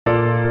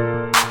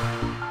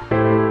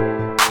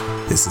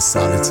This is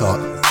Solid Talk.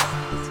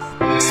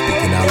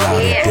 Speaking out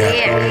loud in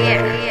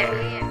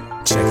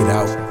depth. Check it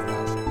out.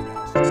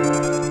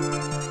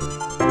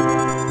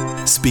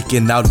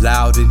 Speaking out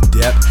loud in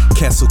depth.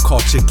 Cancel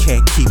culture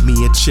can't keep me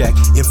in check.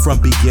 And from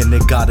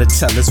beginning, gotta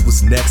tell us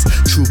what's next.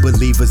 True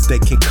believers, they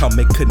can come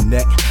and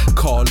connect.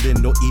 Call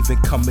in or even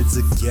come as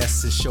a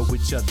guest and show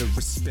each other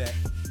respect.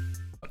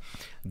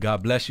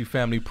 God bless you,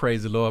 family.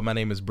 Praise the Lord. My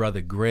name is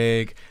Brother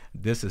Greg.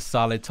 This is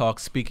Solid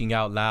Talk, speaking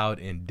out loud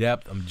in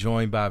depth. I'm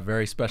joined by a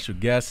very special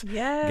guest.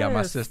 Yes. Got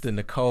my sister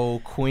Nicole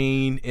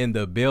Queen in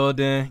the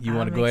building. You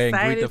want to go ahead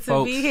and greet the folks?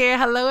 I'm excited to be here.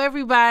 Hello,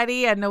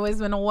 everybody. I know it's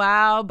been a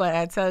while, but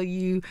I tell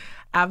you,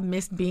 I've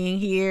missed being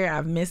here.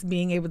 I've missed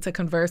being able to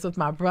converse with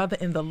my brother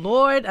in the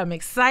Lord. I'm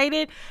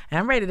excited, and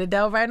I'm ready to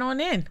delve right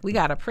on in. We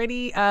got a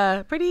pretty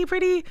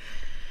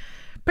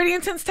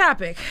intense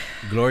topic.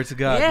 Glory to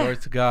God. Yeah. Glory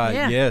to God.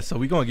 Yeah. So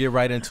we're going to get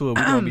right into it.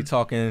 We're going to be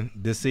talking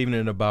this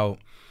evening about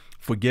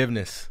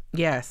forgiveness.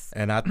 Yes.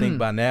 And I think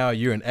by now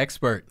you're an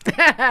expert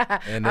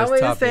in this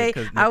topic.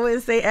 I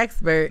wouldn't say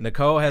expert.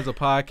 Nicole has a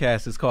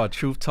podcast. It's called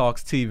Truth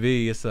Talks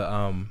TV. It's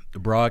a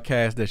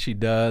broadcast that she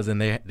does,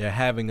 and they're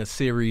having a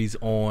series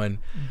on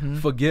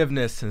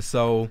forgiveness. And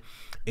so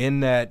in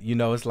that, you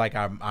know, it's like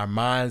our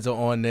minds are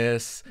on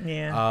this.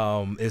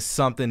 Yeah. It's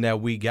something that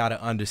we got to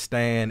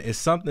understand. It's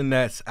something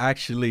that's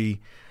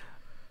actually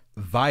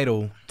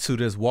vital to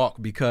this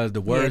walk, because the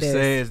word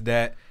says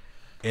that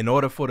in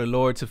order for the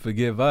Lord to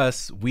forgive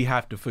us, we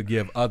have to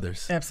forgive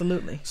others.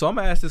 Absolutely. So I'm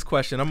going to ask this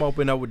question. I'm going to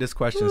open up with this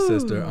question,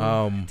 sister.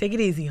 Take it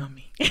easy on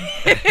me.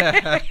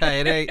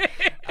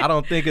 I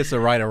don't think it's a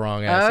right or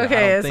wrong answer.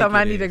 Okay,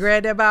 somebody need to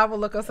grab that Bible,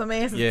 look up some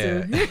answers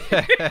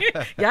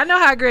to. Y'all know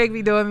how Greg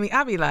be doing me.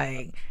 I be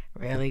like,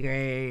 really,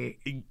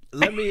 Greg?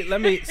 Let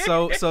me.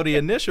 So the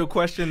initial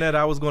question that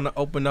I was going to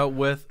open up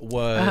with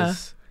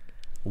was,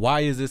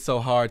 why is it so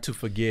hard to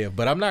forgive?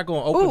 But I'm not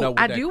going to open up with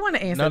that. I do want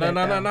to answer that.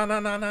 No.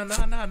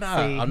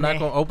 I'm not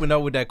going to open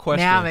up with that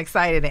question. Now I'm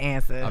excited to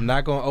answer. I'm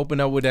not going to open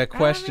up with that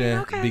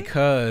question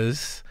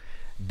because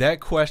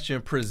that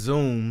question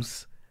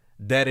presumes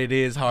that it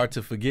is hard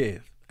to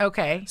forgive.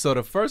 Okay. So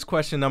the first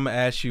question I'm going to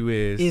ask you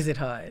is it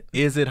hard?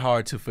 Is it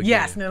hard to forgive?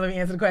 Yes. Now let me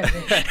answer the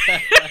question.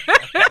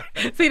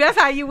 See, that's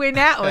how you win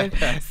that one.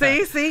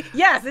 See?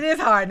 Yes, it is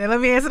hard. Now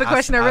let me answer the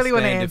question I really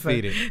want to answer.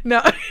 Defeated.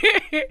 No.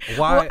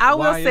 Why? I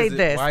will say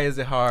this. Why is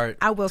it hard?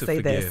 I will say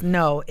forgive? this.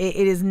 No, it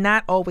is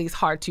not always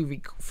hard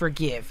to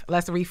forgive.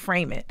 Let's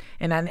reframe it.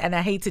 And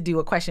I hate to do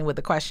a question with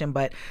a question,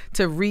 but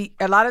a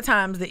lot of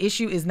times the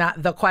issue is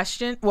not the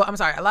question. Well, I'm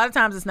sorry. A lot of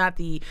times it's not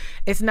the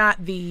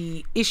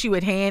issue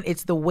at hand.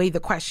 It's the way the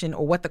question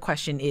or what the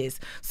question is.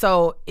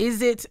 So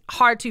is it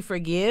hard to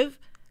forgive?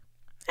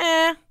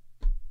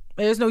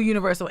 There's no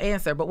universal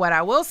answer, but what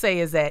I will say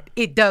is that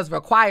it does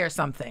require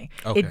something.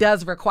 Okay. It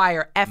does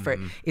require effort.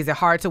 Is it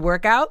hard to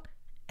work out?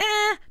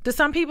 To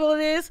some people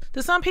it is.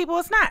 To some people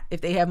it's not. If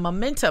they have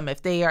momentum,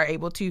 if they are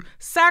able to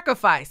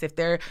sacrifice, if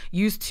they're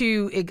used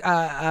to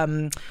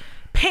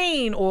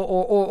pain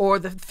or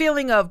the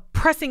feeling of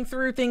pressing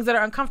through things that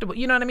are uncomfortable.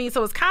 You know what I mean?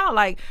 So it's kind of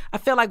like, I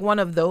feel like one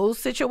of those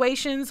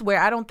situations where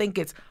I don't think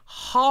it's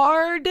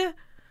hard,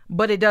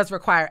 but it does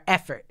require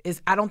effort.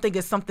 I don't think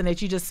it's something that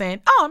you just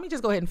saying, let me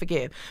just go ahead and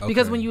forgive. Okay.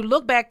 Because when you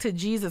look back to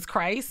Jesus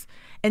Christ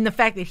and the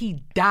fact that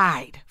he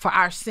died for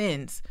our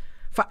sins,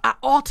 for our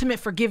ultimate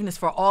forgiveness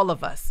for all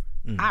of us,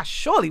 I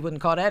surely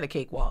wouldn't call that a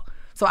cakewalk.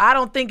 So I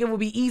don't think it will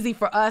be easy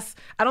for us.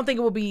 I don't think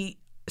it will be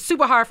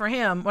super hard for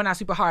him. Well, not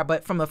super hard,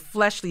 but from a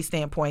fleshly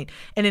standpoint.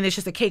 And then it's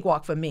just a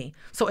cakewalk for me.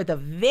 So at the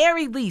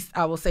very least,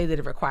 I will say that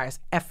it requires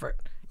effort.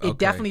 It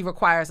definitely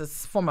requires a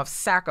form of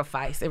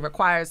sacrifice. It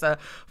requires a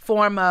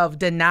form of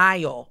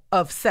denial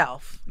of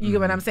self. You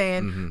get what I'm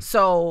saying?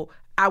 So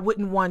I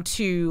wouldn't want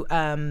to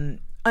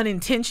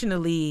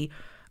unintentionally,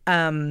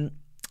 I don't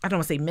want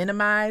to say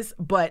minimize,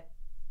 but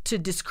to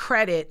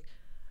discredit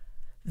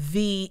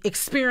the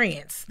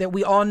experience that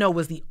we all know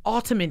was the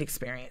ultimate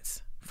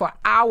experience for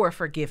our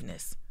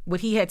forgiveness,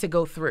 what he had to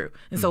go through.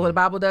 And so what the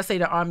Bible does say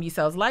to arm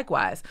yourselves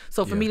likewise.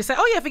 So for me to say,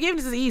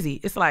 forgiveness is easy.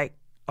 It's like,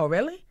 oh,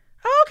 really?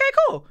 Oh, okay,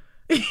 cool.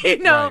 You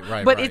know,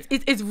 right.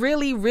 It's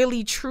really,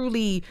 really,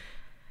 truly,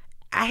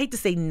 I hate to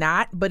say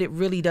not, but it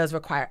really does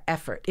require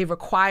effort. It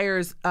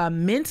requires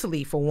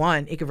mentally, for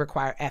one, it could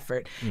require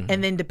effort.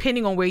 And then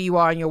depending on where you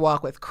are in your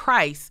walk with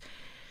Christ,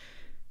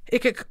 it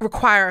could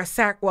require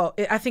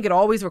I think it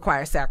always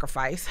requires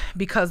sacrifice,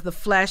 because the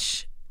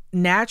flesh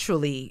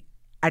naturally,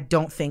 I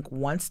don't think,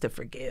 wants to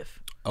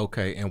forgive.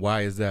 Okay, and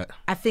why is that?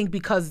 I think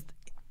because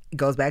it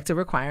goes back to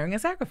requiring a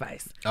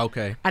sacrifice.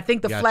 Okay. I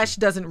think the flesh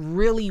doesn't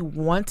really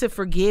want to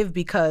forgive,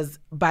 because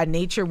by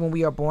nature, when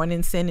we are born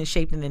in sin and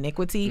shaped in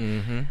iniquity,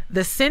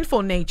 the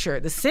sinful nature,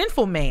 the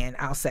sinful man,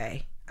 I'll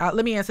say,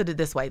 let me answer it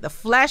this way. The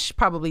flesh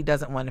probably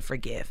doesn't want to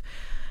forgive.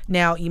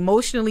 Now,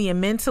 emotionally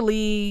and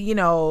mentally, you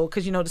know,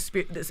 because, you know, the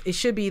spirit, it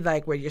should be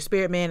like where your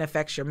spirit man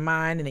affects your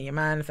mind and then your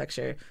mind affects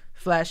your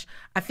flesh.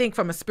 I think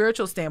from a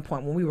spiritual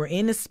standpoint, when we were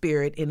in the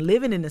spirit and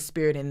living in the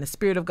spirit and the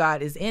spirit of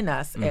God is in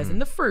us, as in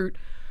the fruit,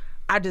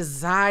 our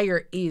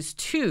desire is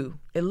to,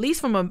 at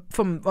least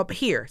from up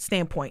here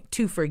standpoint,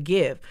 to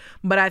forgive.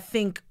 But I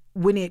think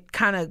when it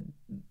kind of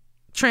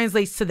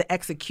translates to the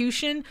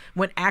execution,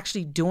 when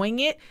actually doing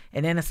it,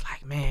 and then it's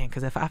like, man,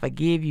 because if I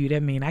forgive you,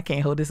 that means I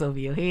can't hold this over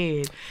your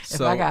head. If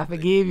I gotta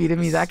forgive you, that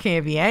means I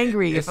can't be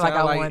angry if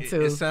I want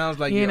to. It sounds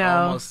like you're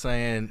almost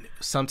saying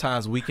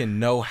sometimes we can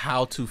know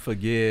how to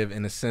forgive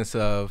in the sense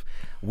of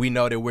we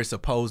know that we're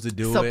supposed to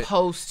do it.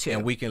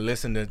 And we can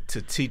listen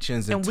to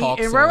teachings and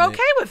talks and we're okay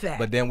with that.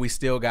 But then we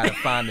still got to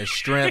find the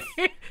strength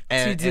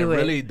and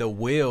really the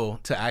will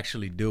to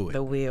actually do it.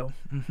 The will.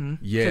 Mm-hmm.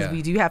 Yeah. Because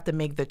we do have to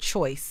make the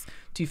choice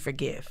to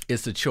forgive.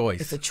 It's a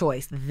choice. It's a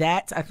choice.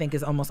 That, I think,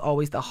 is almost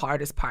always the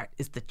hardest part,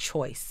 is the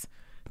choice.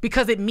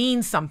 Because it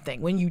means something.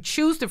 When you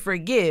choose to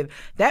forgive,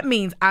 that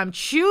means I'm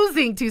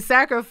choosing to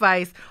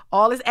sacrifice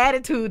all this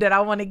attitude that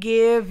I want to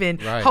give and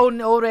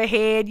holding over their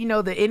head. You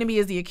know, the enemy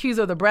is the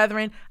accuser of the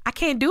brethren. I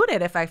can't do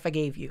that if I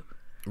forgave you.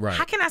 Right.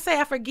 How can I say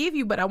I forgive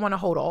you, but I want to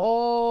hold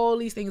all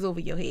these things over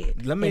your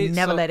head and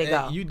never let it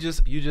go? You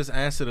just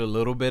answered a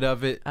little bit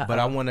of it, but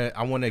I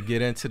wanna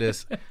get into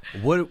this.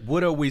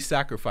 What are we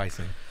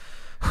sacrificing?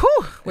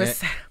 Whew, go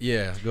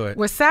ahead.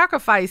 We're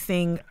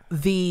sacrificing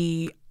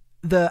the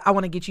I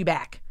want to get you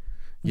back.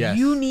 Yes.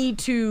 You need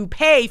to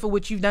pay for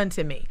what you've done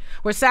to me.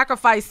 We're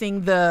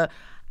sacrificing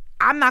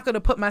I'm not going to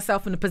put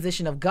myself in the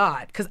position of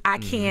God because I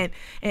can't.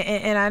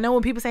 And I know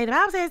when people say the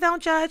Bible says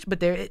don't judge,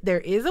 but there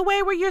is a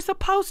way where you're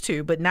supposed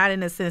to, but not in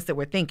the sense that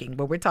we're thinking.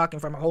 But we're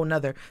talking from a whole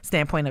nother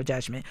standpoint of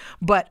judgment.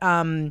 But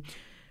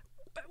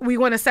we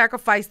want to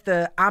sacrifice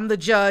I'm the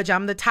judge,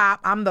 I'm the top,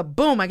 I'm the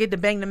boom, I get to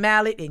bang the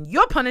mallet, and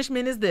your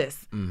punishment is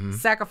this. Mm-hmm.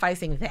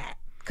 Sacrificing that.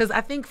 Because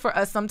I think for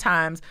us,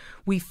 sometimes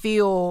we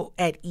feel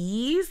at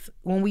ease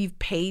when we've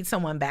paid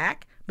someone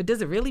back. But does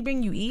it really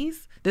bring you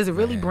ease? Does it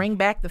really bring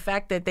back the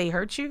fact that they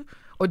hurt you?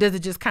 Or does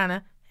it just kind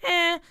of,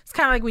 it's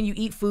kind of like when you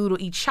eat food or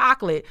eat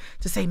chocolate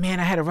to say, man,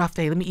 I had a rough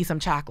day. Let me eat some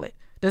chocolate.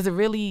 Does it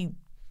really,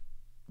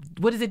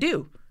 what does it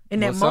do? In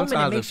that moment,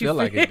 it makes you feel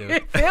like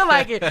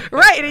it.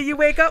 Right. And then you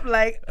wake up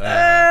like,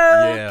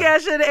 I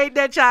should have ate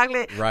that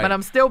chocolate. Right. But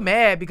I'm still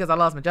mad because I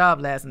lost my job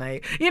last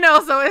night. You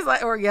know, so it's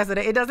like, or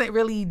yesterday, it doesn't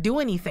really do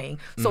anything.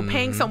 So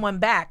paying someone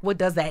back, what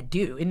does that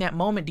do? In that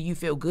moment, do you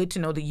feel good to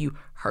know that you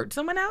hurt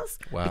someone else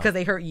because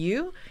they hurt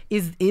you?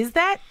 Is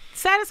that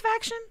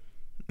satisfaction?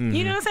 Mm-hmm.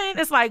 You know what I'm saying?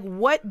 It's like,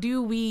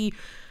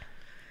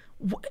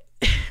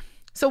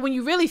 so when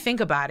you really think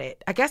about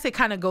it, I guess it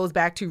kind of goes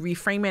back to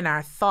reframing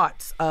our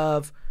thoughts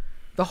of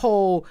the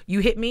whole, you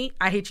hit me,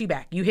 I hit you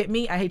back. You hit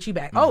me, I hit you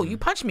back. Mm-hmm. Oh, you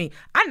punch me,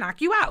 I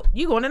knock you out.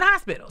 You going to the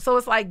hospital. So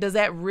it's like, does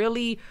that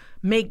really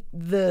make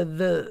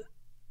the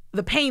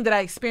pain that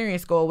I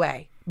experienced go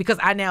away? Because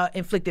I now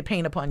inflicted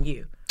pain upon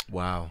you.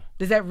 Wow.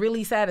 Does that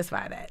really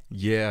satisfy that?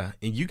 Yeah.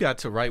 And you got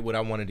to right what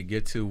I wanted to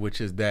get to,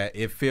 which is that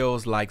it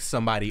feels like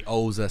somebody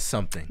owes us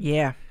something.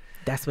 Yeah.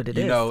 That's what it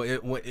is. You know,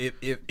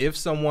 if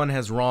someone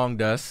has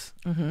wronged us,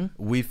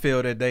 we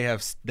feel that they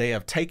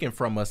have taken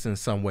from us in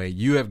some way.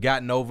 You have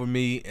gotten over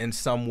me in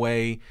some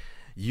way.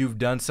 You've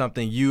done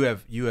something. You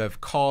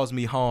have caused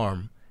me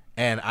harm,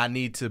 and I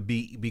need to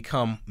be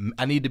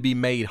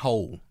made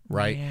whole.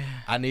 Right? Yeah.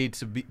 I need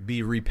to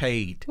be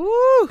repaid.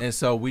 Woo! And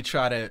so we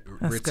try to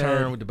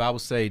return what the Bible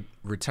say,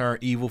 return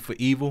evil for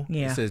evil.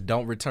 Yeah. It says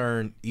don't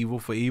return evil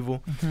for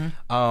evil.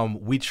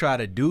 Mm-hmm. We try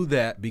to do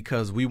that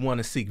because we want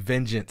to seek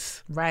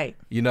vengeance. Right.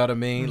 You know what I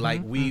mean? Mm-hmm.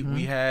 Like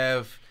we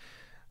have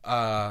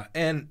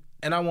and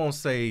I won't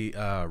say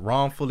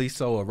wrongfully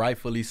so or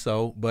rightfully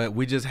so, but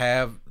we just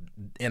have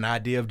an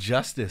idea of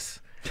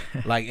justice.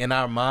 Like in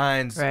our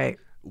minds. Right.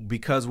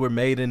 Because we're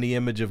made in the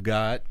image of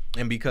God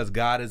and because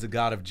God is a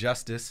God of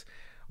justice,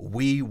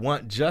 we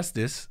want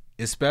justice,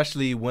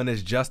 especially when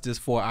it's justice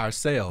for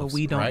ourselves. But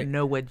we don't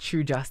know what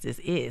true justice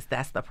is.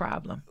 That's the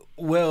problem.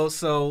 Well,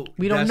 so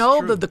we don't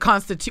know the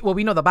Constitution. Well,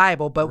 we know the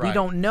Bible, but we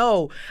don't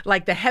know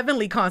like the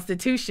heavenly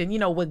Constitution, you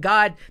know, what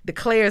God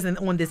declares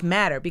on this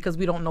matter because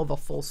we don't know the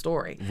full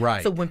story.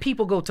 Right. So when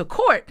people go to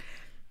court,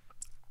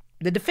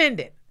 the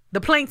defendant, the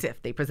plaintiff,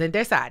 they present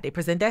their side.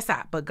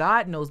 But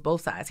God knows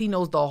both sides. He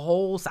knows the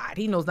whole side.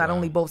 He knows not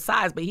only both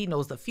sides, but he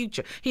knows the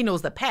future. He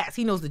knows the past.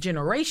 He knows the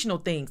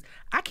generational things.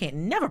 I can't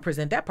never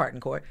present that part in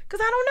court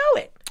because I don't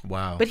know it.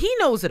 Wow. But he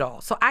knows it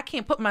all. So I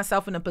can't put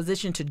myself in a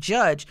position to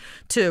judge,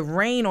 to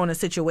reign on a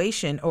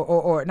situation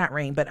or not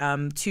reign, but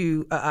is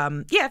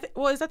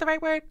that the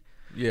right word?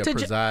 Yeah, to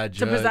preside,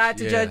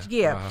 judge,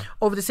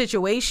 over the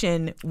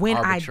situation when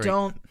arbitrate. I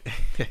don't.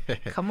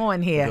 Come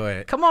on here. Go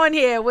ahead. Come on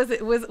here. What's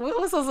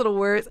those little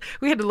words?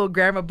 We had the little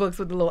grammar books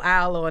with the little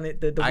owl on it,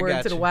 the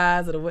word to the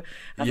wise. I was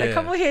like,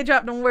 come on here,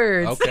 drop them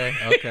words.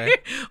 Okay.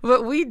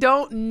 But we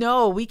don't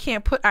know. We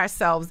can't put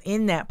ourselves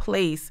in that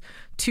place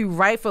to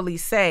rightfully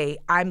say,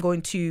 I'm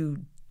going to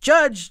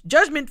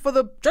judgment for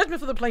the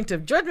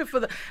plaintiff,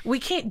 we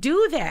can't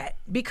do that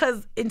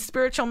because in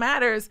spiritual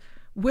matters,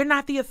 we're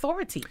not the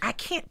authority. I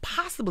can't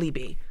possibly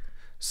be.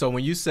 So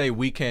when you say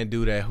we can't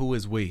do that, who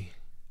is we?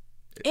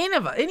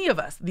 Any of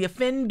us, the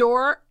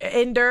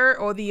ender,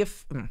 or the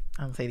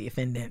I don't say the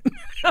offendant.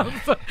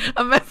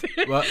 I'm messing.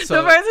 Well,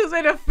 the person who's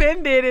been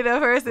offended and the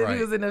person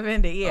who's an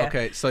offended. Yeah.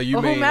 Okay, so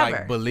you mean whomever.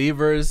 Like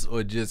believers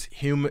or just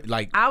human,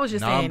 like I was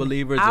just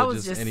non-believers or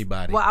just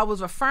anybody? Well, I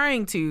was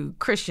referring to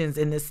Christians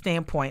in this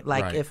standpoint,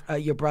 like if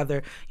your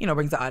brother,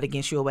 brings an odd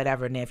against you or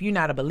whatever, and if you're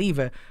not a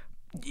believer,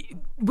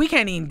 we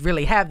can't even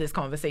really have this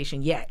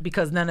conversation yet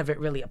because none of it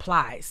really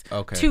applies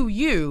to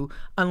you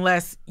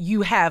unless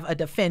you have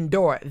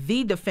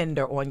the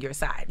defender on your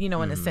side, in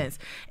a sense.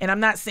 And I'm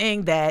not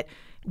saying that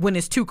when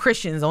it's two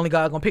Christians, only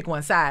God gonna pick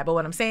one side. But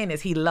what I'm saying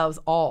is he loves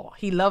all.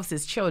 He loves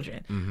his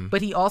children.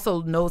 But he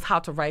also knows how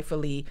to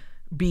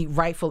be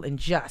rightful and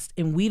just.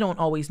 And we don't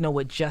always know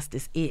what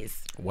justice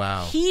is.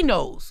 Wow. He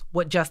knows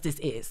what justice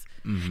is.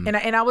 And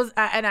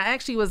I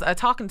actually was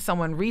talking to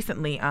someone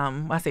recently.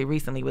 I say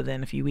recently,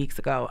 within a few weeks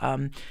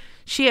ago.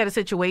 She had a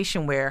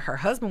situation where her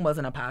husband was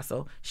an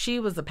apostle. She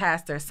was a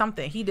pastor.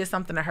 He did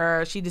something to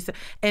her.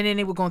 And then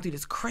they were going through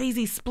this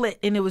crazy split.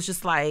 And it was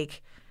just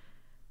like,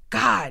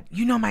 God,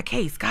 you know my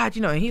case. God,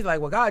 And he's like,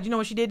 well, God, you know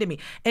what she did to me.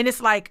 And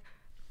it's like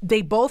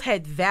they both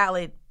had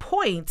valid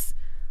points,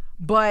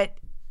 but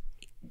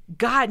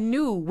God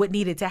knew what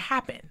needed to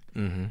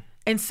happen.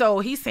 And so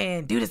he's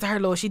saying, do this to her,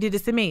 Lord. She did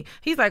this to me.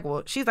 She's like,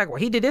 well,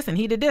 he did this and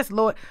he did this,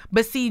 Lord.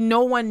 But see,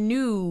 no one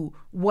knew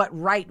what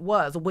right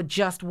was or what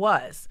just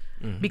was.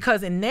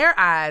 Because in their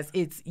eyes,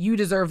 it's you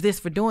deserve this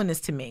for doing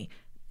this to me,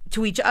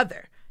 to each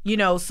other.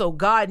 So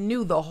God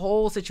knew the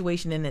whole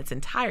situation in its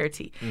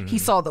entirety. He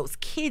saw those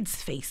kids'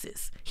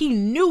 faces. He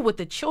knew what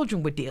the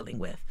children were dealing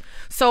with.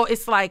 So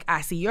it's like,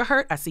 I see your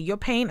hurt, I see your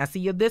pain, I see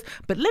your this,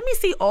 but let me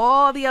see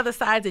all the other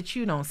sides that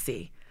you don't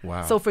see.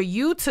 Wow. So for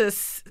you to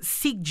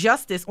seek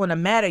justice on a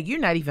matter you're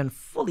not even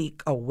fully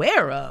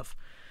aware of,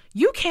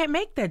 you can't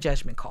make that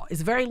judgment call.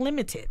 It's very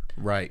limited.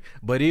 Right.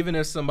 But even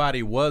if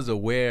somebody was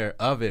aware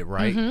of it,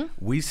 right,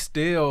 we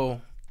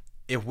still,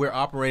 if we're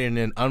operating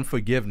in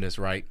unforgiveness,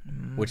 right,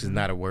 which is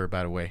not a word,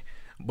 by the way,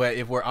 but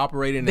if we're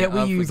operating in that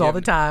we use all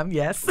the time,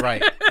 yes.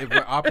 Right. If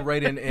we're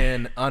operating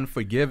in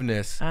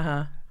unforgiveness,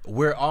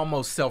 we're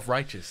almost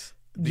self-righteous.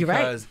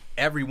 Because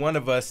every one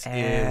of us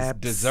is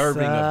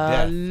deserving of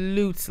death.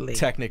 Absolutely.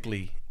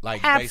 Technically,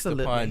 based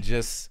upon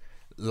just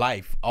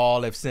life.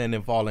 All have sinned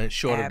and fallen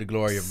short of the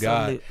glory of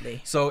God.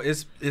 So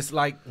it's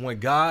like when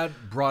God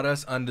brought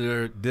us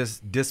under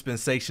this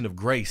dispensation of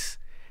grace,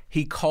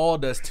 he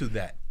called us to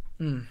that.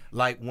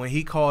 Like when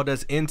he called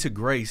us into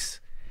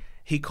grace,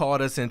 he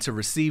called us into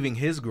receiving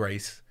his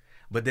grace.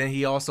 But then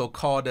he also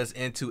called us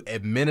into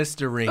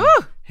administering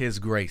his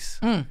grace.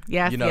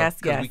 Yes,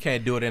 because we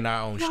can't do it in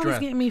our own strength. Always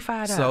getting me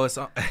fired up.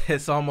 So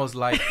it's almost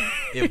like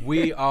if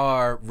we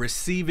are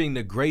receiving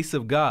the grace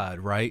of God,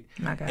 right?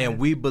 And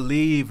we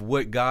believe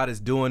what God is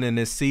doing in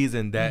this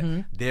season, that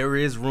there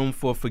is room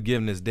for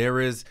forgiveness.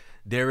 There is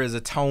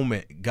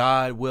atonement.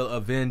 God will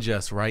avenge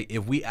us, right?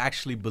 If we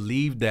actually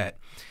believe that,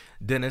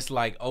 then it's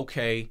like,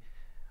 okay,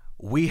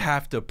 we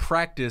have to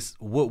practice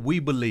what we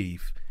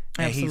believe.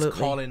 And he's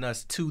calling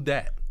us to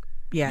that.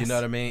 Yes. You know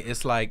what I mean?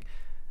 It's like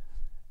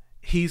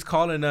he's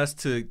calling us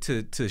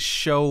to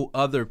show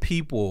other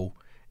people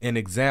an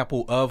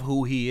example of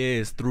who he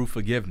is through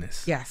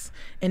forgiveness. Yes.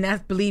 And I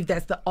believe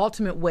that's the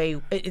ultimate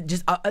way,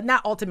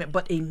 not ultimate,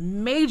 but a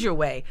major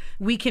way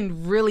we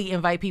can really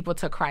invite people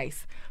to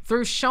Christ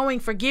through showing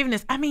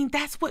forgiveness. I mean,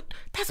 that's what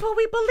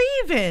we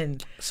believe in.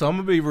 So I'm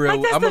going to be real.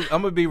 I'm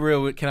going to be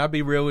real. Can I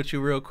be real with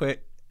you real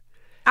quick?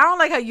 I don't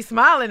like how you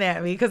smiling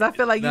at me because I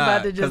feel like you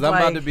about to just because I'm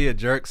about to be a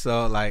jerk.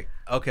 So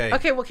okay.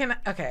 Okay, well, can I?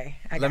 Okay,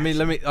 let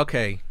me.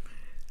 Okay.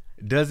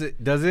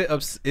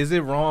 Is it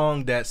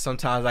wrong that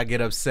sometimes I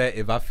get upset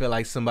if I feel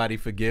like somebody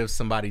forgives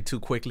somebody too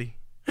quickly?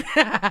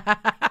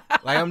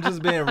 I'm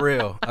just being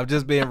real.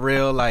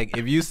 Like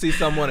if you see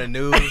someone in the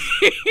news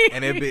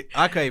and it be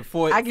okay.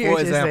 For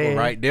example,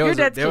 right? There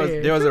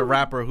was a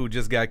rapper who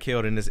just got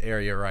killed in this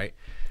area, right?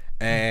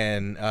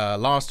 And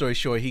long story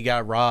short, he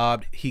got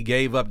robbed. He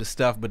gave up the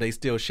stuff, but they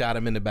still shot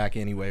him in the back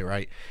anyway,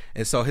 right?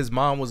 And so his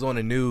mom was on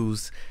the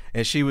news,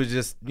 and she was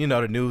just, the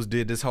news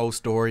did this whole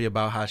story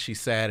about how she's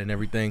sad and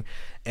everything.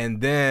 And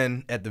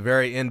then at the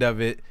very end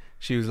of it,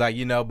 she was like,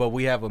 but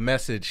we have a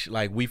message,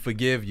 like, we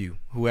forgive you,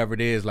 whoever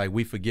it is, like,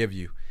 we forgive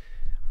you,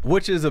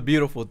 which is a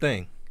beautiful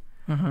thing.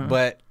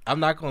 But I'm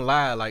not gonna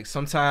lie, like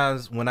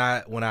sometimes when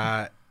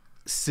I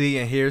see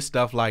and hear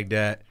stuff like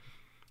that,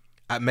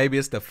 maybe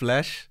it's the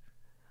flesh.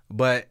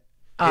 But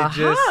it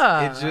just,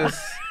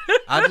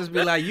 I just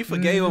be like, you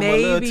forgave him a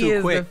little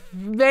too quick.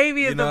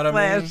 Maybe it's the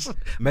flesh. I mean?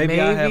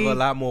 Maybe I have a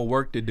lot more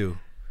work to do.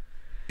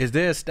 Is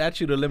there a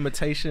statute of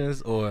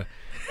limitations, or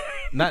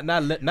not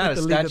a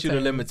statute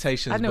of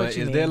limitations, but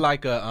is there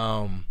like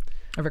a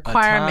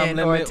requirement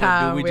or a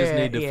time limit, or do we just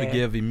need to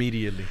forgive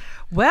immediately?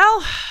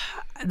 Well,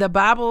 the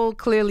Bible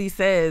clearly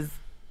says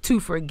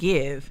to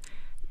forgive.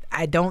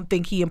 I don't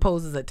think he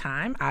imposes a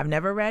time. I've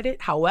never read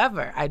it.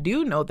 However, I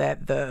do know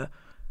that the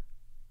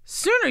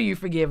sooner you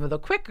forgive, or the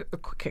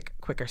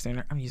quicker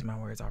sooner, I'm using my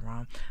words all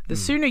wrong. The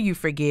sooner you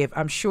forgive,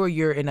 I'm sure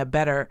you're in a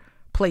better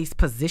place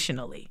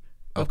positionally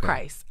of Okay.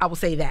 Christ. I will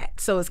say that.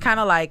 So it's kind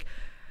of like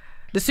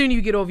the sooner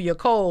you get over your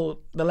cold,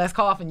 the less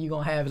coughing you're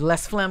going to have, the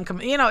less phlegm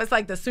coming. It's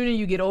like the sooner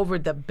you get over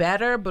it, the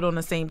better. But on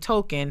the same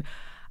token,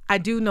 I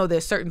do know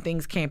that certain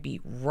things can't be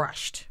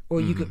rushed,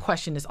 or you could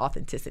question its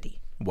authenticity.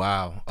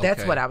 Wow. Okay.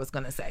 That's what I was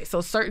going to say. So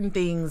certain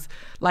things,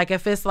 like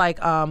if it's like,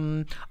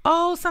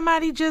 oh,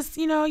 somebody just,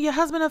 your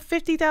husband of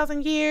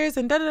 50,000 years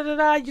and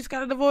da-da-da-da, you just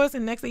got a divorce,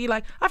 and next thing you're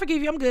like, I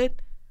forgive you, I'm good.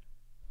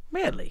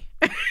 Really?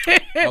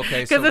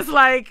 Okay. Because it's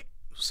like,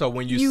 so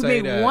when you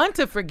say may that, want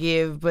to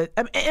forgive, but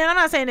and I'm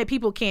not saying that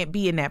people can't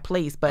be in that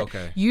place, but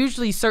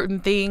usually certain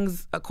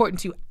things, according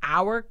to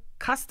our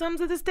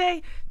customs of this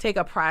day, take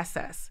a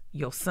process.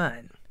 Your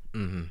son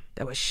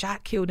that was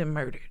shot, killed, and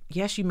murdered.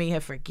 Yes, you may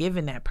have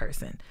forgiven that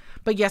person,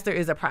 but yes, there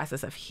is a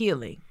process of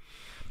healing.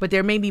 But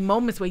there may be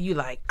moments where you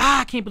like,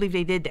 I can't believe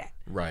they did that.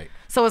 right.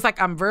 So it's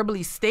like I'm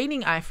verbally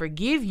stating I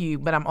forgive you,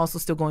 but I'm also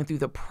still going through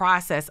the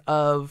process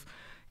of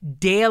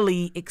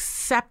daily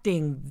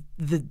accepting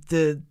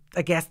the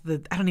I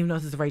don't even know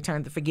if this is the right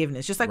term, the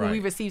forgiveness. Just like when we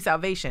receive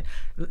salvation,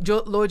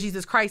 Lord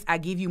Jesus Christ, I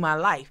give you my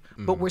life,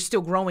 but we're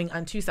still growing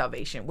unto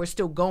salvation. We're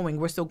still going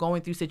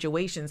through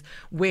situations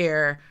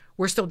where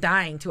we're still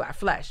dying to our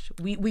flesh.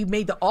 We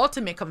made the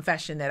ultimate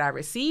confession that I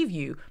receive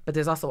you, but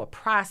there's also a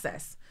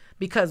process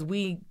because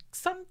we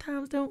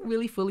sometimes don't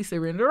really fully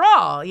surrender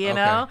all, you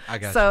know? I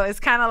got so it's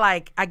kind of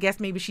like, I guess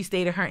maybe she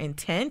stated her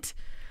intent.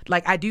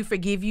 Like, I do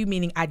forgive you,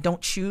 meaning I don't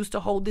choose to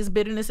hold this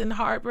bitterness and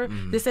harbor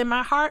this in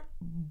my heart.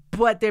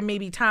 But there may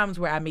be times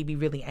where I may be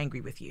really angry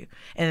with you.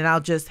 And then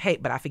I'll just, hey,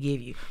 but I forgive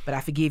you. But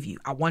I forgive you.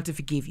 I want to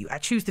forgive you. I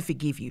choose to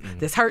forgive you.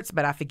 This hurts,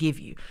 but I forgive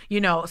you.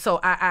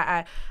 So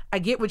I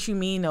get what you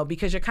mean, though,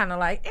 because you're kind of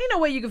like, ain't no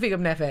way you can forgive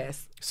them that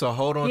fast. So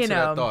hold on to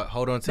that thought.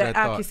 Hold on to that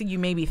thought. I can see you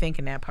may be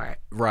thinking that part.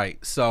 Right.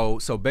 So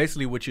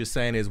basically what you're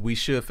saying is we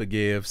should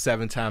forgive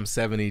 7 times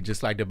 70,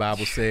 just like the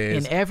Bible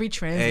says. In every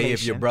translation. Hey,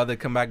 if your brother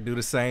come back and do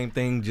the same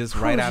thing just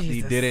right after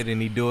he did it,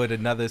 and he do it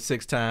another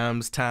 6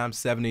 times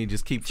 70,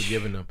 just keep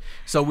forgiving them.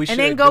 So we should and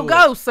then go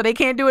ghost, so they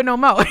can't do it no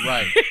more.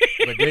 Right.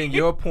 But then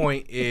your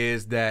point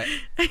is that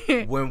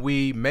when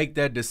we make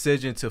that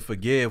decision to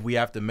forgive, we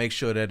have to make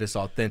sure that it's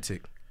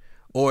authentic.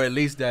 Or at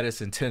least that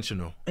it's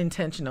intentional.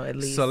 Intentional, at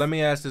least. So let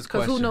me ask this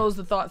question. Because who knows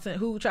the thoughts and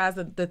who tries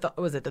the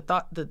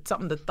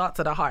thoughts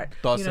of the heart.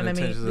 Thoughts you know and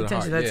what I mean?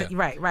 intentions of the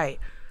heart. Yeah. Right.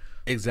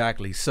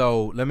 Exactly.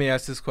 So let me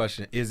ask this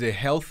question. Is it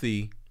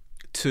healthy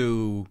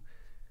to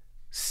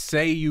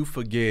say you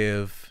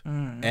forgive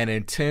and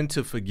intend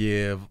to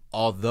forgive,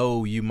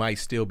 although you might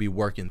still be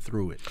working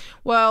through it?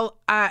 Well,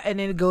 and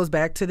then it goes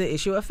back to the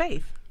issue of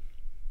faith.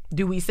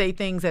 Do we say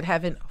things that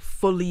haven't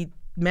fully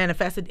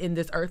manifested in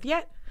this earth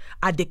yet?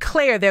 I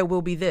declare there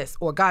will be this,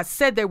 or God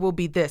said there will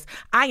be this.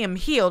 I am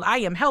healed. I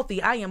am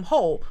healthy. I am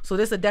whole. So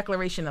this is a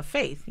declaration of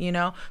faith,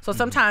 So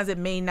sometimes it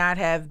may not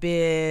have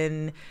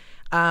been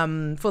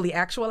fully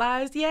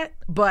actualized yet,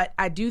 but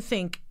I do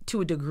think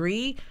to a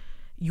degree,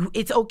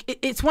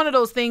 it's one of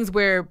those things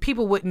where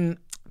people wouldn't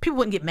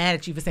get mad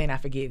at you for saying I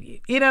forgive you.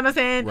 You know what I'm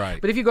saying? Right.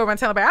 But if you go around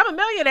telling everybody,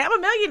 I'm a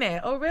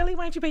millionaire. Oh, really?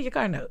 Why don't you pay your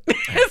car note?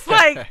 It's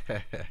like,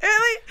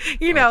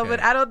 really?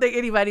 But I don't think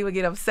anybody would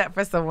get upset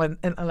for someone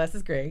unless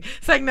it's Greg.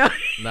 It's like, no.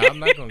 No, I'm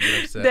not going to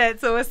get upset.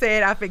 So it's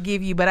saying I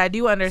forgive you, but I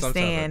do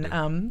understand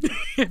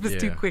if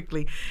it's too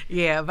quickly.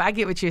 Yeah, but I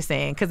get what you're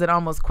saying because it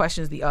almost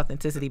questions the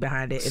authenticity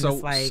behind it. And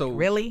it's like,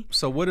 really?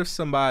 So what if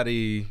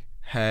somebody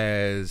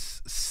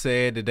has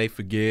said that they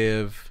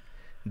forgive,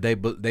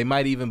 they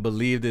might even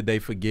believe that they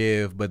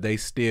forgive, but they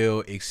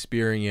still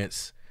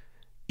experience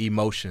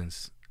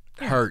emotions,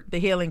 hurt, the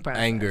healing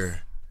process,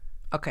 anger.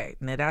 Okay,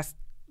 now that's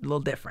a little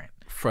different.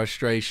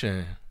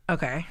 Frustration.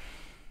 Okay.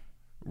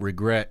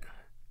 Regret.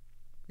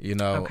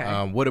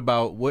 Okay.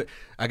 What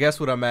I guess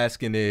what I'm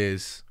asking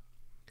is,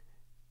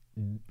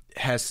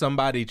 has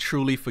somebody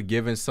truly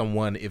forgiven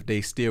someone if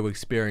they still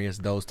experience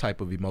those type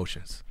of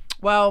emotions?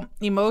 Well,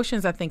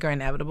 emotions, I think, are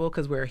inevitable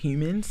because we're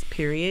humans,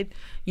 period.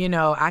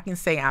 I can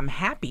say I'm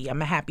happy.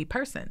 I'm a happy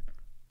person.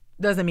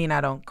 Doesn't mean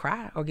I don't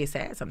cry or get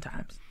sad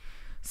sometimes.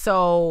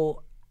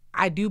 So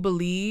I do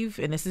believe,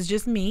 and this is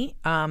just me,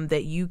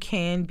 that you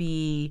can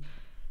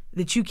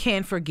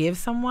forgive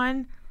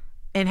someone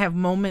and have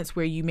moments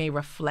where you may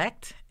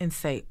reflect and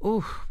say,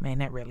 ooh, man,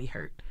 that really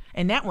hurt.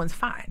 And that one's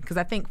fine because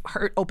I think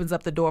hurt opens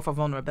up the door for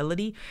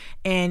vulnerability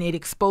and it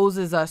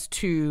exposes us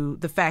to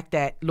the fact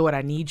that, Lord,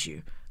 I need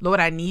you. Lord,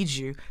 I need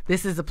you.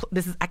 This is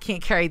I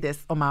can't carry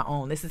this on my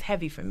own. This is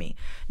heavy for me.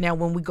 Now,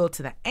 when we go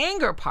to the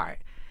anger part,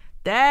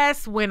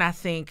 that's when I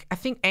think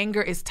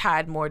anger is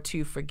tied more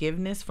to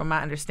forgiveness from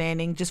my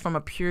understanding, just from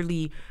a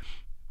purely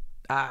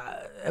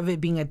of it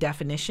being a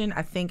definition.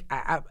 I think,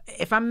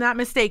 if I'm not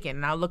mistaken,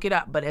 and I'll look it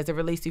up, but as it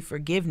relates to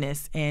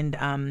forgiveness, and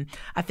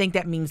I think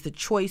that means the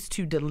choice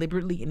to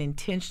deliberately and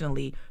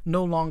intentionally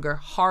no longer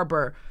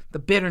harbor the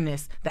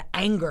bitterness, the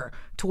anger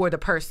toward the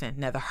person.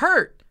 Now, the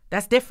hurt,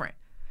 that's different.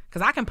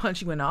 Because I can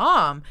punch you in the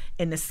arm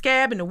and the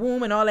scab and the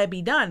wound and all that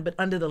be done, but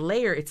under the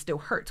layer, it still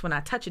hurts. When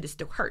I touch it, it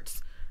still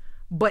hurts.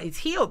 But it's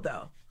healed,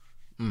 though,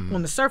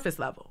 on the surface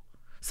level.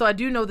 So I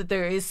do know that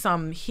there is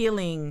some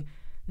healing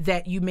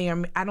that you may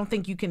or I don't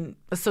think you can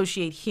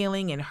associate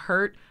healing and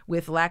hurt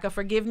with lack of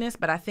forgiveness,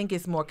 but I think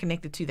it's more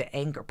connected to the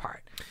anger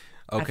part.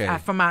 Okay.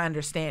 From my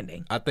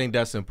understanding. I think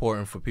that's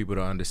important for people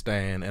to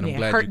understand, and I'm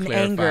glad hurt you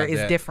and clarified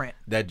anger is different.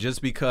 That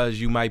just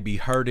because you might be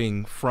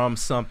hurting from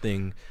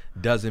something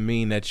doesn't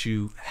mean that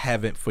you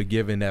haven't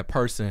forgiven that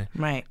person.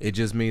 Right. It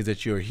just means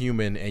that you're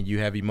human and you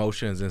have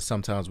emotions, and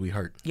sometimes we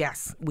hurt.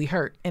 Yes, we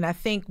hurt. And I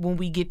think when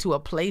we get to a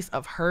place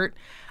of hurt,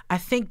 I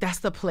think that's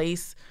the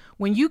place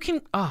when you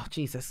can,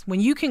 when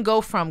you can go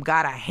from,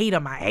 God, I hate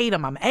him,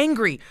 I'm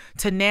angry,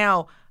 to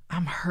now,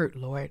 I'm hurt,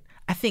 Lord.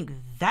 I think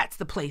that's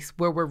the place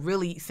where we're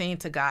really saying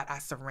to God, I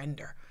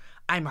surrender.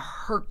 I'm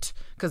hurt.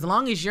 Because as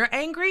long as you're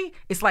angry,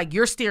 it's like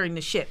you're steering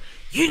the ship.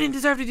 You didn't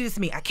deserve to do this to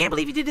me. I can't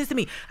believe you did this to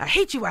me. I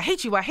hate you. I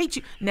hate you. I hate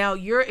you. Now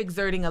you're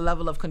exerting a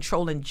level of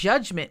control and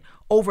judgment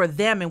over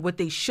them and what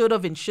they should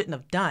have and shouldn't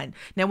have done.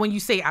 Now, when you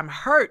say I'm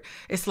hurt,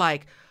 it's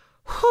like,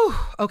 whew,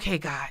 okay,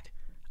 God.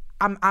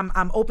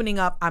 I'm opening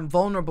up. I'm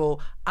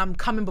vulnerable. I'm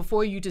coming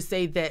before you to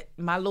say that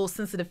my little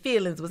sensitive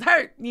feelings was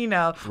hurt,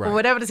 or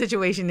whatever the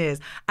situation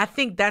is. I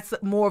think that's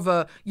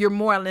you're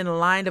more in a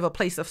line of a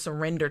place of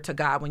surrender to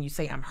God when you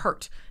say I'm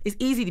hurt. It's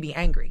easy to be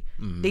angry.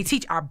 Mm-hmm. They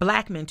teach our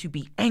black men to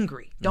be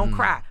angry. Don't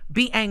cry.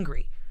 Be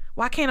angry.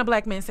 Why can't a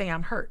black man say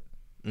I'm hurt?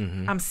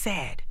 Mm-hmm. I'm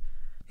sad.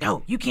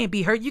 No, you can't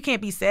be hurt. You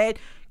can't be sad.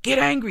 Get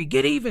angry,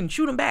 get even,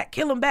 shoot them back,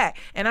 kill them back.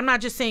 And I'm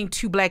not just saying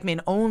to black men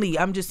only.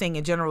 I'm just saying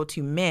in general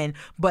to men,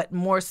 but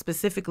more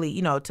specifically,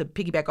 to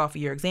piggyback off of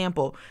your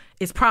example,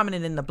 it's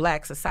prominent in the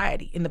black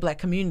society, in the black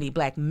community,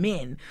 black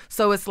men.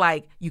 So it's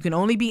like you can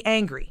only be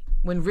angry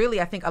when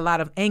really I think a lot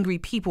of angry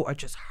people are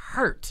just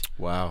hurt.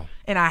 Wow.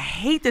 And I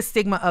hate the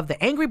stigma of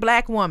the angry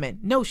black woman.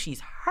 No,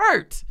 she's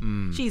hurt.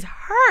 She's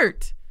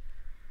hurt.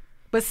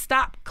 But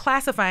stop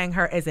classifying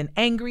her as an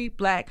angry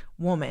black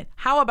woman.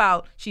 How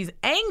about she's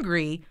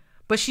angry,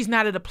 but she's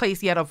not at a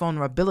place yet of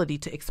vulnerability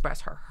to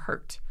express her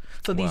hurt.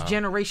 So these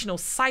generational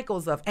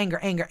cycles of anger,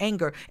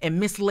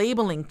 and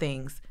mislabeling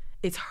things,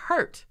 it's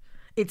hurt.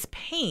 It's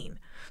pain.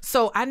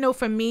 So I know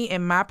for me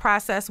in my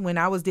process, when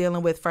I was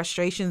dealing with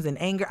frustrations and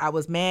anger, I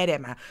was mad at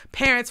my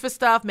parents for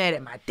stuff, mad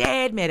at my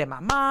dad, mad at my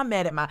mom,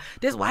 mad at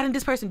why didn't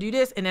this person do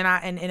this? And then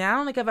I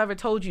don't think I've ever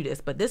told you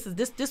this, but this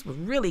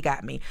really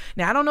got me.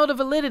 Now I don't know the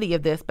validity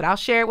of this, but I'll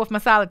share it with my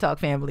Solid Talk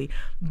family.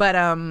 But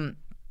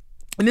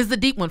and this is a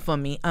deep one for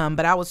me,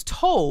 but I was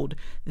told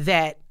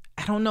that,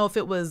 I don't know who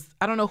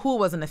it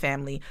was in the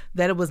family,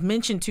 that it was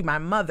mentioned to my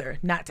mother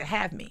not to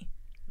have me,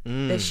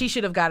 that she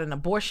should have got an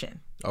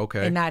abortion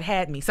and not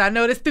had me. So I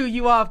know this threw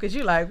you off because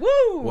you're like,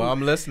 woo. Well,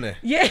 I'm listening.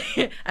 Yeah,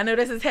 I know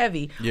this is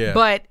heavy. Yeah.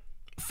 But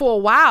for a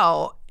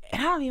while,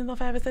 and I don't even know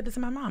if I ever said this to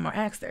my mom or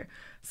asked her.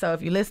 So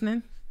if you're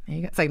listening,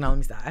 it's like, no, let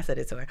me stop. I said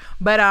it to her.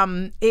 But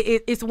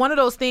it's one of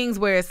those things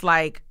where it's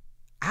like,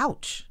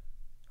 ouch,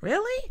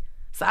 really?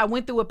 So I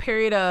went through a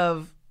period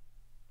of,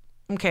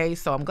 okay,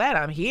 so I'm glad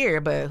I'm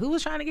here, but who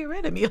was trying to get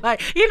rid of me?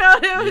 Like, it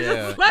was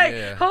just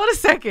like, hold a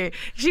second.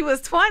 She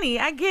was 20.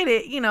 I get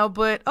it,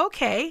 but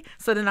okay.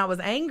 So then I was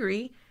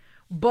angry,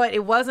 but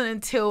it wasn't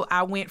until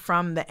I went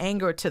from the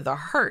anger to the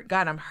hurt.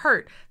 God, I'm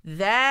hurt.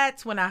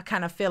 That's when I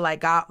kind of feel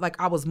like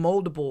I was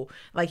moldable,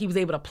 like he was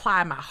able to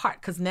apply my heart,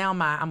 because now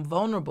I'm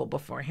vulnerable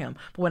before him.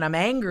 But when I'm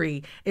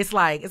angry, it's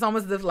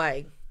almost as if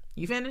like,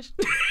 you finished?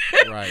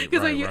 Right.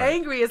 Because when you're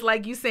angry, it's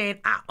like you saying,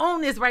 I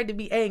own this right to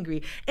be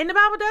angry. And the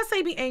Bible does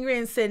say be angry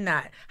and sin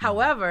not.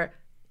 However,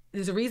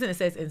 there's a reason it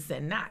says and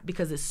sin not,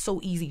 because it's so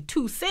easy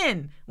to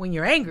sin when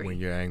you're angry. When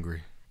you're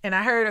angry. And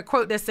I heard a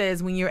quote that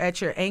says, when you're at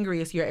your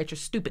angriest, you're at your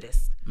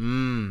stupidest.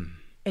 And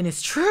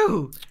it's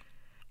true.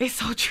 It's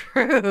so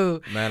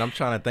true. Man, I'm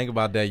trying to think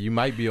about that. You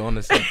might be on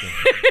to something.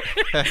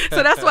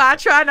 So that's why I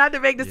try not to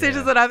make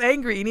decisions when I'm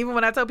angry. And even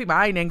when I tell people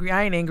I ain't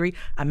angry,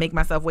 I make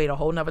myself wait a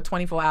whole nother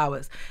 24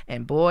 hours.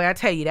 And boy, I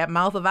tell you, that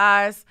mouth of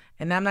ours,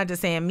 and I'm not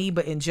just saying me,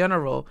 but in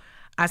general,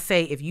 I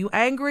say, if you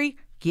angry,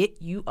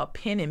 get you a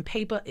pen and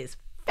paper as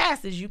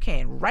fast as you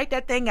can. Write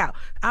that thing out.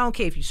 I don't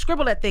care if you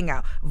scribble that thing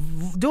out.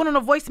 Do it on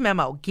a voice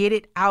memo. Get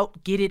it out.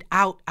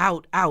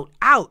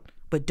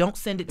 But don't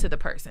send it to the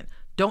person.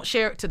 Don't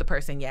share it to the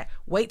person yet.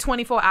 Wait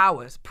 24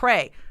 hours.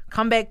 Pray.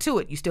 Come back to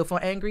it. You still feel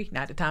angry?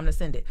 Not the time to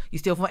send it. You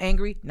still feel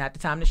angry? Not the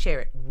time to share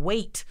it.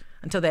 Wait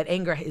until that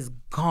anger is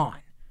gone.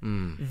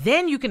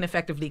 Then you can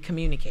effectively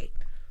communicate.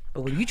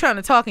 But when you're trying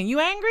to talk and you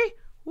angry,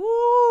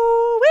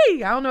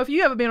 woo-wee. I don't know if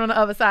you ever been on the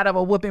other side of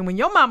a whooping when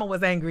your mama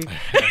was angry.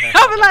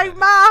 I was like,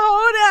 Ma,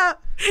 hold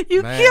up.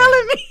 You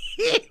killing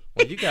me.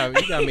 Well, you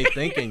got me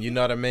thinking, you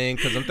know what I mean?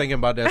 Because I'm thinking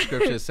about that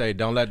scripture say,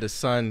 don't let the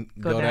sun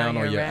go down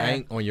on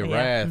your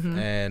wrath.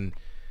 And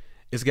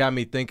it's got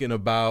me thinking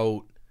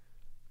about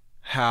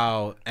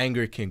how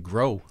anger can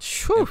grow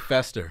and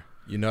fester.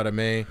 You know what I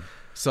mean?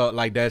 So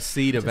like that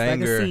seed of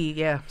anger. Like a seed,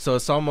 yeah. So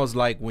it's almost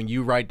like when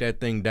you write that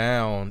thing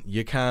down,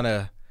 you're kind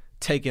of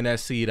taking that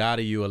seed out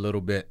of you a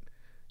little bit,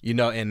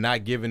 and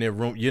not giving it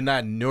room. You're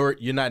not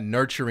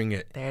nurturing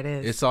it. There it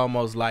is. It's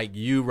almost like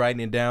you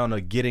writing it down or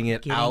getting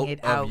it out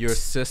of your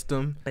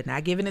system. But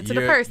not giving it to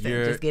the person,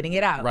 just getting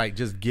it out. Right,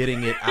 just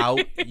getting it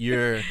out.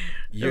 You're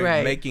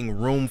You're making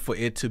room for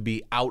it to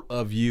be out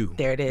of you.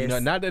 There it is. You know,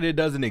 not that it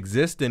doesn't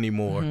exist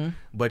anymore,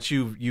 but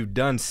you've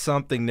done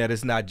something that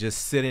is not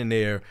just sitting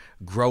there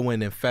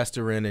growing and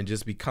festering and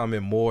just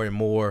becoming more and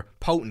more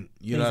potent.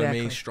 You know what I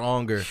mean?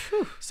 Stronger.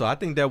 Whew. So I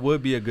think that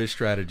would be a good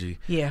strategy.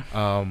 Yeah.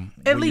 When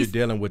you're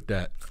dealing with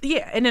that.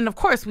 Yeah, and then of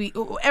course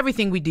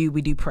everything we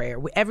do prayer.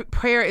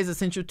 Prayer is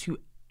essential to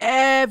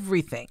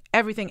everything.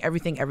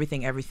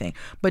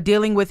 But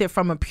dealing with it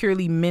from a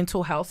purely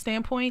mental health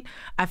standpoint,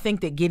 I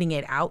think that getting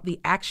it out, the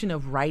action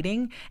of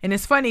writing, and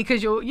it's funny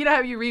because you know how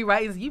you read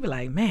writings, you be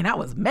like, man, I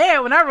was mad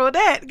when I wrote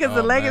that because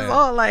the leg is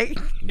all like,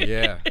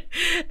 yeah.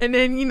 And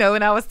then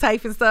when I was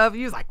typing stuff,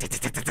 you was like,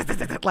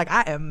 like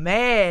I am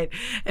mad.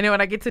 And then when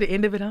I get to the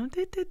end of it, I'm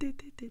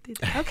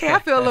okay, I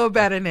feel a little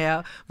better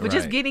now. But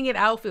just getting it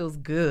out feels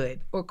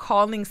good. Or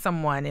calling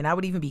someone, and I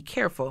would even be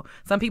careful.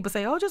 Some people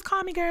say, oh, just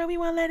call me, girl, we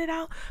want to let it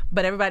out.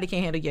 But everybody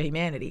can't handle your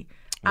humanity.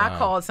 Wow. I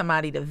called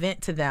somebody to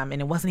vent to them, and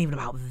it wasn't even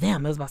about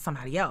them. It was about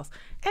somebody else.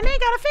 And they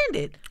got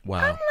offended. Wow.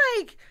 I'm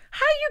like,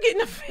 how are you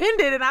getting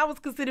offended? And I was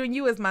considering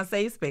you as my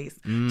safe space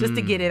just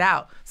to get it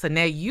out. So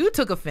now you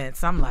took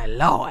offense. I'm like,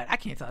 Lord, I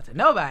can't talk to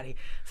nobody.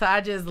 So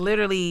I just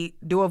literally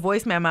do a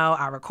voice memo.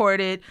 I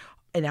record it,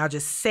 and I'll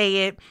just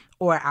say it,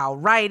 or I'll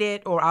write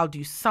it, or I'll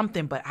do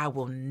something, but I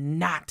will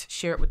not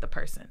share it with the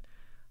person.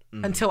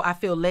 Until I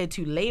feel led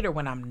to later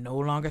when I'm no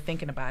longer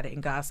thinking about it.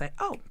 And God say,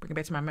 oh, bring it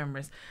back to my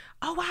memories.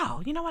 Oh,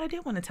 wow. You know what? I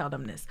did want to tell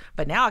them this.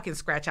 But now I can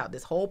scratch out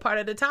this whole part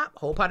at the top,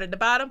 whole part at the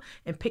bottom,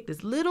 and pick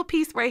this little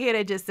piece right here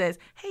that just says,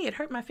 hey, it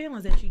hurt my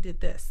feelings that you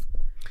did this.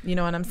 You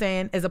know what I'm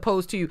saying? As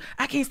opposed to,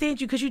 I can't stand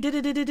you because you did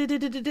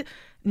it.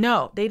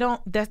 No, they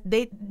don't.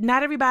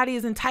 Not everybody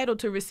is entitled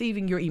to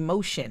receiving your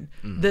emotion.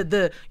 Your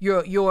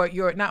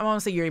not I want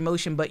to say your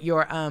emotion, but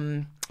your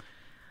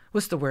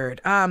what's the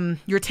word?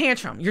 Your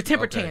tantrum, your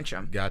temper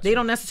tantrum. Gotcha. They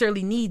don't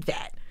necessarily need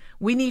that.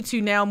 We need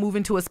to now move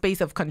into a space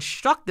of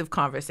constructive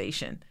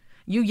conversation.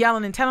 You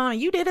yelling and telling them,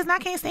 you did this and I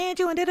can't stand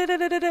you and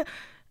da-da-da-da-da-da.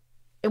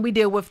 And we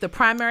deal with the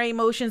primary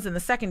emotions and the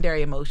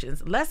secondary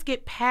emotions. Let's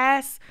get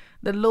past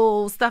the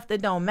little stuff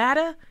that don't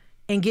matter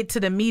and get to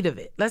the meat of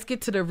it. Let's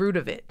get to the root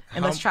of it.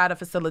 And let's try to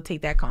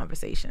facilitate that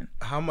conversation.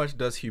 How much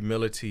does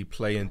humility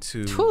play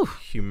into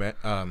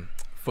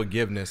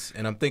forgiveness?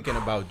 And I'm thinking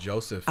about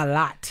Joseph. A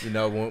lot. You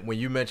know, when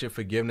you mentioned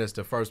forgiveness,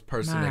 the first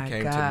person that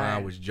came to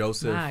mind was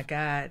Joseph. My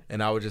God.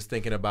 And I was just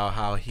thinking about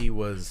how he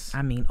was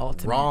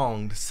ultimate.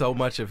 wronged so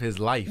much of his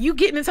life. You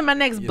getting into my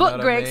next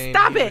book, Greg.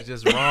 Stop it. He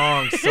was just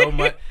wronged so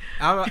much.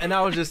 And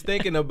I was just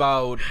thinking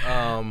about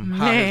how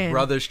his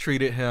brothers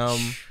treated him,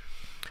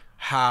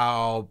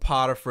 how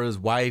Potiphar's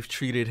wife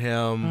treated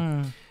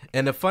him.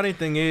 And the funny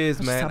thing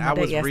is, man, I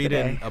was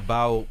reading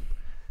about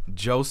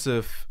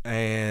Joseph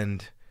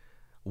and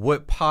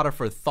what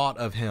Potiphar thought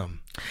of him.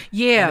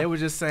 Yeah. And it was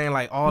just saying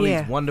like all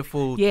these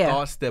wonderful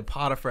thoughts that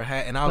Potiphar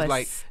had. And I was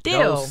like,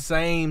 those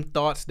same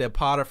thoughts that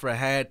Potiphar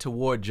had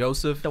toward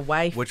Joseph, the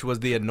wife, which was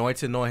the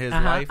anointing on his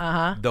life,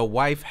 the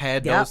wife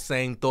had those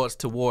same thoughts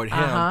toward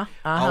him,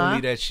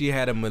 only that she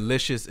had a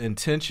malicious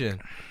intention.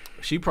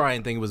 She probably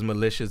didn't think it was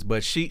malicious,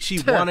 but she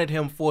wanted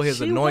him for his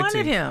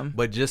anointing,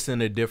 but just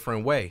in a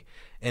different way.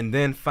 And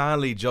then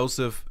finally,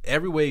 Joseph,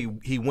 everywhere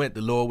he went,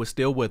 the Lord was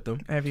still with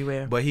him.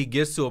 Everywhere. But he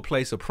gets to a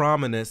place of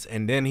prominence,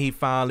 and then he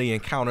finally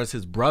encounters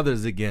his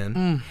brothers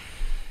again.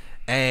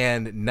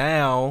 And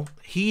now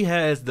he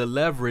has the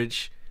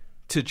leverage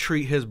to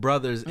treat his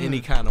brothers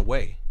any kind of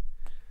way.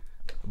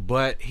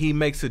 But he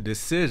makes a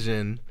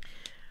decision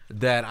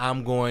that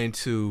I'm going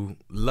to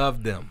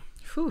love them.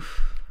 Whew.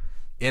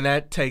 And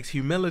that takes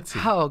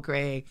humility. Oh,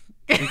 Greg.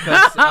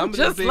 Because I'm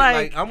just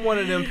like I'm one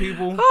of them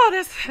people. Oh,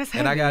 that's heavy.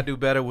 And I gotta do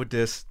better with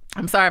this.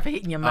 I'm sorry for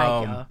hitting your mic,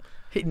 y'all.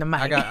 Hitting the mic.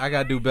 I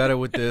gotta do better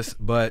with this.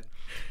 But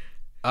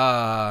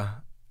I'm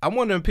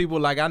one of them people,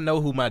 like, I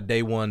know who my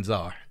day ones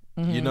are.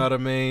 You know what I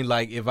mean?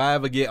 Like, if I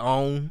ever get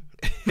on,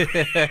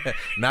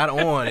 not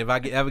on, if I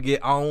ever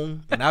get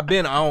on, and I've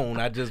been on,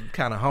 I just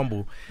kind of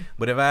humble.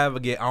 But if I ever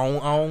get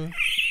on,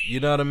 you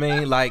know what I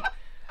mean? Like,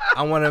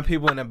 I'm one of them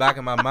people in the back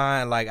of my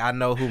mind, like, I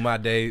know who my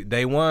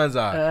day ones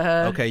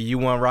are. Okay, you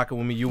weren't rocking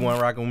with me, you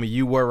weren't rocking with me,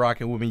 you were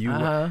rocking with me, you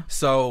were.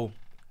 So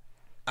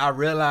I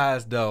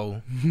realized,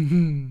 though,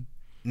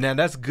 now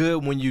that's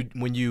good when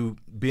you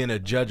being a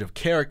judge of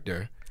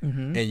character,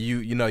 and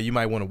you know, you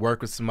might want to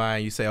work with somebody,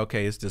 and you say,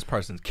 okay, it's this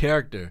person's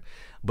character.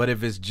 But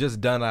if it's just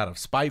done out of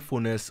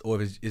spitefulness,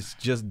 or if it's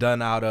just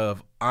done out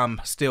of, I'm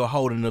still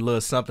holding a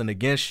little something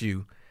against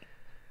you,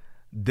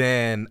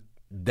 then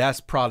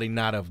that's probably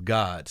not of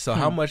God. So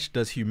how much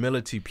does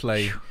humility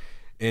play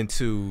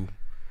into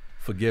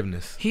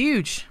forgiveness?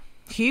 Huge.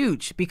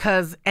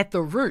 Because at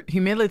the root,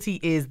 humility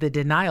is the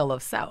denial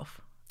of self.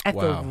 At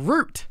the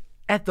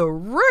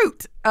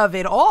root of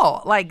it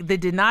all, like the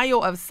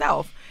denial of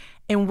self.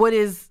 And what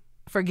is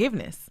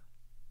forgiveness?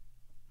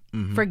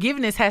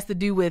 Forgiveness has to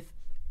do with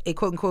a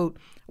quote unquote,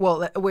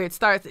 well, where it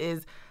starts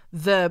is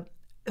the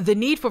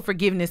need for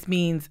forgiveness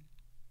means,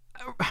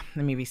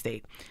 let me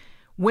restate.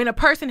 When a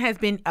person has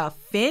been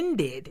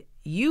offended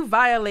you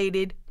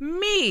violated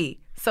me,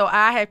 so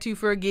I have to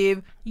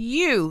forgive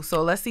you.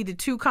 So let's see the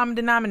two common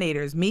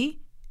denominators, me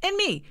and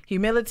me.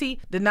 Humility,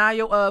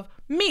 denial of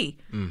me.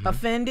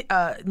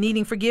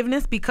 Needing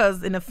forgiveness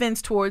because an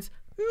offense towards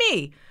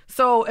me.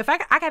 So if I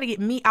got to get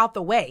me out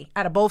the way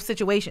out of both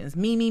situations.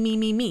 Me.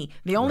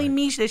 The only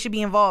me that should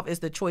be involved is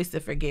the choice to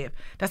forgive.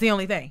 That's the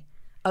only thing.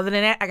 Other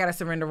than that, I got to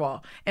surrender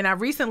all. And I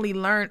recently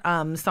learned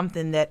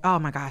something that, oh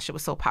my gosh, it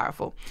was so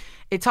powerful.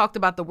 It talked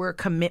about the word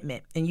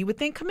commitment. And you would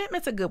think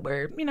commitment's a good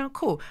word.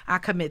 Cool. I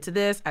commit to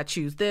this. I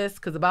choose this.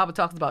 Because the Bible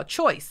talks about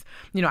choice.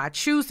 I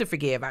choose to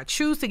forgive. I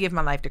choose to give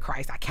my life to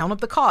Christ. I count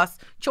up the costs.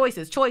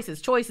 Choices.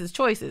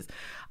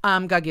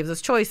 God gives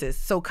us choices.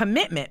 So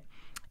commitment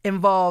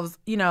involves,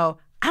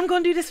 I'm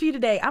going to do this for you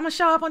today. I'm going to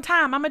show up on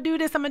time. I'm going to do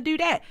this. I'm going to do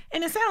that.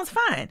 And it sounds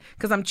fine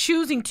because I'm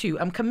choosing to.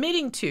 I'm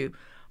committing to.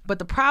 But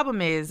the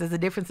problem is, there's a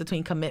difference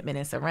between commitment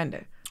and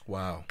surrender.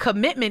 Wow.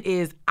 Commitment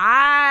is,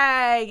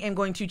 I am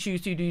going to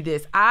choose to do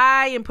this.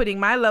 I am putting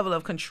my level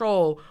of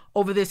control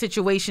over this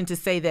situation to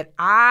say that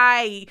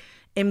I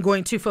am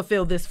going to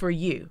fulfill this for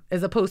you,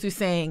 as opposed to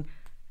saying,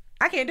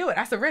 I can't do it.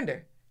 I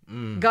surrender.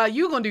 God,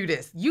 you're going to do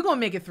this. You're going to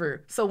make it through.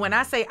 So when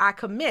I say I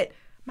commit,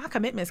 my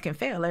commitments can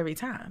fail every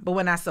time. But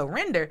when I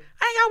surrender, I ain't got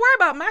to worry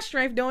about my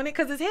strength doing it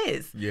because it's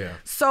his. Yeah.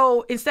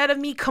 So instead of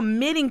me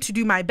committing to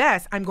do my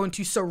best, I'm going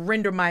to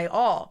surrender my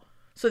all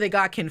so that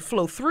God can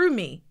flow through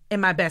me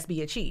and my best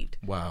be achieved.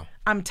 Wow.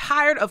 I'm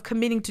tired of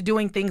committing to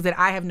doing things that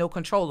I have no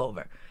control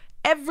over.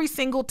 Every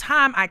single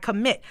time I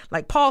commit,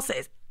 like Paul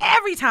says,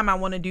 every time I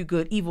want to do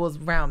good, evil is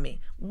around me.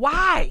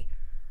 Why?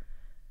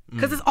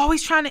 Because it's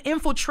always trying to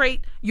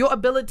infiltrate your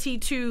ability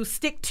to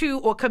stick to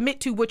or commit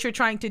to what you're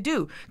trying to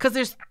do. Because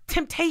there's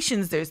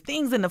temptations, there's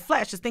things in the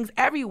flesh, there's things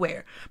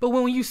everywhere. But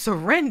when you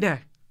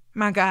surrender,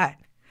 my God,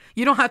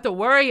 you don't have to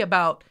worry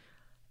about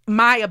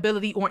my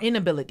ability or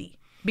inability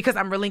because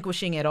I'm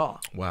relinquishing it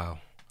all. Wow.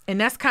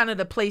 And that's kind of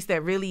the place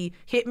that really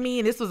hit me.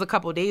 And this was a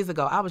couple of days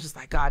ago. I was just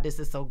like, God, this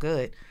is so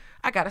good.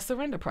 I got a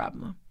surrender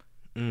problem.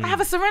 I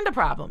have a surrender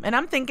problem. And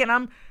I'm thinking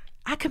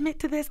I commit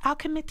to this. I'll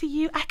commit to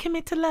you. I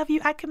commit to love you.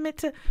 I commit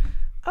to,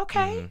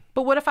 okay.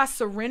 But what if I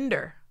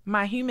surrender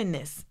my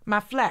humanness, my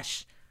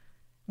flesh?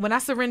 When I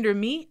surrender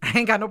me, I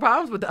ain't got no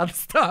problems with the other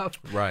stuff.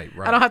 Right.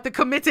 I don't have to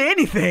commit to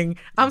anything.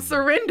 I'm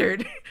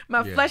surrendered.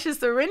 My flesh is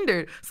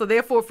surrendered. So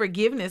therefore,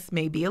 forgiveness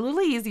may be a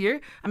little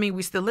easier. I mean,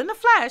 we're still in the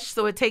flesh.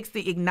 So it takes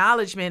the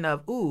acknowledgement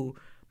of, ooh,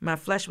 my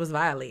flesh was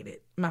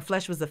violated. My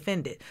flesh was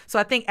offended. So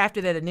I think after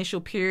that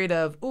initial period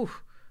of, ooh,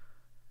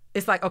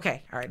 it's like,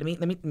 okay, all right,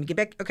 let me get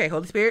back. Okay,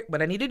 Holy Spirit, what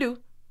I need to do.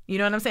 You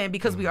know what I'm saying?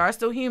 Because we are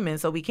still human,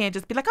 so we can't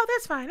just be like, oh,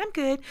 that's fine, I'm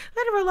good.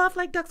 Let it roll off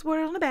like duck's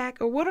water on the back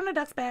or water on a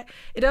duck's back.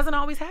 It doesn't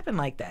always happen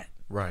like that.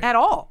 Right. At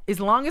all. As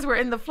long as we're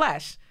in the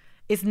flesh,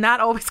 it's not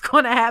always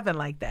going to happen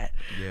like that.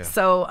 Yeah.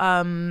 So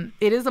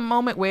it is a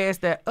moment where it's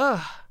that,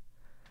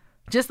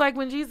 just like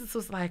when Jesus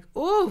was like,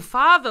 oh,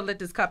 Father, let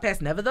this cup pass.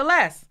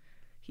 Nevertheless,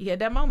 he had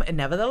that moment. And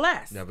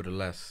nevertheless.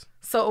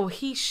 So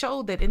he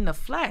showed that in the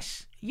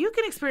flesh, you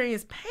can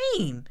experience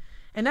pain.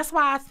 And that's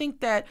why I think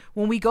that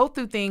when we go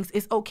through things,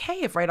 it's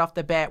okay if right off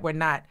the bat we're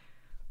not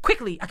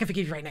quickly, I can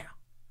forgive you right now.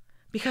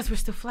 Because we're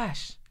still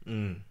flesh.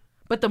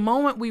 But the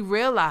moment we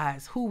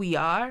realize who we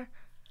are,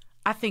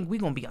 I think we're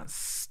going to be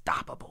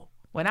unstoppable.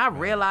 When I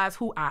realize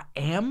who I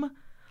am,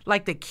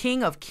 like the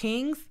King of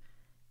Kings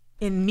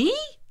in me,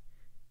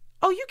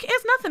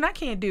 it's nothing I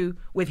can't do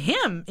with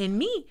him in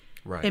me.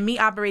 Right. And me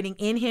operating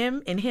in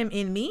him and him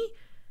in me.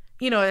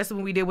 That's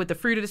what we did with the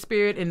fruit of the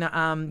Spirit and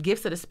the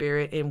gifts of the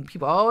Spirit. And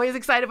people are always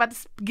excited about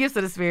the gifts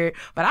of the Spirit,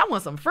 but I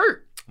want some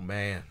fruit.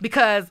 Man.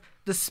 Because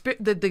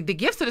the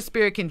gifts of the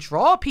Spirit can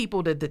draw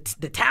people to the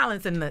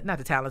talents and not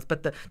the talents,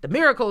 but the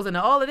miracles and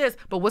all of this.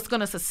 But what's going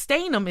to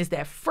sustain them is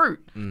that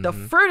fruit. The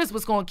fruit is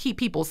what's going to keep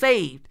people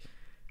saved.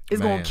 It's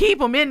going to keep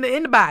them in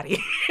the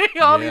body.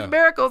 All these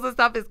miracles and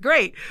stuff is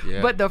great.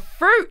 Yeah. But the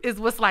fruit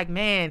is what's like,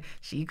 man,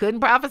 she couldn't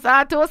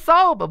prophesy to a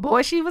soul, but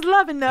boy, she was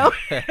loving though.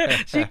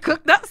 She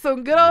cooked up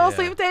some good old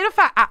sweet potato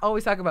pie. I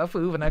always talk about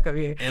food when I come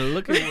here. And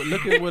look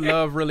at what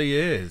love really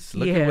is.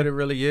 Look at what it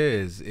really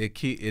is.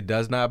 It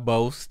does not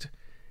boast.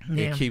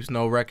 Yeah. It keeps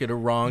no record of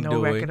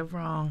wrongdoing. No record of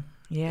wrong.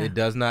 Yeah. It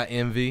does not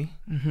envy.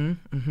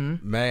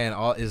 Man,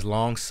 all is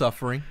long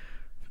suffering.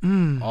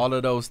 All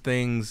of those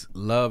things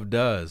love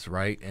does,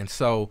 right? And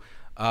so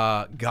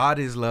God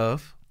is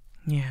love.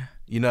 Yeah.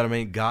 You know what I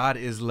mean? God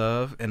is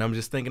love. And I'm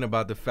just thinking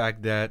about the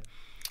fact that,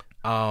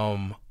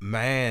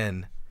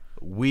 man,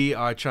 we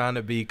are trying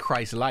to be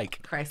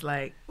Christ-like.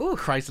 Christ-like. Ooh.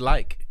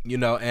 Christ-like,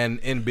 and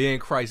in being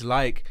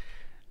Christ-like,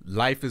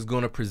 life is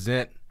going to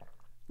present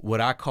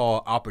what I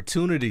call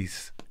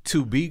opportunities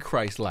to be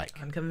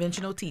Christ-like.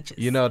 Unconventional teachers.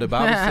 The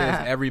Bible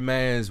says every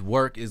man's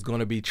work is going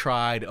to be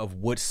tried of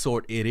what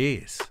sort it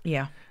is.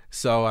 Yeah.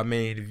 So, I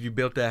mean, if you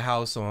built that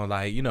house on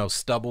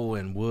stubble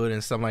and wood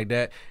and something like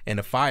that, and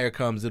the fire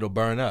comes, it'll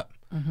burn up.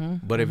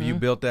 But if you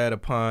built that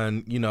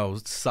upon,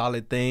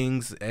 solid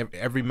things,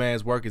 every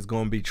man's work is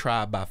going to be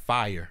tried by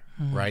fire,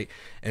 right?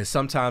 And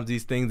sometimes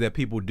these things that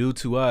people do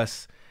to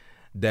us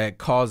that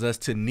cause us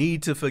to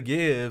need to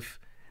forgive,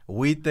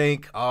 we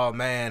think, oh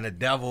man, the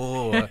devil,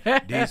 or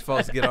these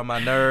folks get on my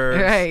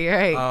nerves.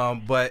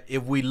 Right. But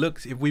if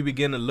we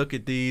begin to look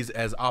at these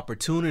as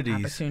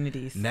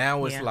opportunities,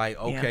 now it's like,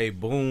 okay,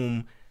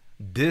 boom,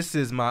 this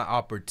is my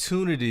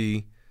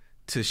opportunity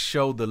to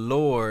show the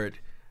Lord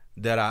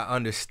that I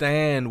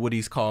understand what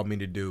he's called me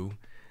to do,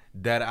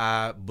 that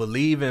I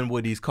believe in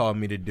what he's called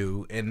me to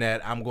do, and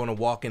that I'm going to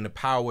walk in the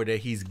power that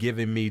he's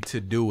given me to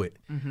do it.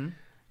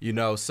 You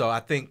know, so I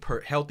think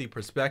healthy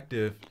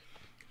perspective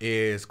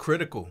is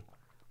critical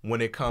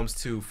when it comes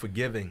to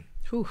forgiving.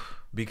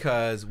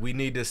 Because we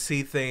need to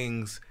see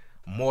things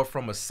more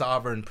from a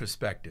sovereign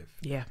perspective.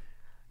 Yeah.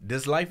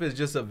 This life is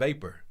just a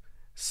vapor.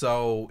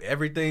 So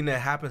everything that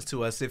happens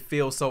to us, it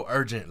feels so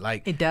urgent.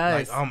 Like it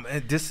does.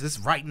 Like this is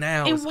right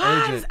now. And it's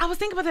urgent. I was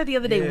thinking about that the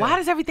other day. Yeah. Why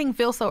does everything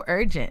feel so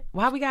urgent?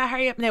 Why we gotta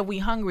hurry up? Now we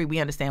hungry. We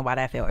understand why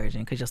that feel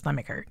urgent, because your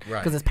stomach hurt. Right.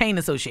 Because there's pain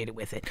associated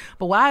with it.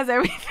 But why is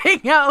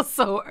everything else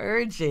so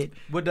urgent?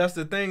 But that's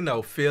the thing,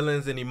 though.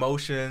 Feelings and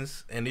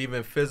emotions and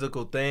even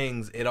physical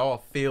things, it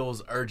all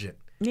feels urgent.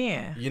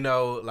 Yeah. You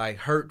know, like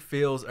hurt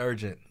feels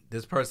urgent.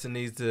 This person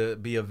needs to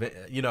be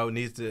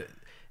needs to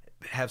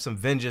have some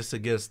vengeance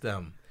against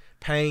them.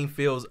 Pain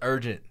feels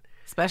urgent.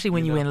 Especially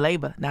when you're in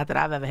labor. Not that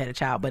I've ever had a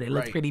child, but it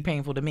looks pretty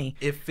painful to me.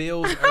 It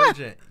feels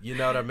urgent. You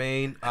know what I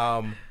mean?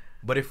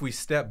 But if we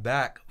step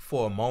back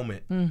for a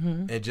moment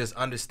and just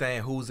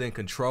understand who's in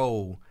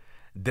control,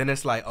 then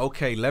it's like,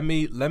 okay, let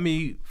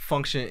me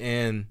function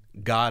in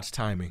God's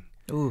timing.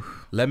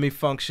 Let me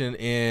function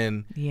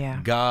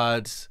in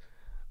God's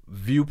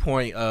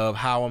viewpoint of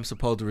how I'm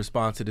supposed to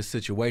respond to this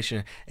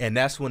situation. And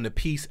that's when the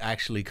peace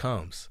actually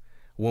comes.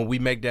 When we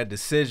make that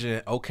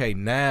decision, okay,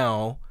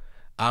 now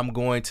I'm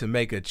going to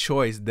make a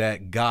choice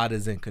that God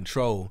is in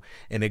control,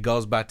 and it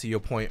goes back to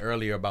your point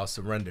earlier about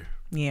surrender.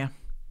 Yeah,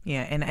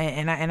 and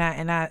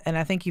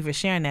I thank you for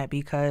sharing that,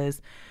 because,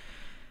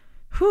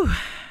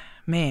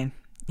 man,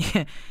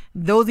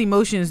 those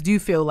emotions do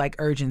feel like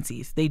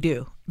urgencies. They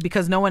do,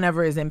 because no one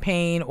ever is in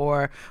pain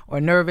or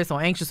nervous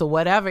or anxious or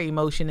whatever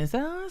emotion and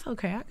says, "Oh, it's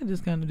okay, I can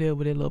just kind of deal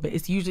with it a little bit."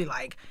 It's usually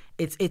like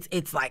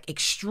it's like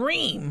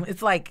extreme.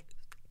 It's like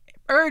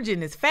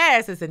urgent, it's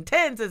fast, it's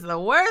intense, it's the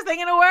worst thing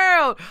in the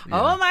world.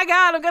 Oh my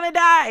God, I'm gonna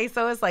die.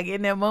 So it's like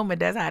in that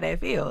moment, that's how that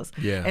feels.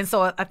 And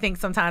so I think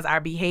sometimes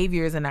our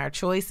behaviors and our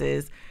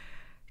choices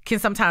can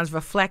sometimes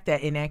reflect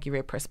that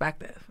inaccurate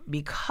perspective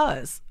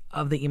because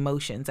of the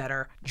emotions that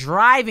are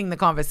driving the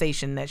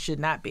conversation that should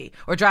not be,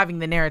 or driving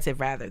the narrative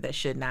rather that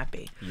should not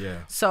be.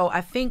 So I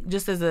think,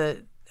 just as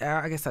a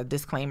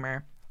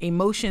disclaimer,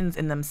 emotions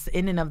in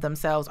and of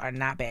themselves are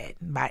not bad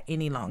by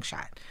any long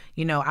shot.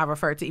 You know, I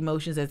refer to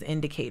emotions as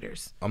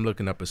indicators. I'm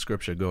looking up a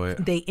scripture. Go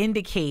ahead. They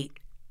indicate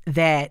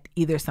that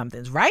either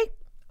something's right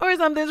or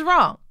something's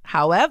wrong.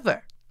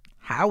 However,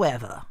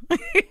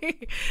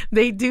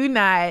 they do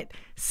not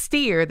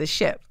steer the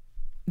ship.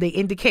 They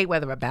indicate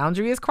whether a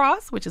boundary is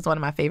crossed, which is one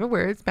of my favorite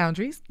words,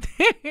 boundaries.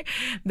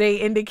 They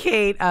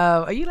indicate,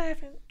 are you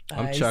laughing?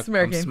 I'm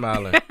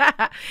smiling.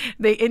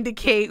 They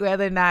indicate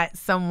whether or not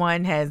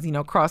someone has,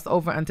 crossed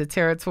over onto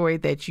territory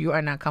that you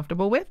are not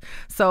comfortable with.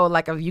 So,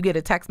 like, if you get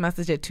a text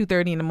message at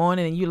 2:30 in the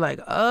morning and you're like,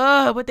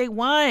 what they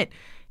want,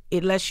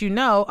 it lets you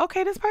know,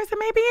 okay, this person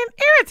may be an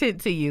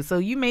irritant to you, so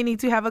you may need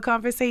to have a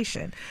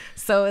conversation.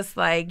 So it's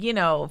like,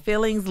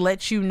 feelings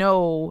let you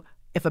know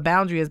if a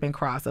boundary has been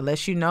crossed, or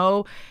lets you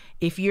know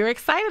if you're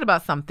excited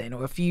about something,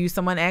 or if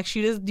someone asks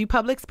you to do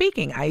public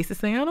speaking. I used to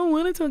say, I don't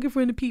want to talk in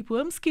front of people,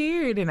 I'm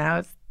scared, and I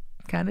was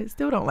kind of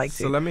still don't like to.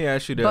 So let me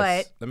ask you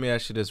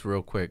this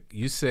real quick.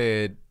 You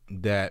said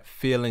that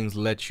feelings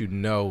let you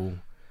know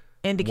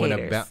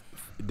indicators.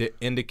 The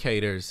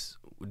indicators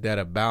that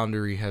a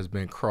boundary has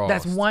been crossed.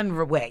 That's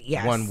one way,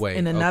 yes. One way.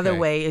 And another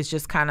way is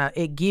just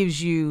it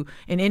gives you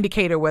an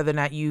indicator whether or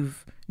not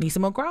you've need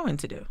some more growing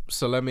to do.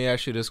 So let me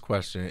ask you this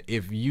question.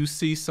 If you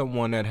see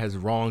someone that has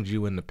wronged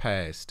you in the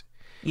past,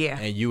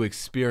 and you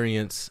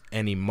experience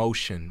an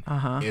emotion,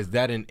 is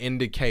that an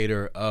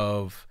indicator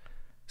of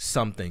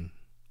something?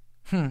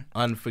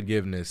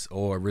 Unforgiveness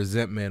or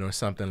resentment or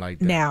something like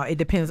that? Now, it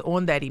depends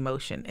on that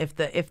emotion. And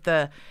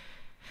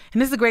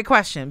this is a great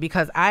question,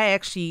 because I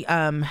actually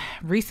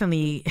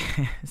recently,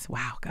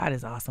 wow, God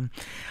is awesome,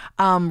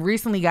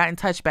 recently got in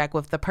touch back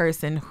with the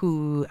person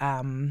who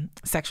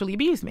sexually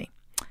abused me.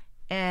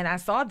 And I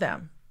saw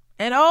them.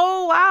 And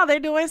oh, wow, they're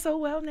doing so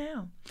well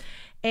now.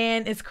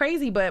 And it's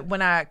crazy, but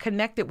when I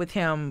connected with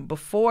him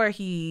before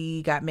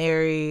he got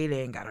married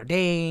and got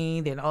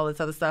ordained and all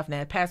this other stuff, and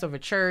then Passover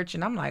church,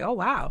 and I'm like, oh,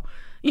 wow.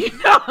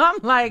 I'm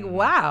like,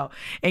 wow.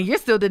 And you're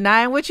still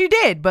denying what you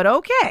did, but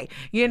okay.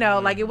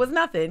 Like it was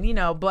nothing,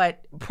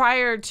 But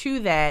prior to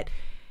that,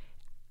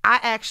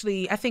 I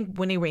think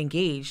when they were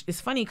engaged,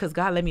 it's funny because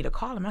God led me to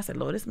call him. I said,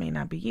 Lord, this may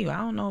not be you. I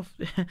don't know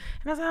if, and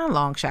I said,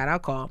 long shot, I'll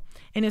call.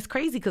 And it's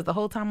crazy because the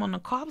whole time on the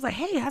call, I was like,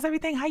 hey, how's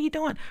everything? How you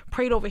doing?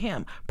 Prayed over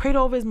him, prayed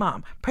over his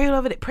mom, prayed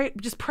over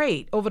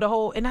the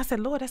whole, and I said,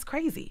 Lord, that's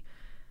crazy.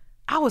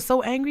 I was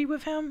so angry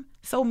with him,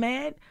 so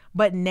mad.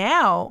 But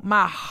now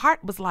my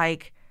heart was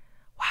like,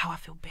 wow, I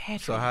feel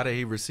bad. So how did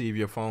he receive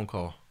your phone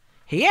call?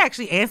 he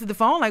actually answered the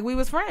phone like we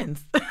was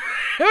friends.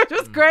 It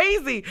was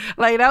crazy.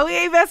 Like, no, we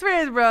ain't best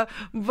friends, bro.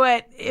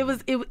 But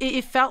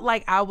it felt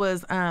like I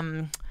was,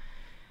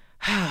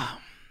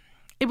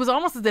 it was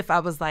almost as if I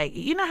was like,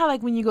 you know how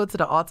like when you go to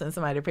the altar and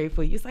somebody to pray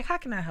for you, it's like, how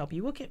can I help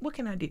you? What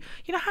can I do?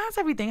 You know, how's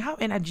everything?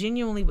 And I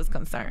genuinely was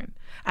concerned.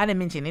 I didn't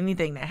mention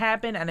anything that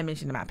happened. I didn't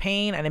mention my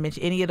pain. I didn't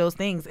mention any of those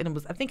things. And it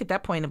was, I think at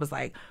that point it was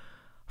like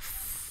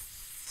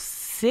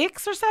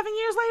 6 or 7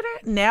 years later.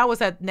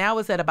 Now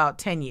it's at about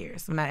 10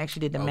 years when I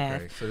actually did the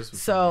math.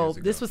 So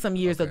this was some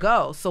years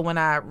ago. So when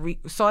I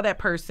saw that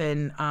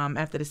person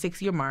after the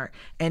 6-year mark,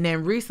 and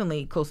then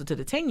recently closer to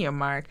the 10-year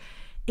mark,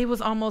 it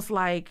was almost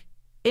like,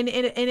 and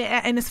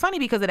it's funny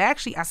because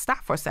I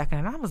stopped for a second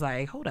and I was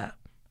like, hold up,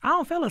 I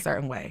don't feel a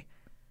certain way.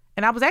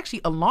 And I was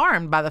actually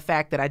alarmed by the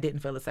fact that I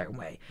didn't feel a certain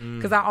way,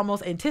 because I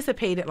almost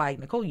anticipated like,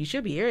 Nicole, you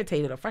should be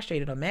irritated or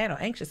frustrated or mad or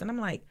anxious. And I'm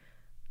like,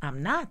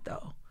 I'm not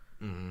though.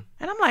 Mm-hmm.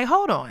 And I'm like,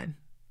 hold on,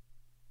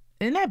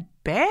 isn't that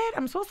bad?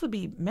 I'm supposed to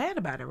be mad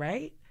about it,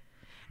 right?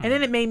 Mm-hmm. And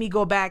then it made me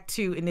go back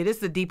to, and it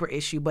is a deeper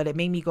issue, but it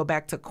made me go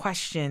back to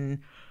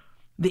question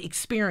the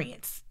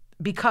experience.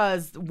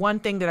 Because one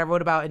thing that I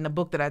wrote about in the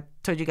book that I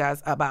told you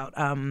guys about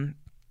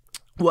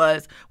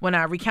was when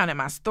I recounted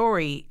my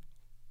story,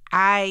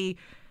 I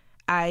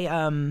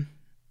was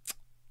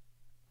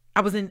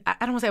in, I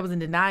don't want to say I was in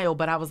denial,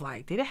 but I was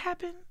like, did it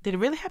happen? Did it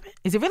really happen?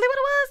 Is it really what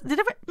it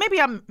was?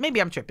 Maybe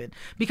I'm tripping,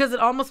 because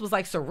it almost was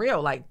like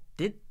surreal. Like,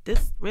 did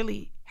this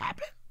really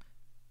happen?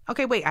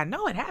 Okay, wait, I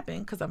know it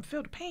happened because I'm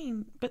feeling the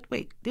pain, but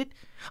wait, or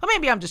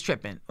maybe I'm just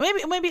tripping.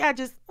 Maybe I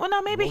just, well,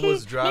 no, maybe what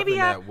was driving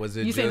that? Was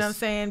it, you see what I'm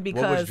saying?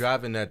 Because what was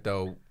driving that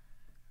though?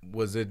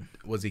 Is it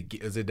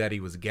that he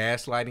was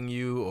gaslighting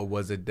you, or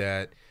was it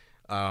that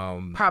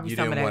probably you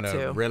some didn't of that want to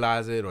too.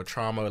 realize it, or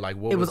trauma? Like,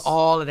 what? It was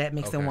all of that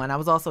mixed in one. I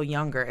was also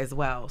younger as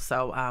well,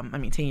 so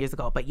 10 years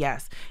ago. But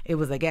yes, it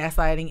was the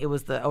gaslighting. It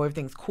was the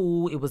everything's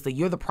cool. It was the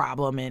you're the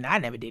problem, and I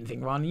never did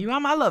anything wrong to you.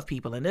 I love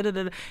people, and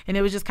and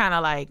it was just kind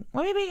of like,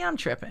 well, maybe I'm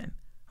tripping.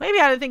 Maybe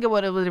I didn't think of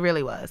what it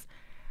really was.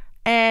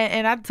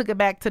 And I took it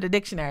back to the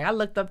dictionary. I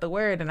looked up the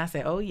word and I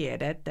said, oh yeah,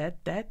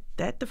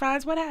 that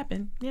defines what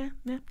happened. Yeah,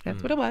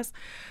 that's what it was.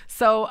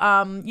 So,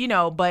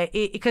 but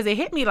because it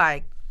hit me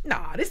like,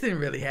 nah, this didn't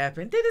really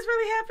happen. Did this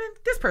really happen?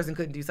 This person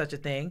couldn't do such a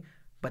thing.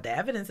 But the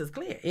evidence is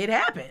clear. It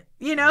happened.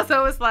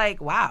 So it's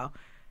like, wow,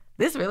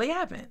 this really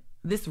happened.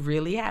 This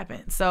really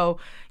happened. So,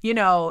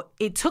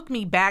 it took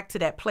me back to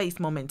that place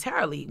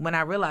momentarily when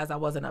I realized I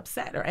wasn't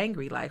upset or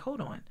angry. Like,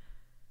 hold on.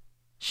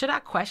 Should I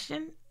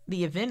question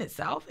the event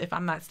itself if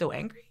I'm not still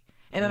angry?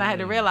 And then I had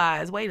to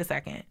realize, wait a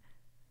second.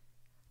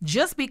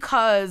 Just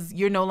because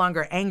you're no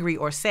longer angry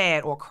or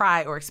sad or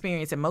cry or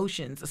experience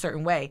emotions a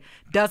certain way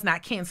does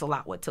not cancel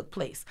out what took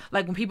place.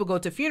 Like when people go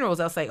to funerals,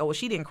 they'll say, oh, well,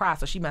 she didn't cry,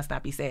 so she must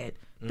not be sad.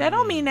 That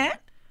don't mean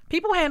that.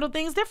 People handle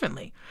things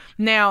differently.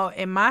 Now,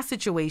 in my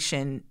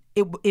situation,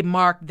 it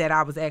marked that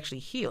I was actually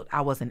healed.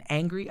 I wasn't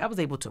angry. I was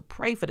able to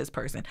pray for this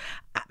person.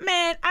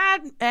 Man,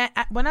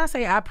 when I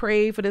say I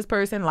prayed for this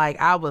person, like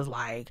I was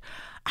like,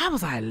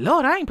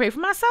 Lord, I ain't prayed for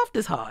myself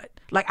this hard.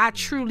 Like I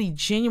truly,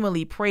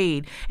 genuinely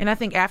prayed. And I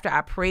think after I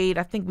prayed,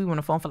 I think we were on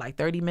the phone for like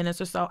 30 minutes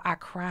or so. I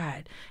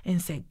cried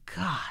and said,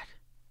 God,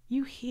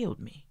 you healed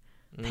me.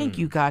 Thank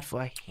you, God,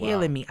 for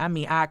healing me. I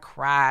mean, I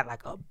cried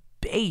like a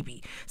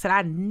baby. Said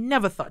I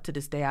never thought to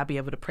this day I'd be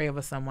able to pray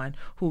over someone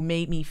who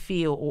made me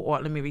feel, or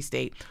let me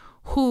restate,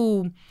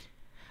 who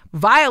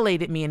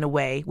violated me in a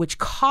way which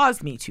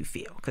caused me to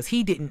feel, because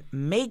he didn't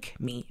make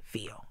me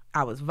feel.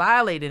 I was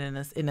violated in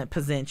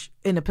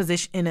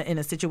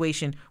a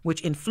situation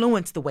which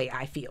influenced the way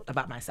I feel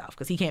about myself,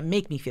 because he can't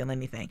make me feel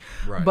anything.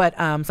 Right. But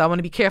so I want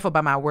to be careful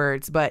about my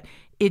words, but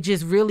it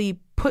just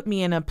really put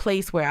me in a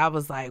place where I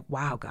was like,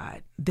 wow,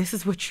 God, this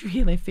is what true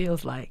healing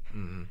feels like.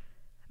 Mm-hmm.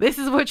 This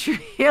is what true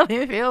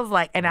healing feels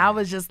like. And I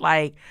was just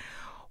like,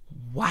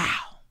 wow.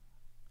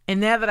 And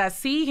now that I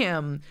see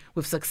him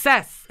with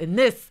success and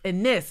this,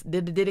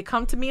 did it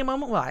come to me a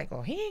moment where like,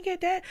 oh, he didn't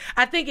get that?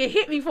 I think it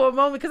hit me for a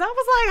moment, because I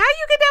was like, how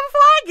you get that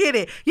before I get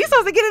it? You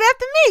supposed to get it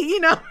after me,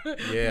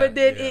 Yeah,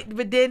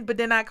 but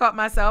then I caught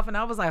myself and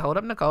I was like, hold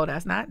up, Nicole,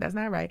 that's not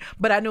right.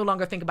 But I no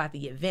longer think about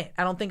the event.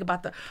 I don't think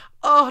about this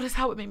is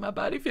how it made my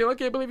body feel. I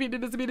can't believe he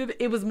did this to me.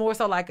 It was more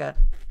so like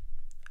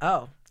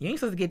oh, you ain't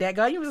supposed to get that,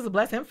 God. You were supposed to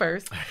bless him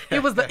first.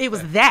 It was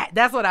that.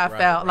 That's what I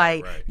felt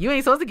like. Right. You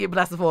ain't supposed to get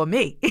blessed for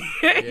me,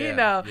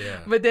 Yeah.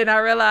 But then I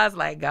realized,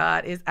 like,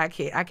 God I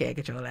can't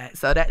control that.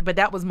 So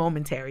that was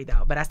momentary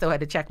though. But I still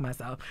had to check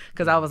myself,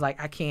 because I was like,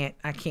 I can't.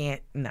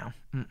 No.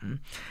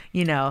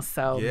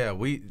 So yeah,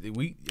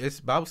 it's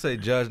Bible say,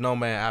 judge no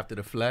man after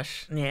the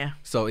flesh. Yeah.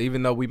 So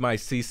even though we might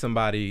see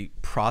somebody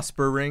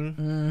prospering,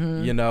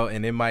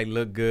 and it might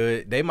look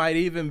good, they might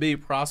even be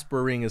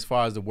prospering as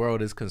far as the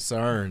world is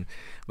concerned,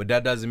 but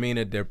that doesn't mean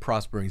that they're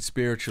prospering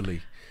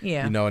spiritually.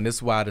 Yeah. And this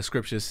is why the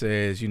scripture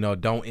says,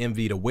 don't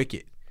envy the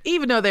wicked.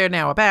 Even though they're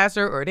now a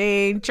pastor,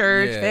 ordained,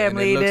 church,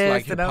 family, and it looks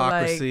like this,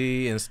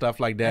 hypocrisy and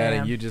stuff like that,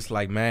 and you're just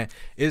like, man,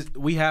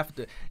 we have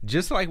to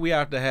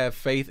have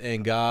faith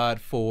in God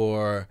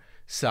for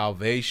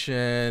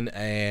salvation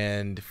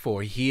and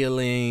for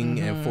healing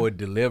and for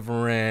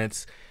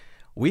deliverance,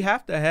 we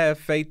have to have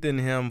faith in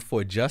him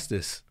for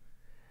justice.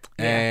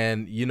 Yeah.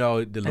 And, you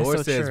know, the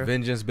Lord says,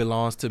 vengeance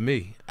belongs to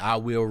me. I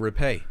will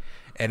repay.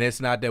 And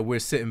it's not that we're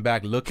sitting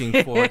back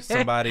looking for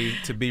somebody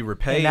to be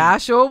repaid. And I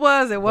sure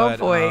was at one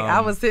point. I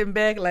was sitting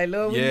back like,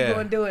 Lord, when you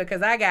going to do it?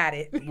 Because I got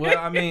it. Well,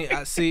 I mean,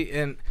 I see.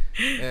 And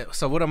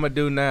so what I'm going to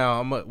do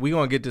now, we're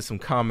going to get to some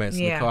comments,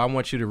 Nicole. I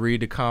want you to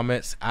read the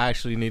comments. I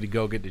actually need to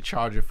go get the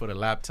charger for the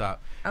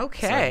laptop.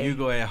 Okay. So you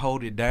go ahead and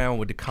hold it down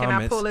with the comments.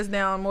 Can I pull this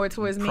down more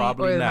towards me?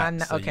 Probably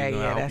not. So okay,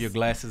 I hope your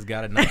glasses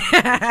got enough.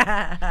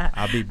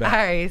 I'll be back. All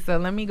right, so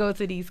let me go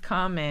to these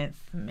comments.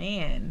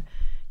 Man,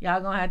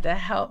 y'all going to have to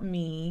help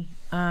me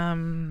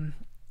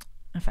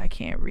if I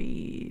can't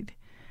read.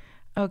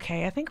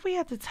 Okay, I think we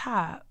at the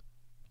top.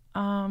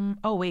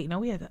 Oh, wait, no,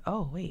 we at the,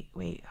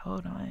 wait,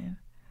 hold on.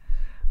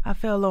 I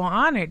feel a little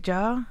honored,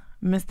 y'all.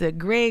 Mr.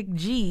 Greg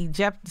G.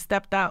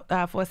 stepped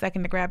out for a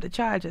second to grab the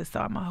charger, so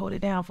I'm going to hold it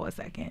down for a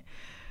second.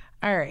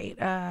 All right.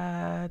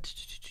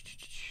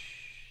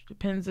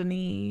 Depends on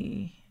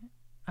the...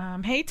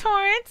 hey,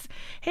 Torrance.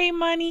 Hey,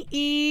 Money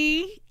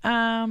E.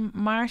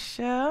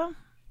 Marsha.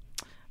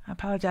 I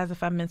apologize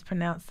if I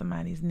mispronounced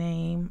somebody's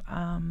name.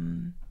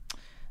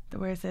 The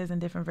word says in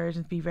different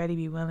versions, be ready,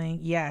 be willing.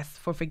 Yes,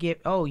 for forgive.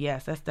 Oh,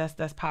 yes,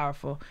 that's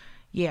powerful.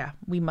 Yeah,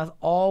 we must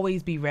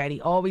always be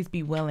ready, always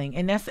be willing.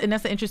 And that's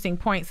an interesting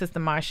point, Sister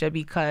Marsha,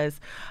 because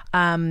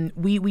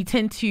we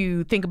tend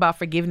to think about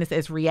forgiveness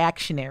as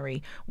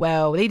reactionary.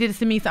 Well, they did this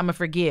to me, so I'm going to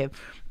forgive.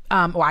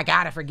 Or I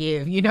got to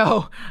forgive, you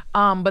know.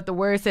 But the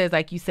word says,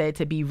 like you said,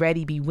 to be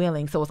ready, be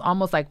willing. So it's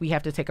almost like we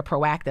have to take a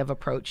proactive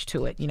approach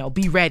to it. You know,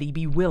 be ready,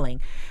 be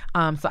willing.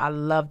 So I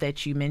love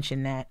that you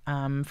mentioned that.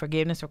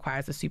 Forgiveness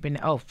requires a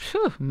supernatural,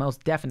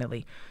 most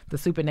definitely, the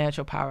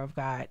supernatural power of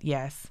God.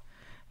 Yes.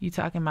 You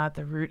talking about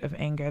the root of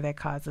anger that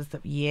causes the,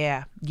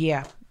 yeah.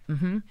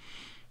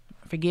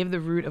 Forgive the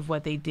root of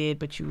what they did,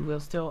 but you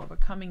will still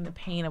overcoming the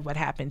pain of what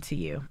happened to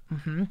you.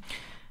 Let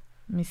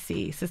me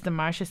see. Sister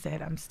Marsha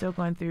said, I'm still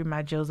going through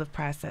my Joseph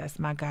process.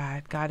 My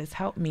God has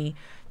helped me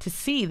to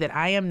see that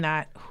I am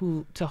not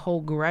who to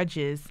hold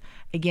grudges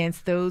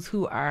against those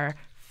who are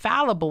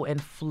fallible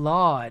and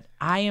flawed.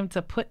 I am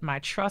to put my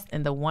trust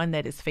in the one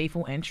that is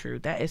faithful and true.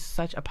 That is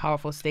such a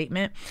powerful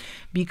statement,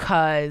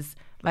 because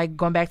like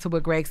going back to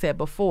what Greg said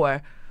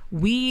before,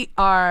 when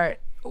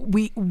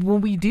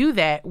we do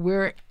that,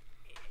 we're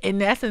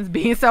in essence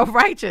being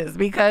self-righteous,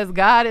 because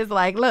God is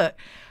like, look,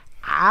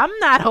 I'm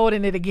not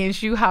holding it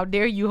against you. How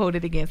dare you hold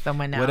it against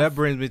someone else? Well, that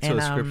brings me to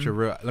a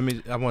scripture.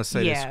 I want to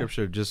say the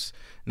scripture, just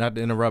not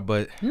to interrupt,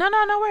 but no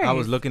worries. I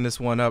was looking this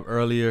one up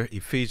earlier,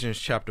 Ephesians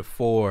chapter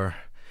 4,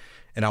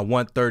 and I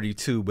want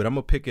 32, but I'm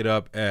gonna pick it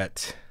up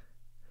at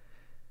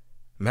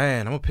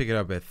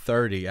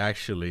 30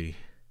 actually.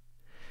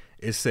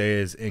 It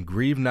says, and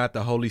grieve not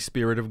the Holy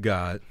Spirit of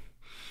God,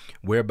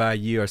 whereby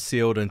ye are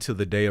sealed until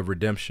the day of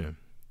redemption.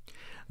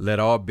 Let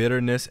all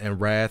bitterness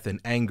and wrath and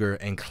anger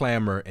and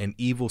clamor and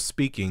evil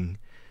speaking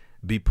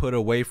be put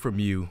away from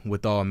you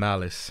with all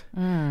malice.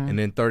 And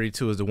then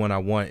 32 is the one I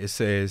want. It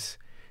says,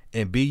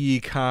 and be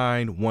ye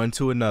kind one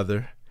to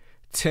another,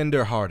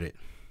 tender-hearted,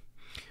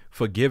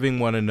 forgiving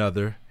one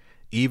another,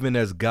 even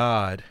as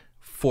God,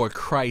 for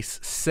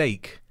Christ's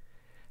sake,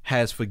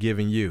 has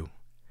forgiven you.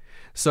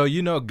 So,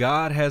 you know,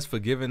 God has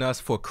forgiven us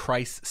for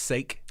Christ's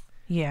sake.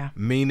 Yeah.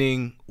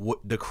 Meaning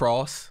the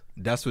cross.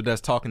 That's what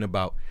that's talking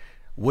about.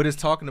 What it's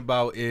talking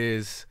about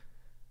is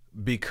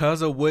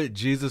because of what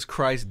Jesus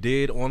Christ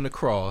did on the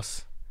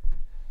cross,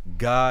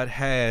 God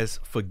has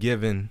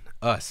forgiven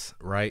us,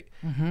 right?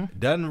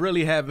 Doesn't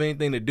really have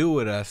anything to do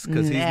with us,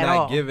 because he's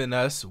not giving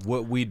us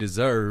what we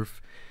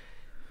deserve.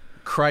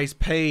 Christ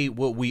paid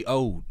what we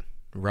owed,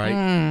 right?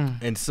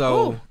 And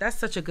so that's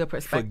such a good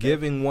perspective.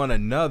 Forgiving one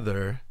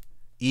another,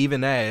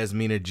 even as,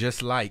 meaning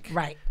just like,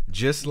 right?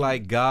 Just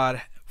like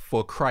God,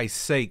 for Christ's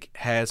sake,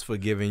 has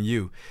forgiven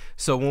you.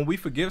 So when we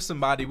forgive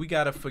somebody, we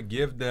got to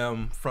forgive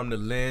them from the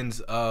lens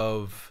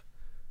of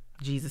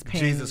Jesus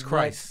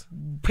Christ.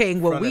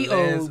 Paying what we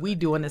owe, we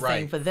doing the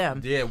same for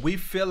them. Yeah, we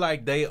feel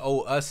like they owe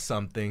us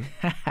something,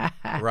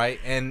 right?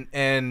 And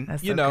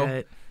that's you so know,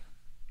 good.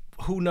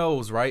 Who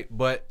knows, right?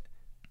 But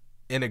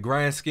in the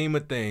grand scheme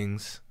of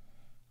things,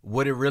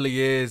 what it really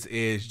is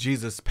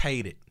Jesus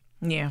paid it.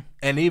 Yeah.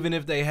 And even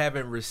if they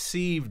haven't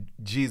received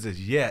Jesus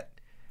yet,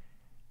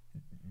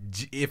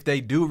 if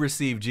they do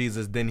receive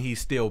Jesus, then he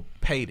still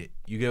paid it.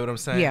 You get what I'm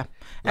saying? Yeah,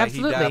 like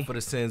absolutely. He died for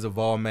the sins of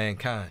all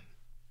mankind.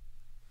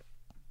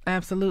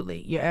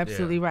 Absolutely. You're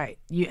absolutely right.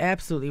 You're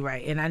absolutely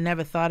right. And I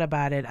never thought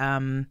about it.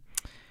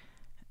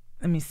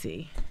 Let me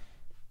see.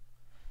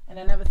 And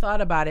I never thought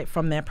about it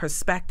from that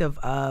perspective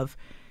of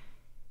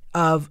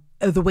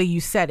the way you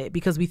said it,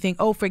 because we think,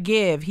 oh,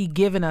 forgive. He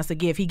given us a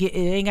gift. It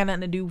ain't got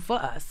nothing to do for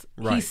us.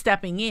 Right. He's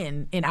stepping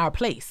in our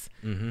place.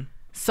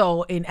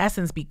 So in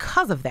essence,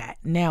 because of that,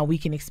 now we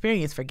can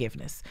experience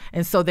forgiveness.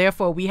 And so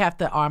therefore we have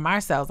to arm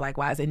ourselves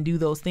likewise and do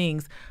those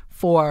things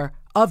for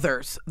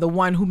others, the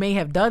one who may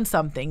have done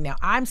something. Now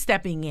I'm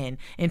stepping in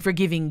and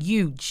forgiving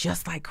you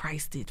just like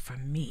Christ did for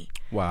me.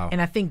 Wow.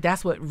 And I think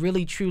that's what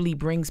really truly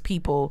brings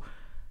people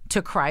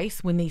to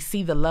Christ when they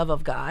see the love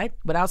of God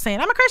without saying,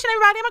 I'm a Christian,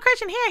 everybody, I'm a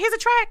Christian, here's a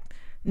track.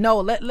 No,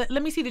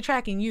 let me see the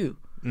track in you.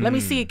 Let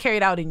me see it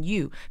carried out in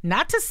you.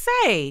 Not to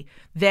say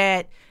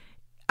that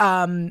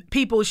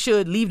people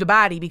should leave the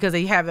body because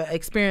they have an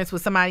experience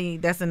with somebody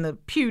that's in the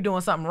pew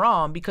doing something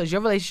wrong, because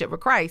your relationship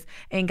with Christ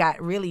ain't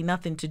got really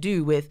nothing to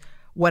do with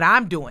what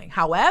I'm doing.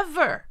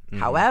 However,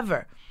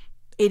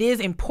 it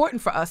is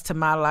important for us to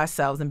model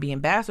ourselves and be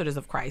ambassadors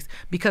of Christ,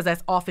 because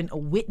that's often a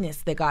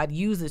witness that God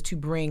uses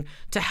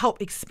to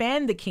help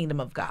expand the kingdom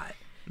of God.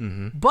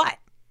 But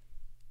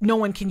no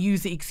one can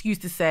use the excuse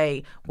to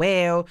say,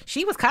 well,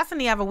 she was cussing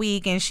the other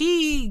week and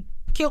she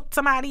killed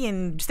somebody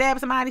and stabbed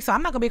somebody, so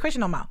I'm not gonna be a Christian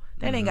no more.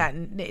 That ain't got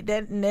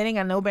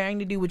no bearing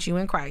to do with you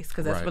and Christ,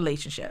 because that's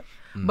relationship.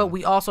 But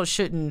we also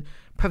shouldn't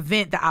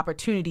prevent the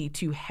opportunity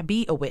to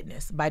be a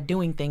witness by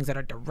doing things that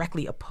are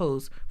directly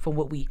opposed from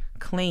what we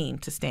claim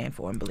to stand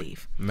for and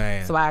believe.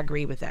 Man. So I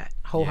agree with that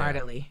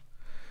wholeheartedly.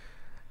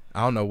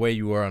 I don't know where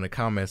you were on the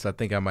comments. I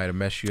think I might have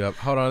messed you up.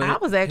 Hold on. I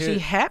was actually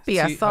happy.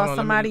 I saw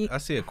somebody. I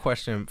see a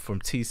question from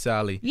T.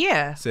 Sally.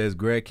 Yeah. It says,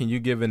 Greg, can you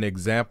give an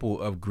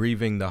example of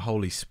grieving the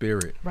Holy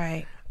Spirit?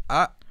 Right.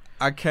 I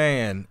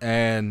can.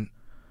 And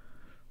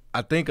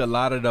I think a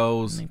lot of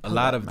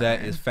that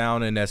is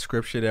found in that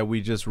scripture that we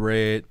just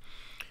read.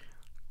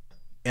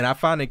 And I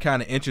find it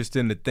kind of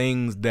interesting, the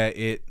things that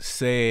it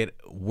said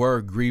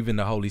were grieving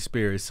the Holy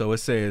Spirit. So it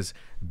says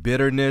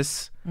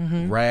bitterness,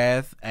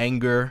 wrath,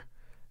 anger,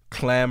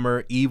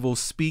 clamor, evil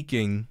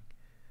speaking,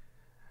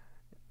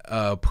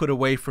 put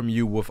away from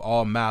you with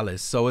all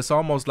malice. So it's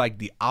almost like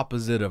the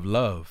opposite of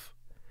love.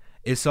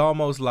 It's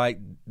almost like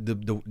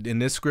in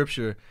this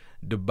scripture,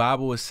 the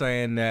Bible is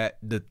saying that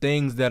the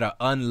things that are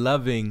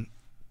unloving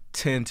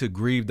tend to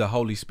grieve the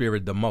Holy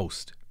Spirit the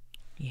most.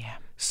 Yeah.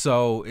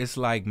 So it's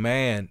like,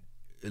 man,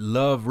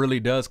 love really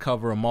does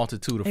cover a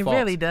multitude of faults. It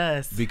really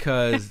does.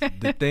 Because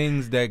the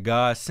things that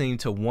God seemed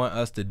to want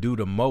us to do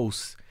the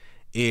most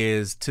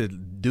is to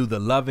do the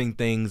loving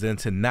things and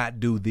to not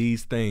do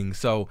these things.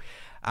 So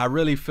I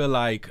really feel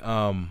like,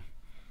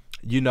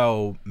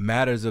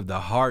 matters of the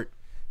heart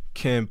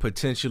can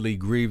potentially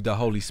grieve the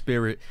Holy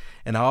Spirit.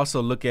 And I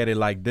also look at it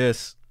like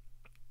this.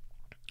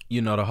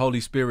 The Holy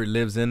Spirit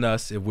lives in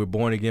us if we're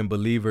born again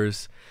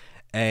believers.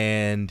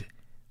 And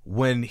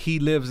when he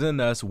lives in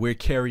us, we're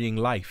carrying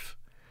life.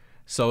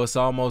 So it's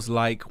almost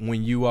like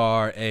when you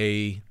are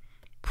a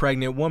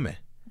pregnant woman,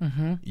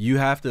 you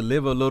have to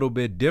live a little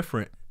bit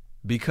different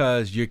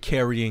because you're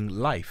carrying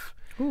life.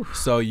 Oof.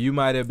 So you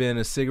might have been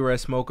a cigarette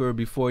smoker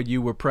before you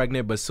were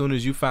pregnant, but as soon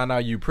as you find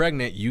out you're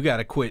pregnant, you got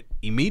to quit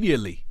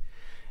immediately.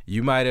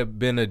 You might have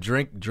been a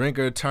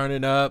drinker,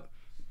 turning up,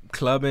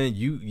 clubbing.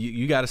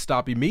 You got to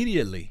stop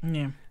immediately.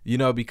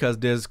 Yeah. Because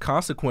there's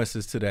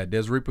consequences to that.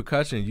 There's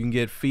repercussions. You can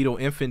get fetal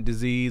infant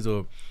disease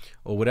or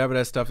whatever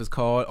that stuff is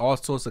called. All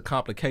sorts of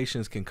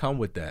complications can come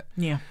with that.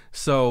 Yeah.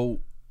 So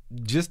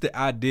just the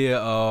idea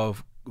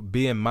of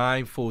being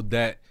mindful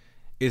that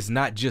it's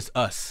not just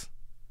us.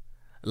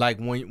 Like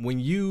when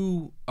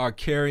you are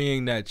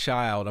carrying that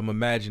child, I'm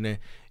imagining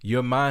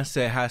your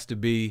mindset has to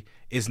be,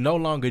 it's no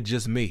longer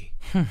just me.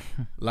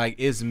 Like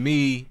it's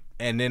me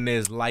and then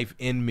there's life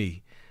in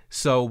me.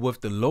 So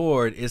with the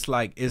Lord, it's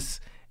like it's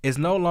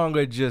no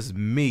longer just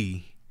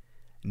me.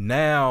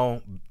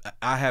 Now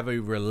I have a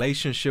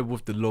relationship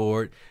with the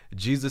Lord.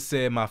 Jesus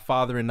said, my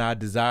Father and I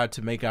desire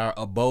to make our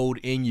abode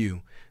in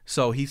you.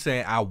 So he's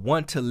saying, I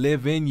want to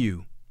live in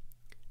you.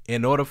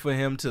 In order for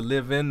him to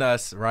live in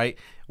us, right,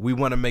 we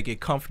want to make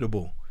it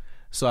comfortable.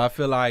 So I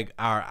feel like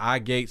our eye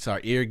gates, our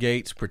ear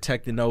gates,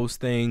 protecting those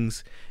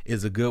things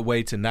is a good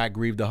way to not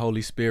grieve the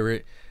Holy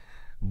Spirit.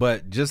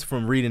 But just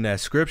from reading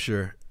that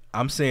scripture,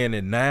 I'm saying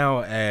it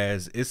now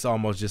as it's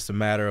almost just a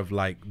matter of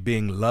like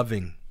being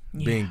loving,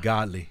 being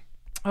godly.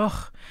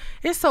 Oh,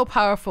 it's so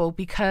powerful,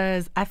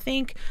 because I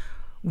think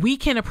we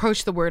can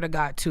approach the word of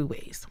God two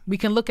ways. We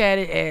can look at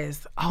it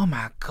as, oh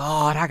my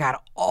God, I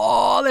got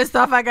all this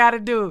stuff I got to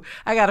do.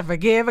 I got to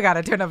forgive. I got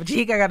to turn up a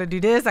cheek. I got to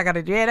do this. I got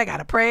to do that. I got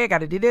to pray. I got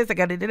to do this. I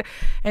got to do that.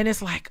 And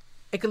it's like,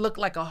 it could look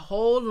like a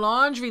whole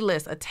laundry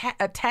list, a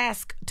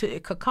task to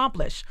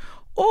accomplish.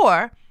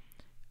 Or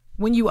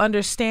when you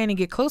understand and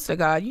get close to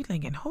God, you're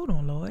thinking, hold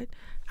on, Lord.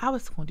 I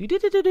was going to do,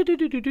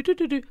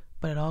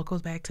 but it all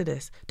goes back to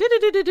this.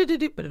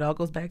 But it all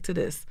goes back to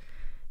this.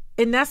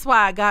 And that's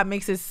why God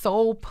makes it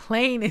so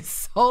plain and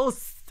so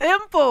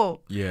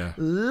simple. Yeah.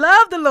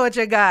 Love the Lord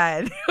your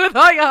God with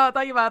all your heart,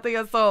 all your mouth, all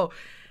your soul.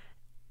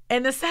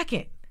 And the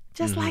second,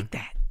 just like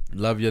that.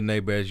 Love your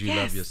neighbor as you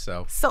love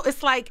yourself. So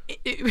it's like,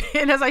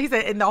 and that's like he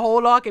said, and the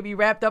whole law can be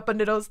wrapped up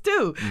under those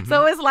two.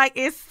 So it's like,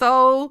 it's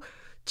so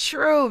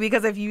true,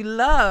 because if you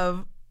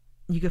love,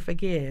 you can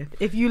forgive.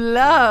 If you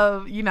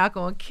love, you're not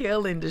going to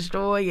kill and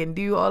destroy and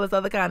do all this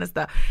other kind of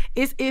stuff.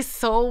 It's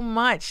so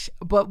much,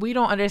 but we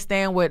don't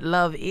understand what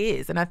love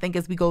is. And I think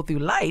as we go through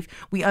life,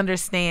 we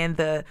understand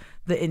the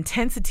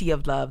intensity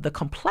of love, the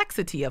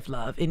complexity of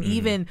love, and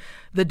even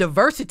the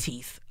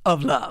diversities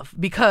of love,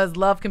 because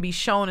love can be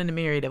shown in a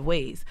myriad of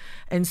ways.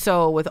 And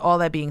so with all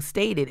that being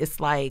stated, it's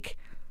like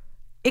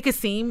it could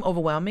seem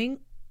overwhelming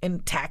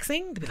and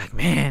taxing to be like,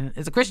 man,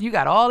 as a Christian, you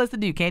got all this to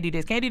do. Can't do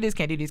this, can't do this,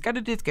 can't do this, can't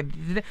do this, can't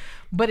do this.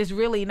 But it's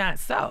really not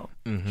so.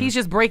 He's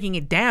just breaking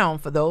it down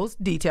for those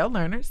detailed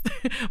learners.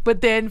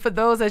 But then for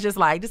those that's just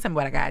like, just tell me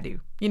what I got to do.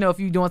 You know, if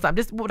you're doing something,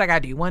 just what I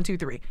got to do. 1, 2,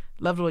 3.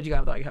 Love the Lord you got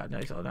with all your heart.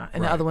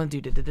 And the other ones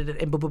do,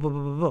 and boom, boom, boom,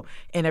 boom, boom.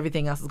 And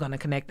everything else is going to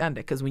connect under.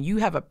 Because when you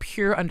have a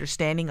pure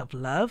understanding of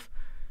love,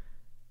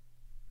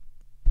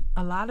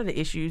 a lot of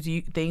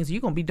the things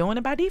you're going to be doing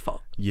it by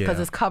default. Yeah. Because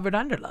it's covered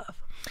under love.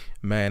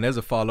 Man, there's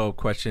a follow-up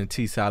question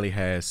T. Sally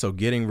has. So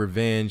getting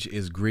revenge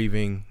is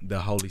grieving the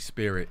Holy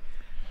Spirit.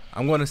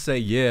 I'm going to say,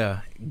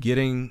 yeah,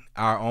 getting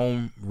our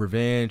own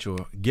revenge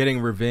or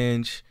getting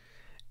revenge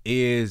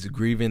is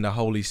grieving the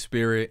Holy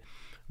Spirit,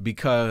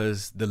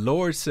 because the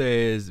Lord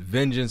says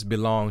vengeance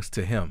belongs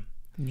to him.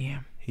 Yeah.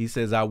 He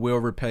says, I will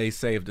repay,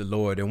 save the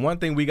Lord. And one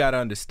thing we got to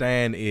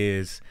understand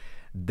is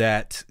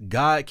that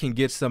God can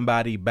get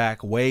somebody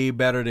back way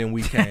better than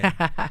we can.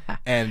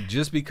 And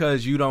just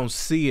because you don't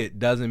see it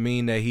doesn't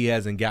mean that he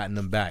hasn't gotten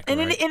them back. And,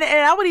 right? and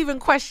I would even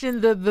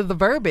question the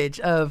verbiage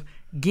of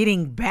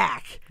getting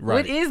back. Right.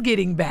 What is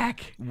getting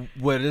back?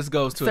 Well, this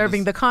goes to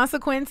serving the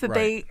consequence that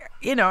they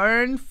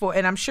earn for.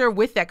 And I'm sure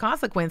with that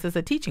consequence, it's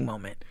a teaching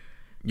moment.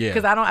 Yeah.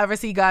 Because I don't ever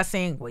see God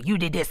saying, well, you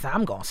did this, so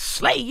I'm going to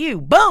slay you.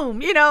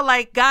 Boom. You know,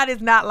 like God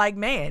is not like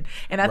man.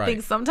 And I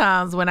think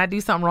sometimes when I do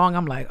something wrong,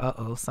 I'm like,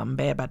 uh-oh, something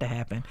bad about to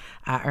happen.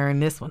 I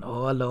earned this one.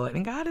 Oh, Lord.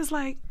 And God is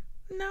like,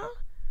 no.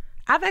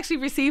 I've actually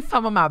received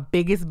some of my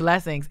biggest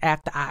blessings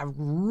after I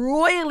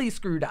royally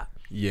screwed up.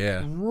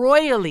 Yeah.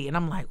 Royally. And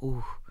I'm like,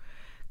 ooh,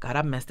 God,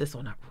 I messed this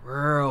one up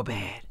real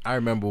bad. I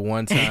remember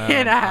one time.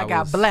 And I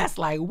got blessed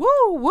like, woo,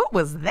 what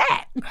was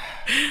that?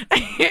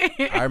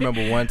 I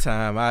remember one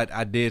time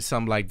I did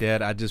something like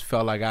that. I just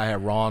felt like I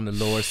had wronged the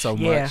Lord so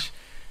much.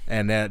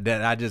 And that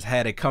I just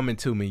had it coming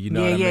to me, you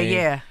know what I mean?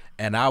 Yeah.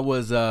 And I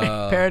was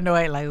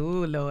paranoid, like,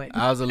 ooh, Lord.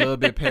 I was a little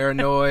bit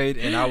paranoid,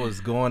 and I was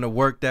going to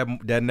work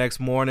that next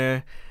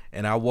morning,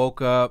 and I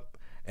woke up.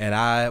 And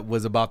I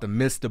was about to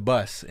miss the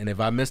bus. And if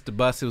I missed the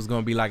bus, it was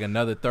going to be like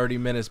another 30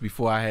 minutes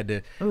before I had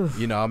to,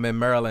 you know, I'm in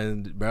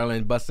Maryland.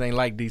 Maryland buses ain't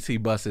like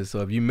DC buses. So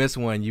if you miss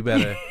one, you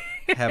better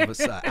have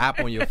an app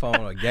on your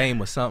phone, a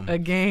game or something. A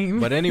game.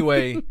 But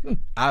anyway,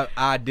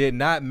 I did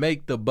not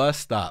make the bus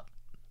stop.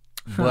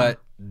 But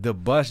the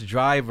bus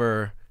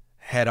driver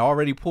had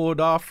already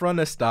pulled off from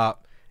the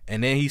stop.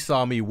 And then he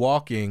saw me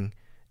walking.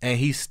 And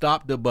he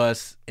stopped the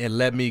bus and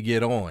let me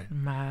get on.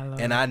 My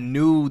Lord. And I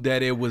knew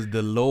that it was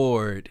the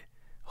Lord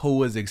who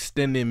was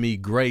extending me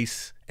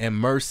grace and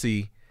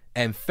mercy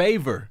and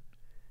favor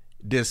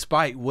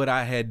despite what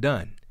I had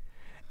done.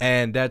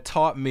 And that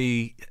taught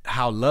me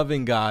how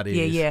loving God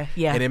is. Yeah.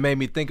 And it made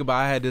me think about,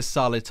 I had this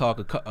solid talk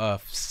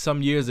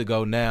some years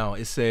ago now.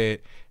 It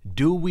said,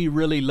 do we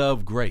really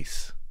love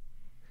grace?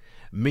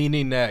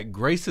 Meaning that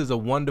grace is a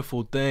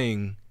wonderful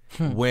thing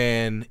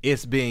when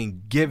it's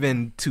being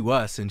given to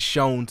us and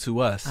shown to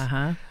us.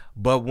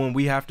 But when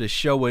we have to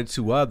show it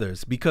to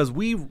others, because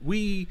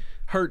we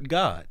hurt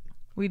God.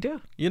 We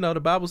do. You know, the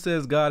Bible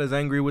says God is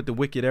angry with the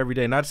wicked every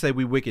day. Not to say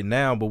we wicked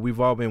now, but we've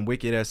all been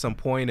wicked at some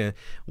point, and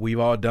we've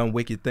all done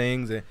wicked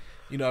things. And,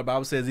 you know, the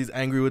Bible says he's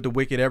angry with the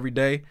wicked every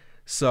day.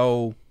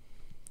 So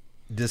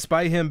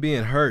despite him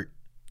being hurt,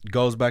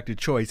 goes back to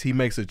choice. He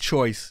makes a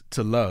choice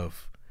to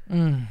love.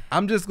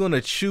 I'm just going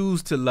to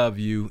choose to love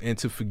you and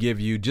to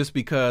forgive you just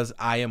because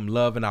I am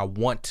love and I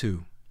want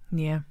to.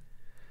 Yeah.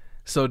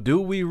 So do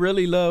we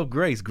really love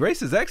grace?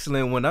 Grace is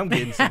excellent when I'm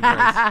getting some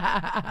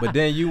grace. But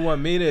then you want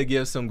me to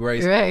give some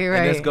grace. Right.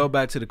 And let's go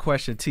back to the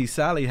question T.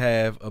 Sally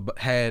has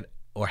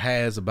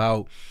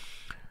about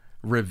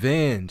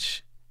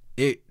revenge.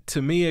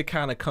 To me, it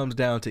kind of comes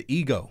down to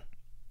ego.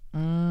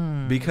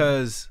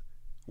 Because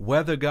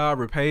whether God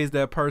repays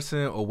that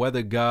person or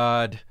whether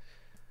God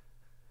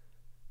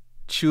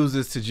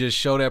chooses to just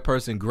show that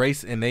person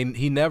grace, and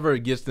he never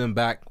gets them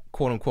back,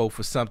 quote unquote,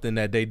 for something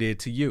that they did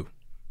to you.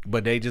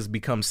 But they just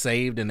become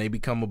saved and they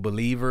become a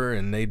believer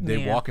and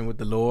they're walking with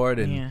the Lord,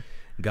 and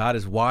God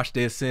has washed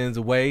their sins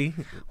away.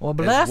 Well,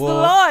 bless the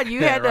Lord.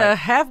 You had to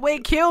halfway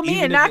kill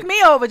me and knock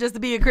me over just to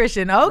be a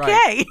Christian. Okay.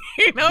 Right.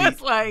 You know,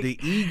 it's like the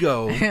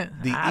ego.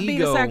 I'll be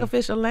the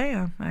sacrificial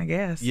lamb, I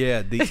guess.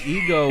 Yeah, the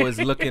ego is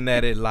looking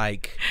at it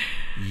like,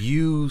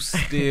 you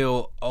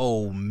still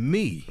owe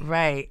me.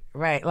 Right.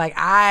 Like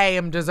I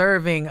am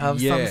deserving of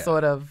some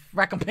sort of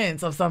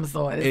recompense of some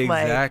sort. It's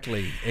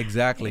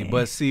exactly. Yeah.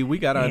 But see, we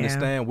got to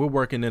understand we're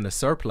working in a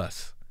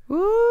surplus.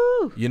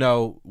 Woo. You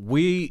know,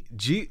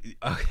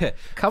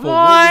 come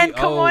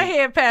on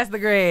here, Pastor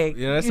Greg.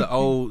 You know, that's an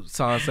old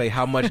song, say,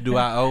 how much do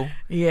I owe?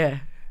 Yeah.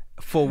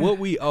 For what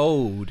we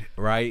owed,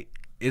 right,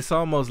 it's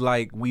almost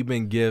like we've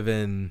been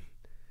given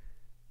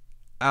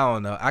I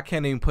don't know. I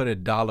can't even put a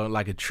dollar,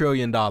 like $1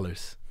 trillion.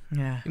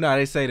 Yeah. You know how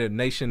they say the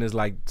nation is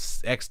like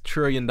X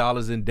trillion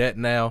dollars in debt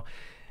now?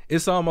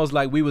 It's almost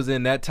like we was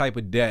in that type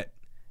of debt,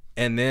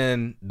 and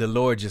then the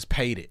Lord just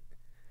paid it.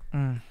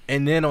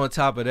 And then on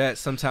top of that,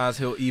 sometimes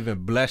he'll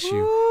even bless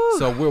you. Ooh.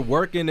 So we're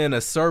working in a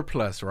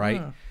surplus,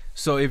 right?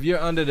 So if you're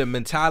under the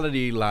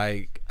mentality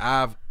like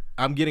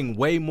I'm getting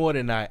way more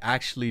than I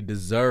actually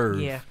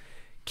deserve,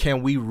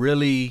 can we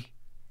really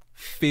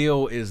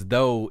feel as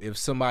though if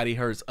somebody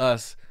hurts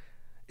us,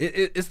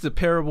 it's the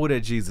parable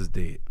that Jesus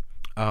did.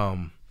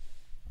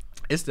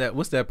 It's that,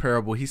 what's that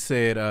parable? He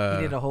said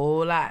he did a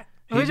whole lot.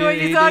 Which one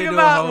you talking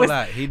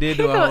about? He did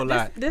do a whole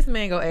lot. This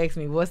man gonna ask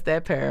me, what's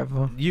that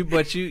parable? You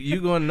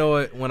gonna know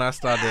it when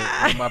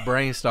when my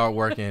brain start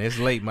working. It's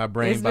late. My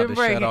brain about to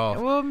shut off.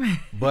 Well, man.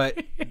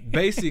 But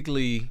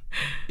basically,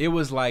 it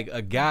was like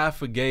a guy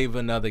forgave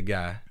another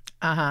guy.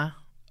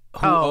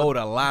 Who owed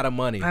a lot of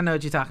money. I know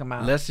what you're talking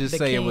about. Let's just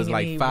say it was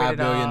like $5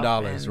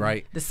 million,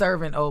 right? The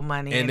servant owed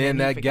money. And then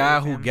that guy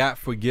who got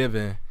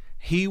forgiven,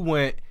 he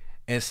went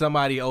and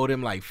somebody owed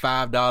him like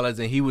 $5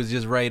 and he was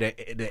just ready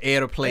to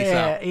air the place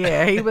out.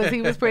 Yeah, he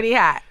was pretty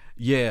hot.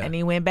 Yeah. And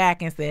he went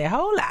back and said,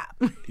 hold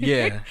up.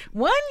 Yeah.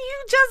 Wasn't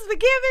you just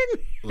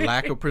forgiven?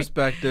 Lack of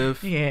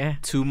perspective. Yeah.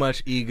 Too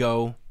much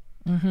ego.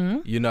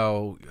 You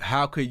know,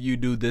 how could you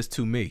do this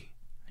to me?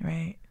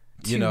 Right.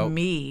 To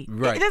me.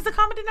 Right. There's a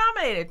common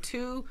denominator.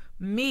 To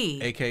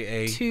me.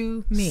 AKA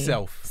to me.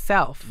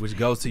 Self. Which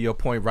goes to your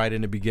point right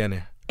in the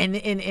beginning.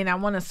 And I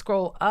want to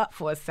scroll up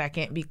for a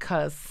second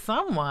because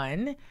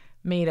someone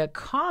made a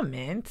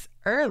comment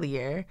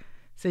earlier,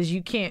 says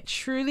you can't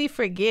truly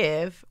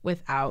forgive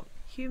without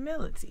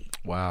humility.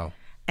 Wow.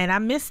 And I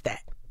missed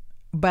that,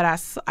 but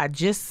I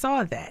just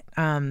saw that.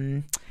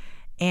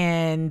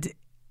 And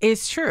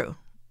it's true.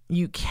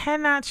 You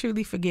cannot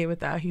truly forgive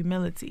without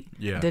humility.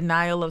 Yeah.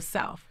 Denial of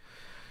self.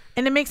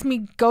 And it makes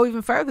me go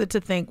even further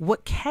to think,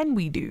 what can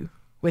we do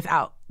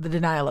without the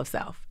denial of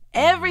self?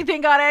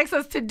 Everything God asks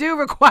us to do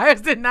requires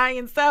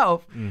denying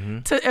self.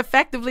 To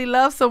effectively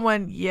love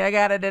someone, you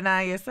gotta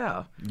deny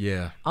yourself.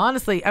 Yeah.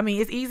 Honestly, I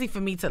mean, it's easy for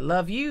me to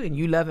love you and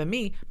you loving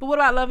me, but what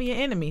about loving your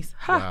enemies?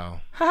 Wow.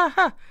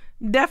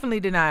 Definitely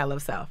denial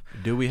of self.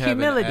 Do we have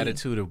humility, an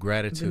attitude of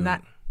gratitude?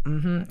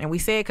 And we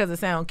say it because it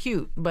sounds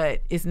cute,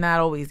 but it's not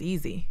always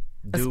easy,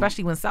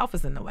 especially when self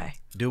is in the way.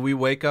 Do we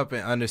wake up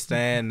and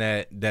understand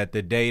that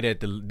the day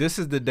this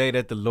is the day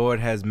that the Lord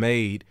has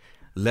made?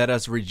 Let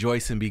us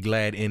rejoice and be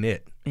glad in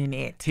it.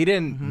 He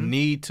didn't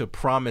need to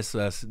promise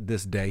us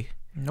this day.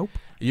 Nope.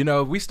 You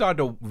know, we start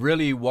to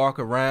really walk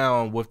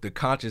around with the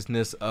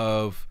consciousness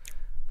of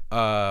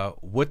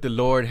what the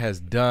Lord has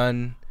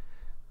done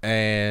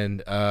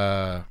and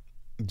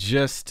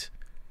just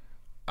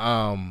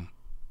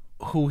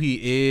who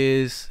he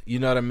is, you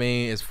know what I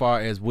mean, as far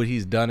as what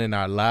he's done in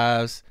our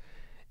lives,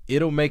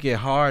 it'll make it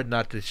hard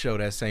not to show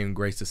that same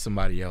grace to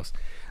somebody else.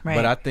 Right.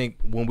 But I think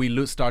when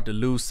we start to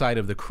lose sight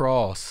of the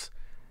cross,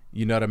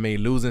 you know what I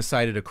mean, losing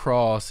sight of the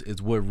cross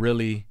is what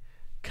really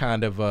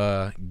kind of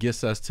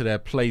gets us to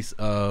that place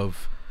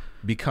of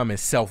becoming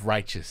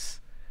self-righteous.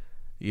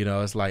 You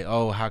know, it's like,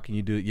 oh, how can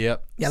you do it?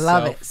 Yep. I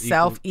love it.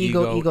 Self,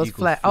 ego equals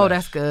flesh. Oh,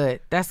 that's good.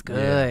 That's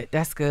good. Yeah.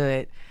 That's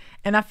good.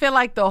 And I feel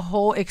like the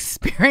whole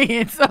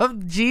experience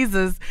of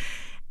Jesus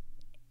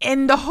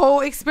and the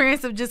whole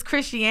experience of just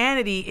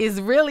Christianity is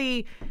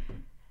really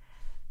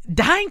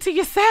dying to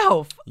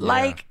yourself,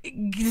 like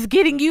just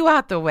getting you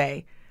out the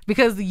way,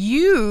 because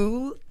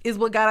you is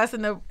what got us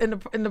in the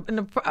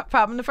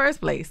problem in the first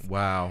place.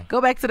 Wow.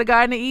 Go back to the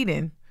Garden of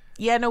Eden.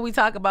 Yeah, I know we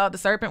talk about the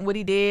serpent, what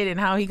he did and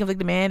how he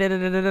conflicted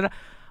man,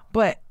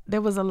 but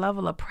there was a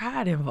level of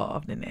pride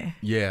involved in there.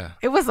 Yeah.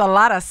 It was a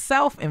lot of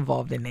self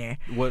involved in there.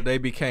 Well, they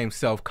became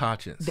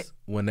self-conscious.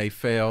 When they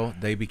fell,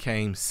 they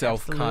became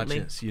self-conscious,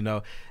 Absolutely. you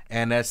know.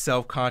 And that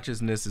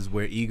self-consciousness is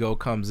where ego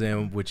comes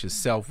in, which is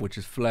self, which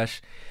is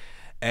flesh.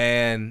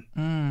 And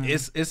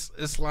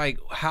it's like,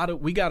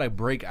 we got to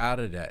break out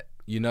of that.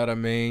 You know what I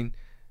mean?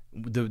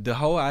 The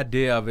whole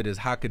idea of it is,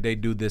 how could they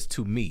do this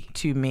to me?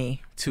 To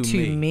me.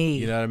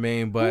 You know what I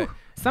mean? But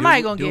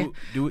somebody gonna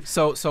get.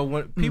 So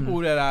when people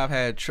that I've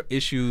had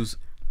issues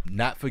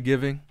not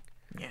forgiving,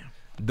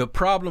 the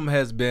problem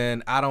has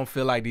been, I don't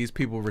feel like these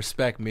people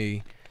respect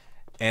me,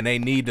 and they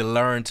need to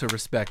learn to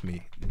respect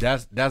me.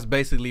 That's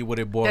basically what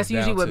it boils down to.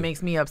 That's usually what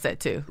makes me upset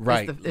too.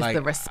 Right. It's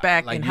the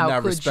respect, and how could you.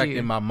 You're not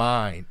respecting my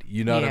mind.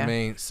 You know what I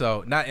mean?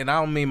 So and I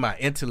don't mean my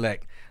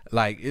intellect.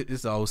 Like,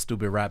 it's an old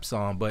stupid rap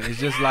song, but it's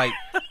just like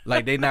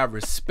they not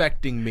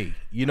respecting me.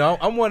 You know,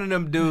 I'm one of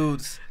them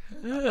dudes.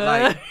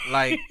 Like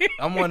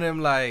I'm one of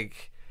them.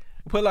 Like,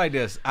 put it like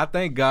this. I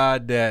thank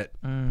God that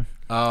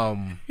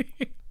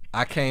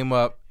I came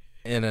up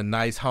in a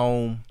nice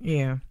home.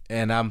 Yeah.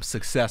 And I'm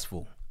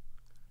successful.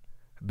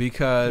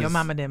 Because your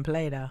mama didn't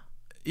play though.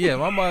 Yeah,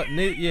 my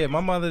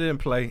mother didn't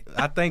play.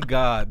 I thank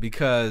God,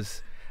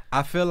 because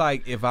I feel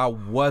like if I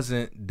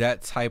wasn't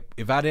that type,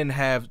 if I didn't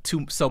have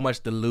so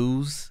much to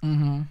lose,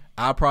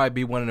 I'd probably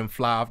be one of them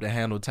fly off the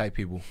handle type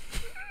people,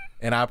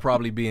 and I'd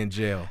probably be in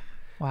jail.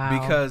 Wow.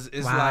 Because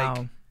it's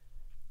like,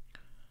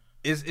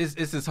 it's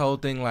this whole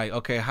thing like,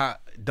 okay,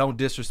 don't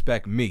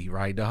disrespect me,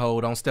 right? The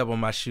whole don't step on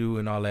my shoe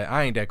and all that.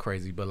 I ain't that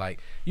crazy, but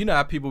like, you know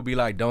how people be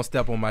like, don't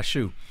step on my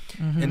shoe.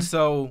 Mm-hmm. And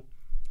so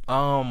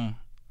the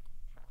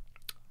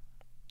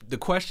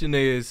question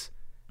is,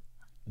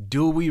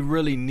 do we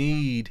really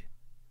need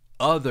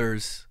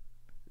others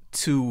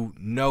to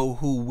know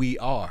who we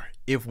are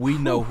if we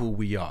know who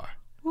we are?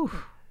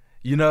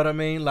 You know what I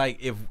mean? Like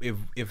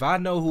if I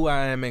know who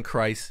I am in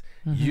Christ,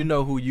 you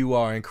know who you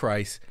are in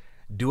Christ,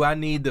 do I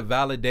need the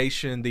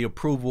validation, the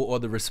approval, or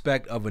the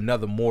respect of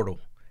another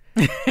mortal?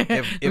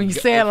 When you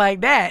say it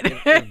like that.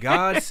 if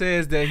God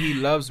says that he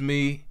loves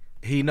me,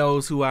 he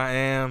knows who I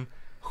am,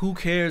 who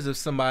cares if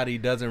somebody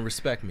doesn't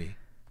respect me,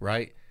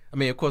 right? I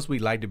mean, of course, we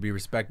like to be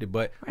respected,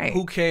 but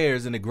who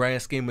cares in the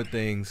grand scheme of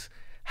things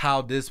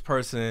how this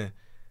person,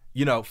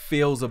 you know,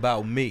 feels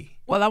about me?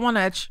 Well, I want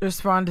to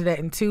respond to that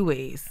in two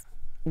ways.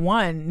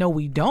 One, no,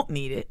 we don't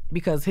need it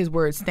because his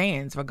word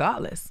stands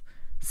regardless.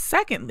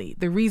 Secondly,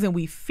 the reason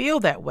we feel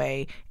that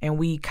way and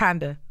we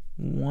kind of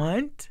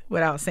want,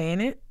 without saying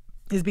it,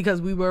 is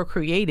because we were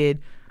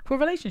created for a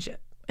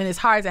relationship. And it's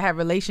hard to have a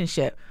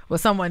relationship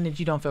with someone that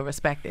you don't feel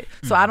respected.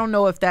 So I don't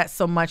know if that's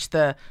so much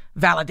the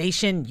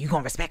validation, you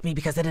gonna respect me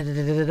because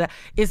da-da-da-da-da-da.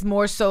 It's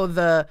more so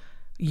the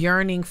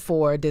yearning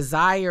for,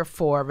 desire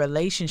for a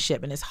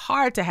relationship. And it's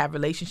hard to have a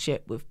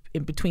relationship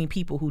in between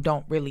people who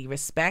don't really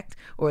respect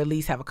or at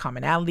least have a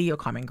commonality or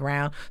common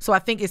ground. So I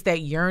think it's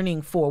that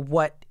yearning for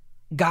what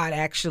God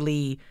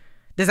actually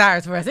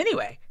desires for us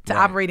anyway, to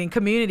operate in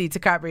community,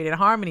 to operate in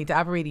harmony, to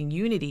operate in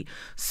unity.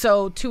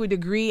 So to a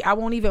degree, I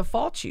won't even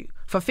fault you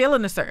for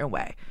feeling a certain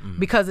way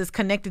because it's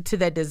connected to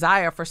that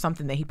desire for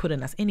something that he put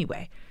in us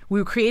anyway. We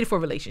were created for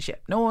a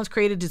relationship. No one's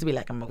created just to be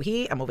like, I'm over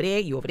here, I'm over there,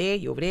 you over there,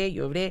 you over there,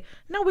 you over there.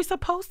 No, we're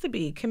supposed to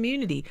be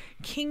community,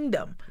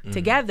 kingdom,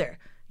 together,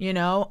 you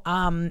know?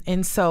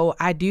 And so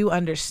I do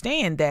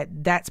understand that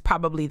that's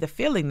probably the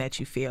feeling that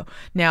you feel.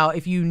 Now,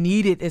 if you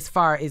need it as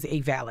far as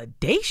a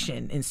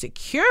validation and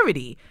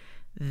security,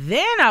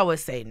 then I would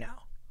say no.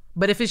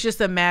 But if it's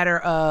just a matter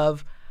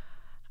of,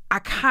 I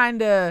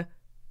kind of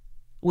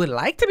would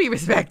like to be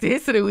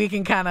respected so that we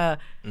can kind of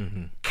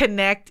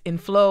connect and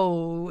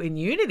flow in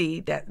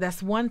unity,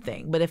 that's one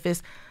thing. But if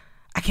it's,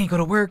 I can't go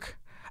to work,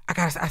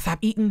 I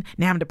stopped eating,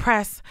 now I'm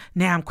depressed,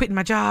 now I'm quitting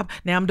my job,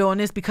 now I'm doing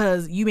this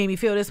because you made me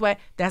feel this way,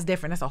 that's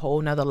different. That's a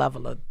whole nother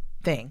level of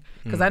thing.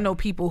 Because I know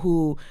people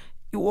who,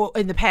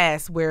 in the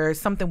past, where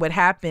something would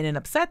happen and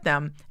upset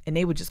them and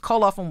they would just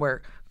call off from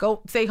work,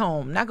 go stay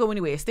home, not go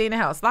anywhere, stay in the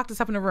house, lock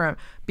themselves in the room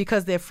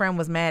because their friend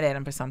was mad at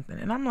them for something.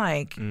 And I'm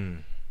like,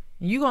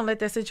 you gonna let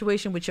that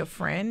situation with your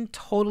friend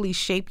totally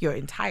shape your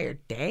entire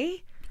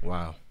day?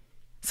 Wow.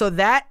 So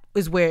that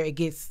is where it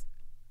gets,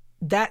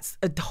 that's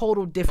a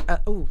total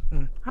different,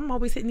 I'm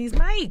always hitting these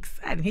mics.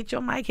 I didn't hit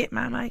your mic, hit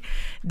my mic.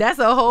 That's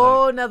a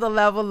whole nother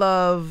level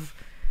of,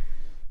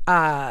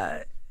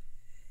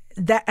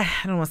 that, I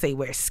don't want to say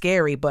where it's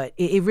scary, but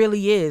it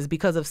really is,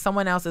 because if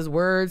someone else's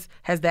words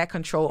has that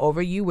control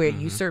over you where it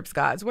usurps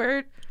God's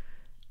word,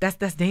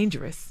 that's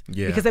dangerous.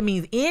 Yeah. Because that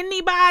means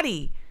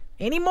anybody,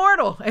 any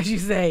mortal, as you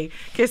say,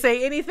 can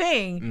say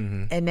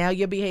anything, and now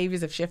your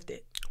behaviors have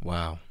shifted.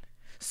 Wow.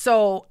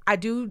 So I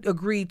do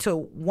agree to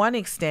one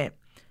extent.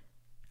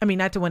 I mean,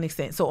 not to one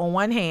extent. So on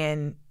one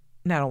hand,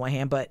 not on one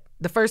hand, but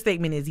the first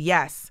statement is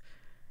yes.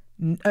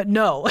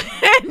 No,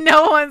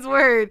 no one's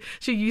word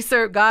should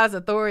usurp God's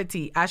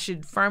authority. I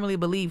should firmly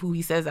believe who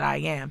he says that I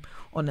am.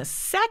 On the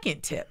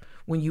second tip,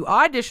 when you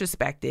are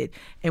disrespected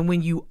and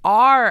when you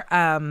are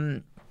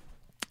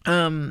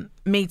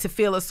made to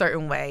feel a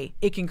certain way,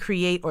 it can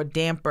create or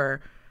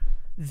damper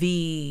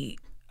the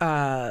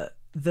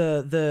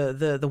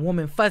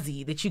woman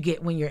fuzzy that you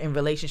get when you're in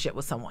relationship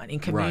with someone, in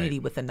community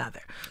with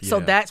another. So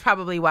that's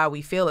probably why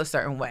we feel a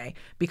certain way,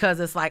 because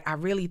it's like, I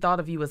really thought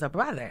of you as a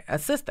brother, a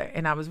sister,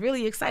 and I was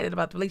really excited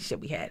about the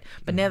relationship we had.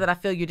 But now that I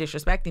feel you're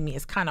disrespecting me,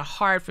 it's kind of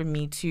hard for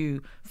me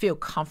to feel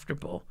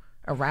comfortable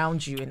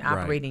around you and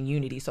operate in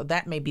unity. So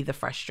that may be the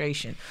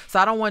frustration. So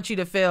I don't want you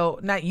to feel,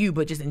 not you,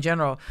 but just in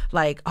general,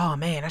 like, oh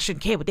man, I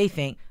shouldn't care what they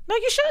think. No,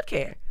 you should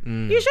care.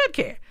 You should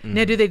care.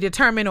 Now, do they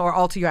determine or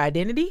alter your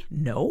identity?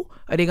 No.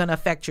 Are they going to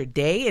affect your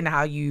day and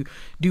how you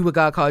do what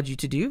God called you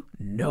to do?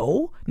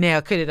 No. Now,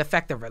 could it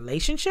affect a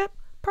relationship?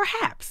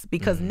 Perhaps,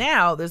 because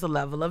now there's a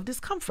level of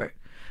discomfort.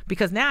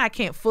 Because now I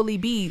can't fully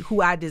be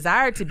who I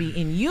desire to be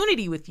in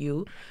unity with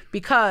you,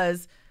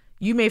 because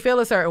you may feel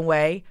a certain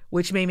way,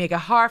 which may make it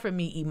hard for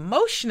me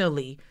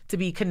emotionally to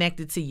be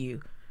connected to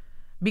you,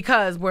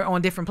 because we're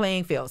on different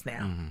playing fields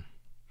now.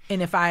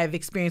 And if I have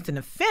experienced an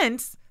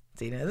offense,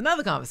 see, there's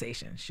another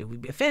conversation. Should we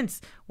be offense?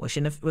 What's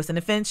an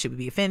offense? Should we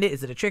be offended?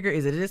 Is it a trigger?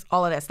 Is it this?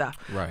 All of that stuff.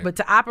 Right. But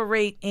to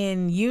operate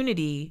in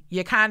unity,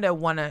 you kind of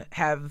want to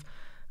have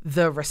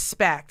the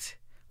respect,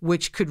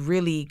 which could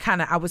really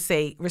kind of, I would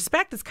say,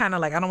 respect is kind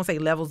of like, I don't want to say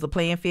levels the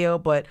playing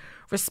field, but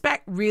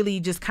respect really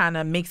just kind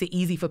of makes it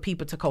easy for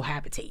people to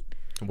cohabitate.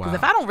 Because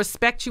if I don't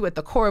respect you at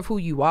the core of who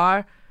you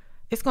are,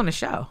 it's going to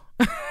show.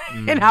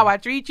 And how I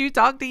treat you,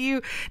 talk to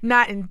you,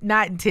 not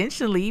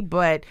intentionally,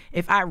 but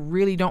if I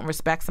really don't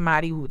respect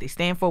somebody, who they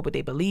stand for, what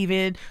they believe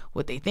in,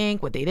 what they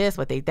think, what they this,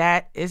 what they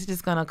that, it's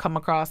just going to come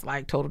across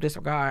like total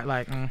disregard,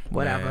 like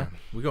whatever. Man,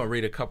 we're going to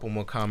read a couple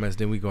more comments,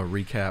 then we're going to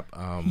recap.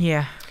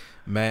 Yeah.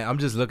 Man, I'm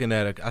just looking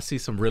at it. I see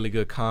some really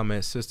good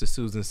comments. Sister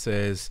Susan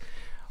says,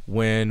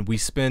 when we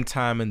spend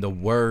time in the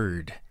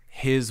Word,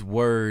 His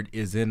Word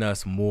is in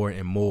us more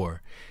and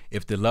more.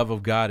 If the love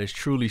of God is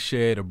truly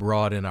shed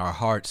abroad in our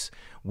hearts,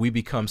 we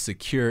become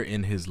secure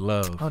in His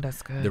love. Oh,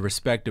 that's good. The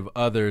respect of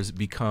others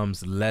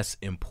becomes less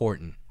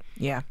important.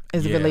 Yeah,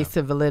 as it relates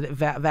to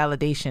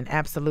validation,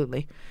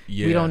 absolutely.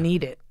 Yeah. We don't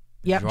need it.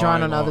 Yep,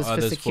 drawing on others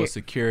for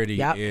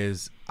security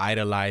is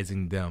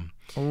idolizing them.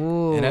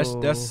 Ooh, and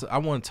that's I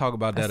want to talk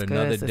about that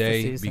another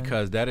day,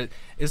 because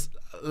it's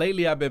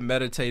lately I've been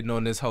meditating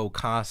on this whole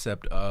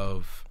concept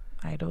of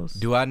idols.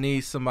 Do I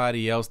need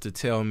somebody else to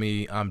tell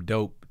me I'm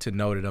dope to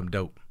know that I'm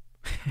dope?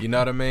 You know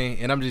what I mean?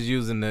 And I'm just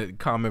using the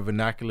common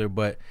vernacular,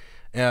 but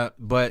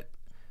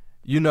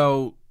you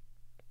know,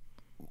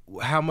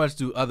 how much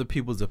do other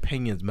people's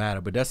opinions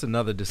matter? But that's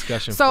another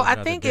discussion. So for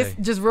I think day. It's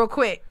just real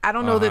quick. I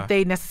don't know that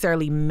they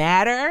necessarily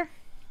matter,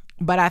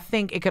 but I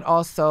think it could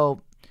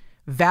also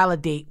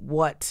validate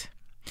what,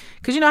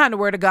 because you know how in the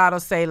Word of God will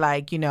say,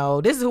 like, you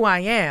know, this is who I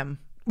am,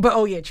 but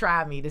oh yeah,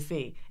 try me to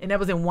see. And that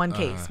was in one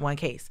case.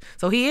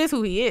 So He is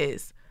who He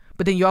is,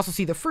 but then you also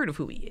see the fruit of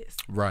who He is.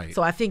 Right.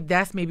 So I think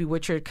that's maybe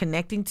what you're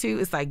connecting to.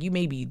 It's like, you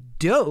may be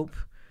dope,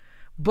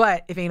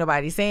 but if ain't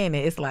nobody saying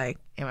it, it's like,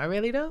 am I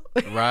really dope?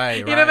 Right.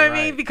 You know what I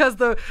mean? Because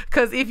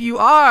if you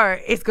are,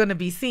 it's going to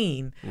be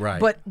seen. Right.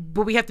 But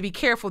we have to be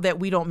careful that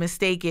we don't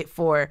mistake it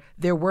for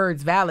their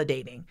words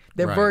validating.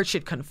 Their words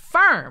should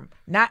confirm,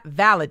 not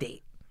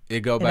validate. It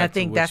go back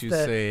to what you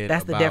said.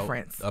 That's the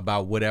difference.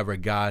 About whatever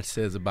God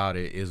says about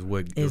it is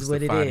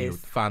the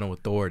final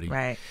authority.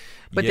 Right.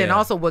 But then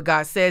also what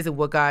God says and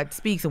what God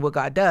speaks and what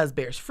God does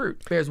bears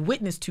fruit, bears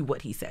witness to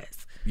what He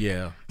says.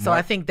 Yeah. So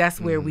I think that's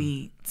where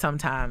we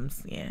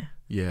sometimes,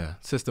 Yeah.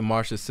 Sister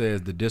Marsha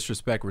says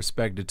the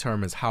respect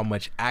determines how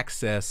much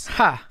access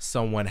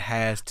someone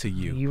has to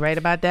you. You right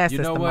about that,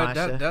 Sister Marsha. You know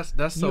what?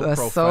 That's so profound.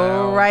 You are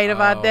so right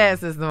about that,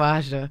 Sister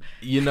Marsha.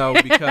 You know,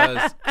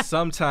 because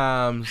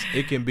sometimes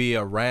it can be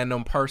a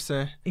random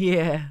person.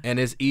 Yeah. And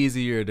it's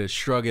easier to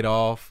shrug it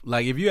off.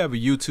 Like if you have a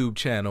YouTube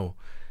channel,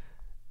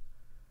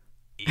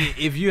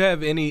 if you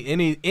have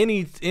any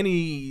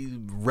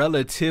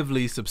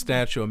relatively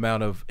substantial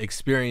amount of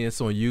experience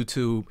on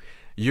YouTube,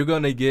 you're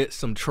gonna get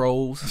some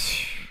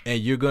trolls, and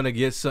you're gonna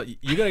get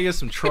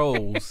some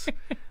trolls,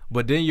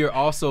 but then you're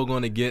also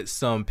gonna get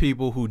some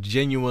people who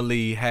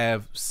genuinely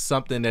have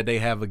something that they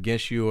have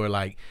against you, or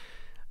like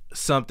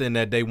something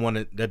that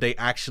they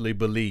actually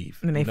believe,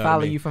 and they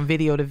follow you from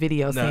video to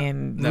video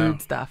saying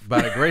rude stuff.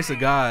 By the grace of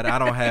God, I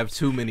don't have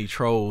too many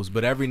trolls,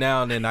 but every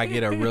now and then I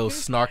get a real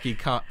snarky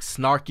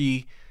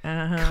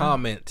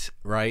comment,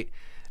 right?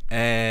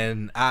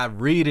 And I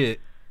read it,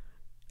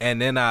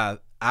 and then I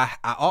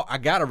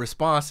got a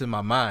response in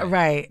my mind,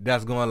 right?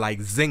 That's going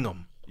like zing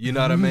them. You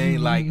know what I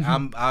mean? Like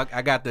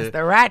I got the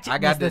ratchetness. I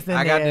got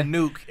the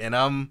nuke, and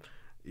I'm,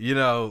 you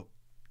know,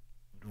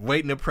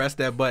 waiting to press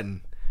that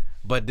button.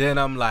 But then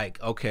I'm like,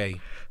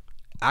 okay,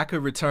 I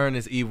could return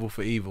this evil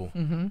for evil,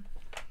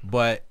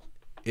 but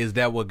is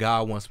that what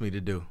God wants me to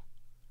do?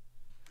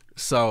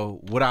 So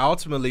what I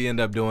ultimately end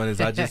up doing is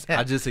I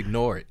just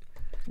ignore it.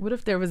 What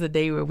if there was a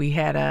day where we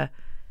had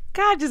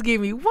God just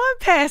gave me one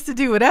pass to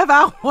do whatever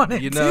I wanted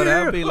to? You know,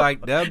 that'd be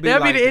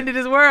the end of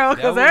this world,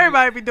 because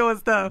everybody be doing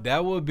stuff.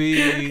 That would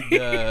be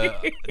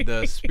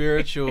the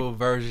spiritual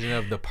version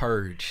of The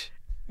Purge.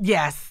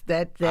 Yes,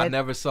 that I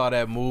never saw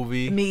that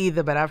movie. Me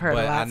either, but I've heard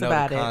lots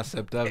about it. I know the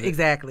concept of it.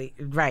 Exactly.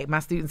 Right. My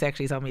students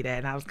actually told me that,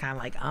 and I was kind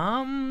of like,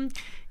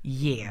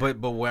 yeah.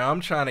 But where I'm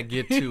trying to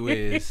get to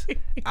is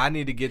I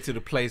need to get to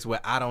the place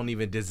where I don't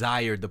even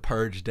desire the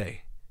purge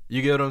day.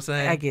 You get what I'm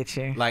saying? I get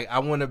you. Like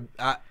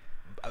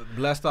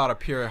blessed are the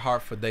pure at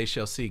heart, for they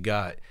shall see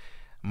God.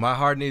 My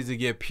heart needs to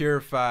get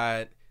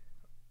purified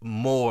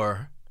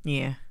more.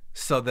 Yeah.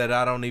 So that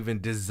I don't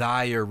even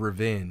desire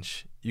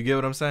revenge. You get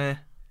what I'm saying?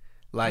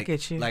 Like, I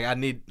get you. Like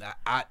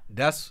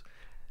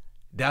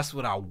that's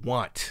what I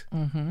want.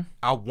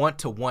 I want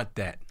to want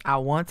that. I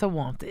want to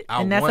want it.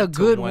 And that's a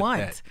good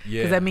want.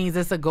 Because that means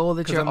it's a goal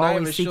that you're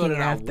always seeking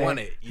after. I want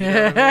it. You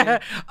know what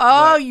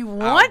I mean? You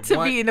want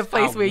to be in the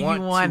place where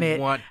you want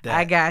it.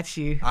 I got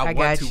you. I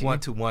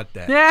want to want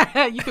that.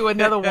 Yeah, you threw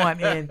another one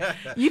in.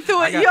 You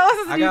threw it.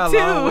 I got a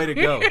long way to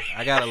go.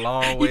 I got a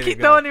long way to go. You keep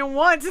throwing in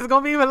once, it's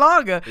going to be even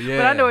longer. Yeah.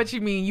 But I know what you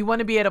mean. You want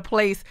to be at a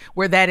place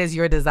where that is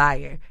your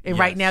desire. And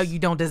right now you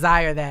don't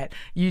desire that.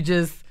 You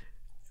just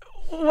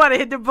want to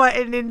hit the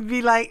button and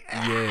be like,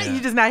 you're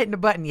just not hitting the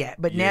button yet.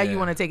 But now you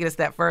want to take it a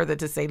step further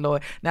to say,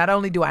 Lord, not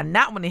only do I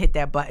not want to hit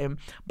that button,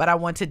 but I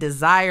want to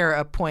desire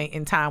a point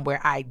in time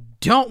where I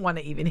don't want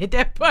to even hit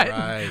that button.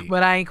 Right.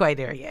 But I ain't quite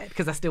there yet,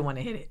 because I still want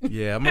to hit it.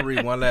 Yeah, I'm going to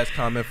read one last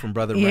comment from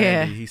Brother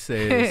Randy. He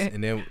says,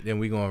 and then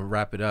we're going to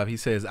wrap it up. He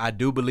says, I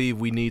do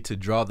believe we need to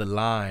draw the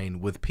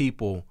line with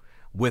people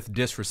with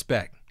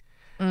disrespect.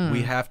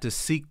 We have to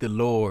seek the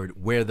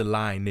Lord where the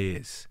line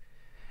is.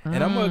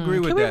 And I'm going to agree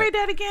with that. Can we read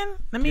that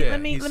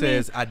again? He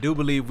says, I do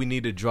believe we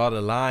need to draw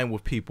the line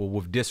with people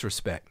with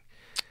disrespect.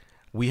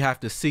 We have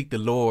to seek the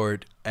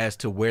Lord as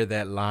to where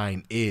that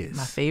line is.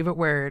 My favorite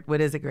word.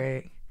 What is it,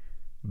 Greg?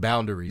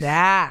 Boundaries.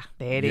 There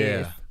it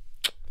is.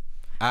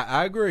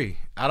 I agree.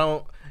 I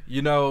don't,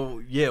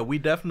 we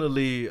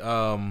definitely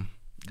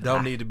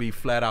don't need to be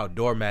flat out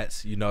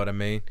doormats. You know what I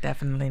mean?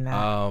 Definitely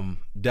not.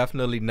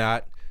 Definitely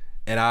not.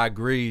 And I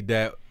agree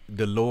that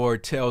the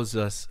Lord tells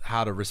us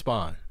how to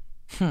respond.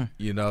 The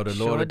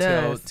Lord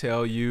will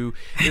tell you.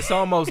 It's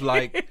almost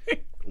like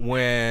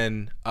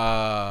when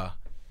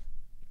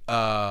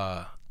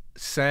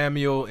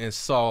Samuel and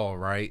Saul,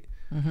 right?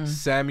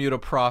 Samuel the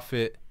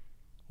prophet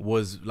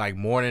was like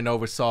mourning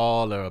over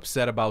Saul or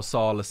upset about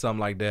Saul or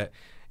something like that.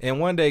 And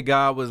one day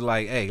God was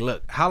like, hey,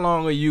 look, how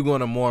long are you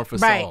going to mourn for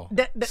Saul?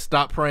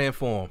 Stop praying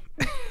for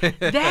him.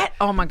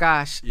 Oh my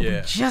gosh.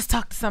 Yeah. We just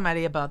talked to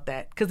somebody about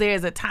that because there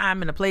is a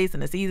time and a place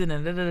and a season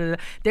and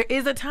there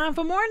is a time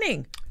for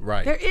mourning.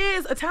 Right. There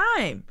is a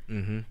time.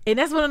 And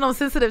that's one of those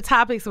sensitive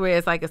topics where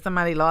it's like if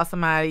somebody lost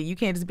somebody, you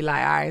can't just be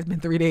like, all right, it's been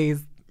 3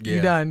 days. Yeah.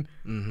 You done.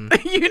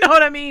 You know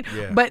what I mean?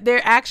 Yeah. But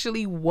there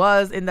actually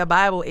was in the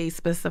Bible a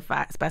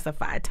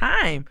specified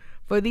time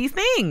for these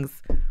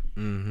things.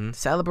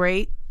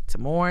 Celebrate, to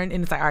mourn,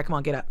 and it's like, all right, come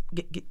on, get up,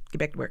 get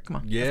back to work, come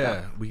on.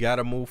 Yeah, we got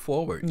to move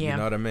forward. Yeah. You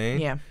know what I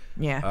mean? Yeah.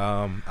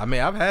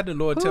 I've had the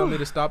Lord tell me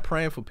to stop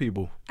praying for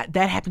people.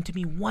 That happened to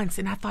me once,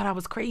 and I thought I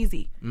was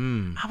crazy.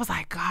 I was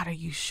like, God, are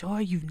you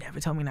sure? You've never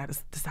told me not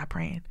to stop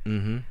praying.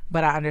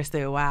 But I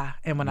understood why.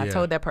 And when I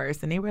told that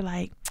person, they were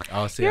like,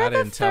 you're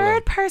the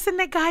third person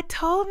that God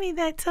told me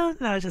that to.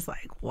 And I was just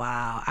like,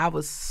 wow. I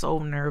was so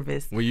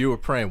nervous. When you were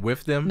praying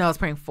with them? No, I was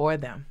praying for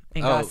them.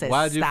 And God said,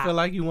 why did you stop. feel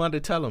like you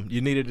wanted to tell them?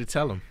 You needed to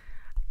tell them.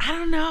 I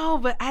don't know,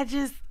 but I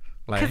just...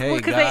 Like, hey,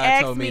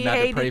 God told me not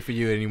to pray for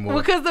you anymore.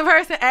 Because the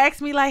person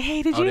asked me, like,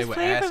 hey, did you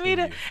pray for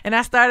me? And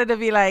I started to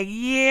be like,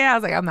 yeah. I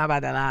was like, I'm not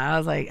about that lie. I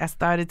was like, I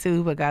started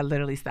to, but God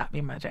literally stopped me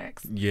in my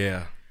tracks.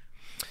 Yeah.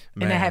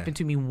 Man. And that happened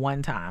to me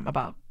one time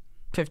about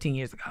 15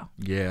 years ago.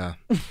 Yeah.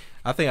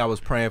 I think I was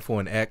praying for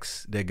an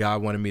ex that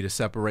God wanted me to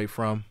separate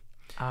from.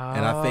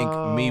 And I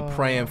think me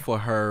praying for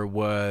her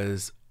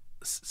was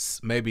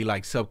maybe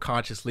like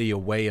subconsciously a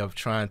way of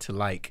trying to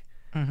like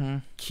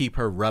keep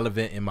her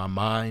relevant in my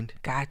mind.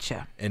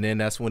 Gotcha. And then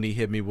that's when he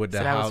hit me with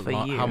the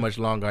how much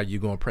longer are you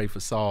going to pray for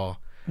Saul?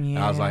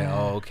 Yeah. I was like,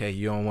 oh, okay,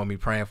 you don't want me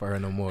praying for her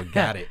no more.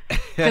 Got it.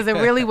 Because it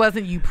really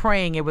wasn't you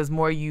praying. It was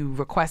more you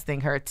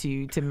requesting her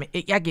to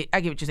I get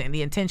what you're saying.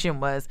 The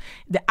intention was,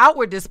 the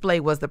outward display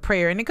was the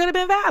prayer, and it could have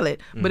been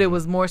valid, but it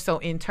was more so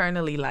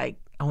internally like,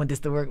 I want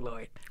this to work,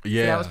 Lord.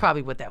 Yeah. So that was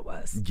probably what that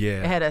was. Yeah.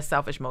 It had a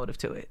selfish motive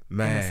to it,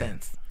 man. in a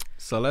sense.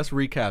 So let's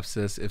recap,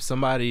 sis. If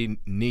somebody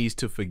needs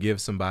to forgive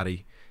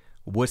somebody,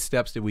 what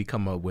steps did we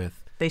come up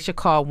with? They should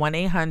call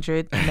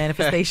 1-800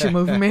 Manifestation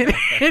Movement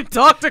and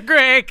talk to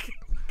Greg.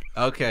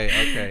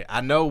 Okay.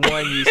 I know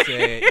one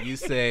you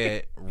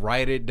said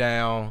write it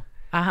down.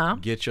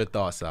 Get your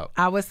thoughts out.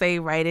 I would say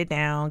write it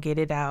down, get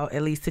it out,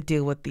 at least to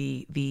deal with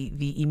the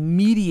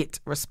immediate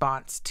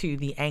response to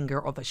the anger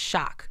or the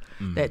shock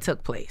that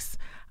took place.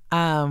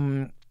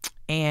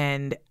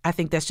 And I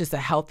think that's just a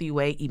healthy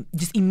way,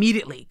 just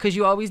immediately, because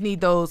you always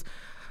need those.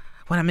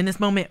 When I'm in this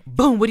moment,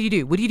 boom, what do you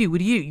do?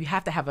 You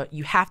have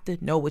to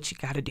know what you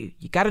got to do.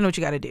 You got to know what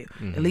you got to do,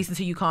 at least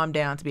until you calm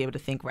down to be able to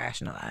think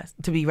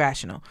to be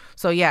rational.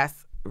 So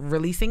yes,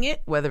 releasing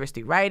it, whether it's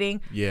through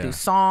writing, through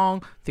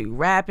song, through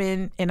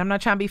rapping. And I'm not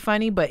trying to be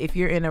funny, but if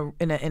you're in a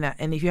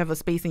and if you have a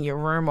space in your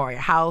room or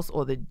your house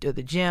or the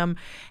gym,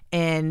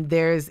 and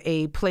there's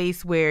a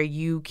place where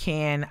you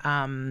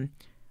can,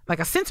 like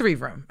a sensory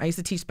room. I used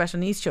to teach special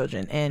needs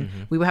children, and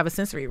we would have a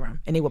sensory room,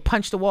 and they would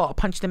punch the wall,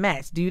 punch the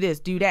mats, do this,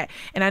 do that.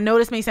 And I know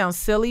this may sound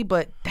silly,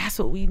 but that's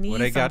what we need. Well,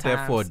 they sometimes. got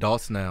that for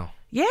adults now.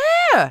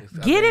 Yeah,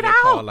 get it out.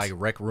 Called like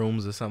rec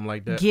rooms or something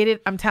like that. Get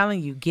it. I'm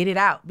telling you, get it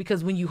out,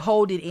 because when you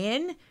hold it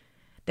in,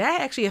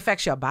 that actually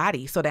affects your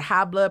body. So the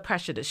high blood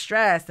pressure, the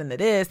stress, and the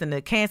this, and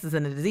the cancers,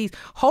 and the disease,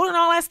 holding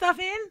all that stuff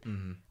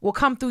in will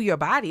come through your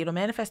body. It'll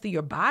manifest through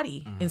your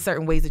body in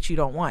certain ways that you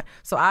don't want.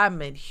 So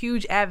I'm a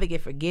huge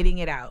advocate for getting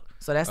it out.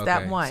 So that's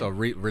that one. So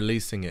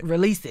releasing it.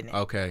 Releasing it.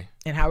 Okay.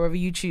 And however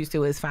you choose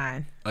to is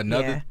fine.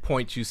 Another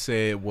point you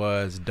said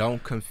was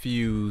don't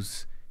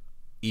confuse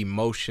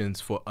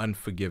emotions for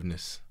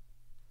unforgiveness.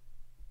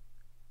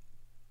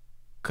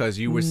 Because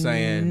you were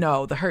saying...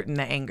 No, the hurt and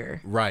the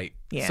anger. Right.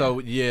 Yeah. So,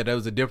 there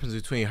was a difference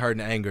between hurt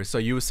and anger. So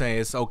you were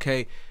saying it's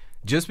okay.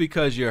 Just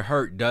because you're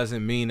hurt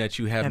doesn't mean that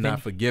you have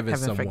not forgiven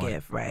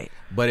someone. Right.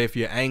 But if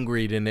you're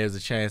angry, then there's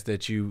a chance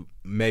that you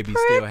maybe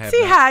still have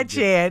pretty high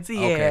chance,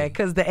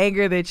 because the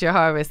anger that you're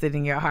harvesting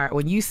in your heart,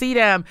 when you see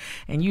them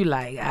and you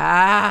like,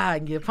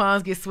 and your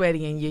palms get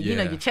sweaty and you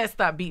know, your chest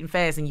start beating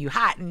fast and you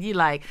hot and you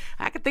like,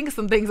 I could think of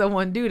some things I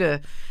want to do to,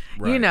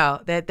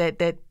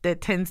 that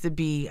tends to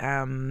be,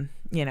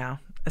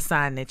 a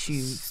sign that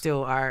you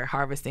still are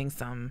harvesting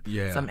some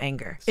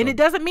anger. So, and it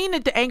doesn't mean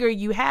that the anger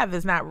you have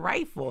is not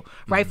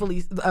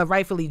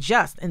rightfully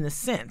just in the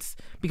sense,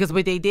 because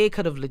what they did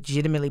could have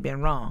legitimately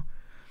been wrong.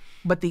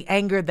 But the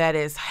anger that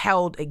is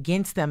held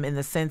against them in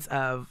the sense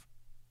of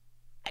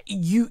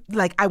you,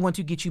 like, I want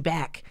to get you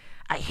back.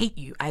 I hate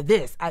you.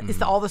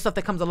 It's all the stuff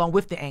that comes along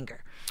with the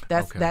anger.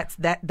 That's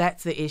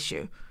the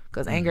issue,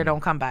 because anger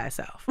don't come by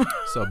itself.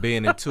 So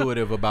being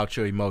intuitive about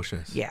your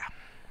emotions. Yeah.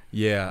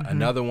 Yeah.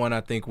 Another one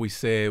I think we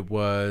said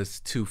was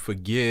to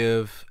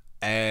forgive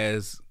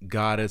as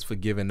God has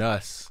forgiven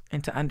us,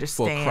 and to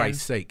understand for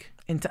Christ's sake,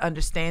 and to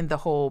understand the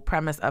whole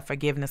premise of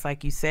forgiveness.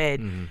 Like you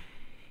said,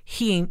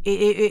 it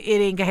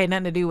ain't had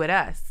nothing to do with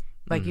us.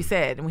 Like you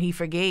said, when he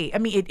forgave, I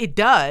mean, it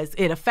does.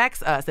 It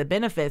affects us. It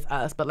benefits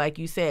us. But like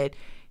you said,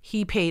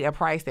 he paid a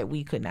price that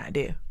we could not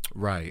do.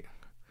 Right.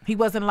 He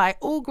wasn't like,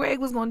 oh, Greg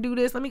was going to do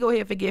this. Let me go ahead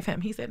and forgive him.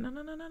 He said,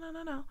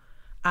 no.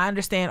 I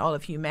understand all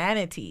of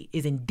humanity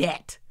is in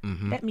debt.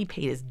 Let me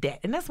pay this debt.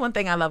 And that's one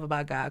thing I love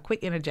about God.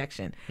 Quick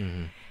interjection.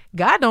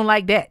 God don't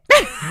like debt.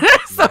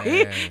 So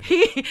he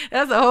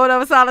that's a whole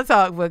other solid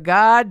talk. But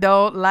God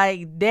don't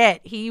like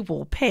debt. He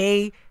will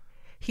pay.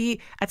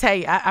 I tell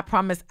you, I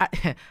promise.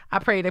 I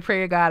prayed a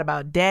prayer to God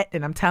about debt,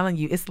 and I'm telling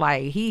you, it's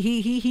like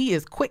he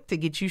is quick to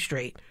get you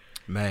straight.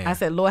 Man. I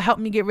said, Lord, help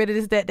me get rid of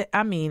this debt.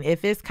 I mean,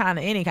 if it's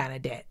any kind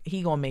of debt,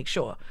 he gonna make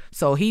sure.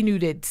 So he knew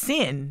that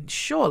sin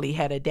surely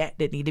had a debt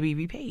that needed to be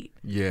repaid.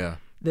 Yeah.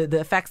 The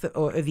effects of,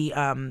 or the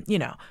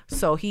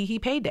so he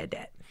paid that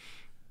debt.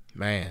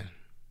 Man.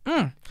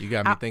 You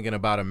got me thinking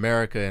about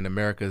America and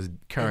America's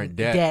current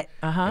debt.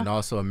 And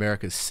also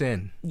America's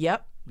sin.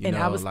 Yep. You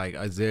know, like,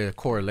 is there a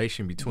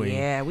correlation between?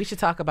 Yeah, we should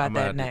talk about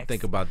that next.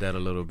 Think about that a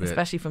little bit,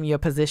 especially from your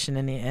position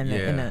in the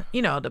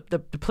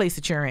place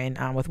that you're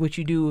in, with what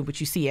you do, what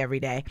you see every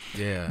day.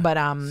 Yeah. But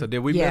so did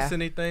we miss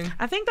anything?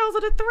 I think those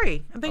are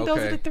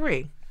the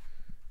three.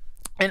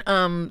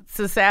 And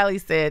so Sally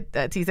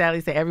said, T. Sally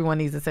said, everyone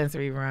needs a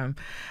sensory room.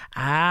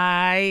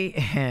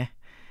 Let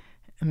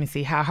me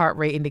see. High heart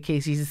rate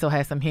indicates Jesus still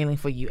has some healing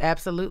for you.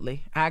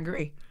 Absolutely, I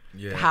agree.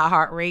 Yeah. High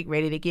heart rate,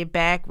 ready to get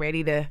back,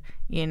 ready to,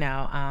 you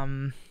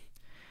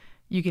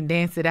can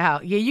dance it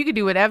out. Yeah, you can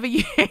do whatever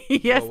you.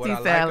 Yes, what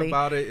I Sally. like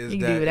about it is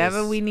you that can do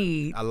whatever we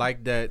need. I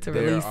like that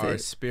there are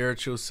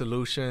spiritual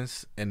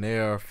solutions and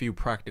there are a few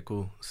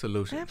practical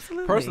solutions.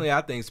 Absolutely. Personally,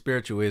 I think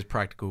spiritual is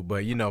practical,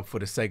 but for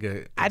the sake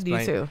of I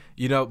do too.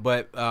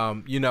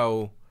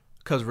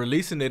 Because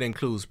releasing it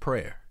includes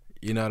prayer.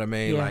 You know what I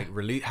mean? Yeah.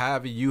 Like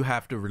however you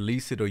have to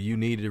release it or you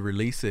need to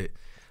release it.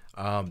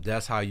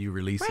 That's how you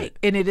release it.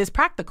 And it is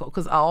practical,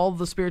 because all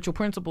the spiritual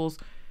principles,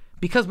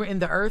 because we're in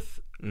the earth,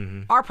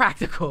 are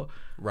practical.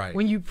 Right.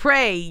 When you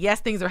pray, yes,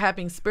 things are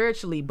happening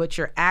spiritually, but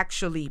you're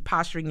actually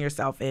posturing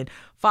yourself in,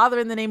 Father,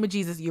 in the name of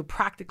Jesus, you're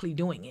practically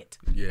doing it.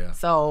 Yeah.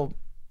 So,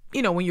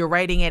 when you're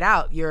writing it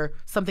out,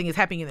 something is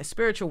happening in the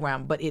spiritual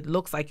realm, but it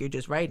looks like you're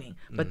just writing,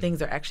 but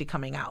things are actually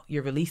coming out.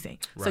 You're releasing.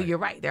 Right. So you're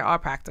right. They are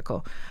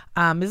practical.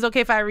 Is it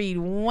okay if I read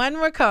one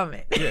more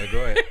comment? Yeah,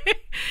 go ahead.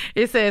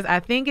 It says, I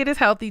think it is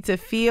healthy to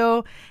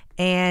feel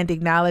and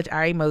acknowledge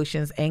our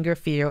emotions, anger,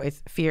 fear,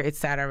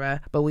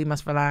 etc., but we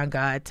must rely on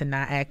God to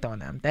not act on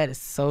them. That is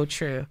so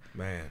true.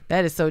 Man.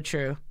 That is so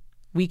true.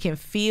 We can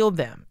feel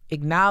them,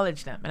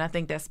 acknowledge them. And I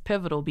think that's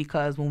pivotal,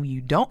 because when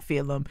you don't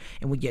feel them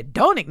and when you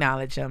don't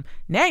acknowledge them,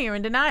 now you're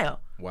in denial.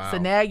 Wow. So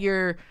now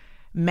you're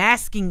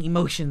masking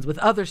emotions with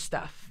other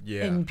stuff.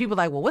 Yeah. And people are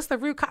like, well, what's the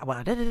root cause?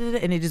 Well,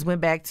 and it just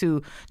went back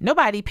to,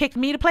 nobody picked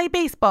me to play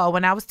baseball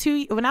when I was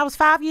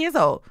 5 years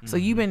old. So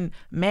you've been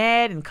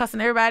mad and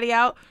cussing everybody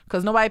out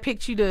because nobody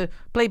picked you to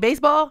play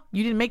baseball?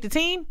 You didn't make the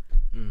team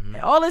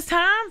all this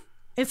time?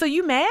 And so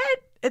you mad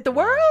at the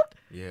world?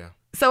 Yeah.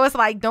 So it's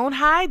like, don't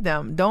hide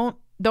them. Don't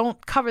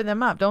cover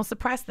them up. Don't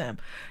suppress them.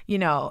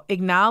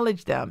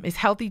 Acknowledge them. It's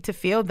healthy to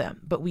feel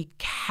them, but we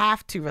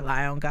have to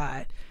rely on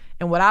God.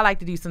 And what I like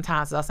to do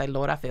sometimes is I'll say,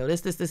 Lord, I feel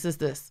this.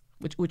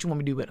 What you want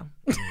me to do with them?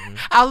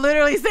 I'll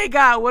literally say,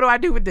 God, what do I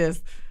do with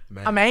this?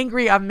 Man. I'm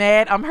angry. I'm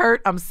mad. I'm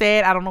hurt. I'm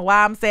sad. I don't know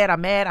why I'm sad.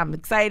 I'm mad. I'm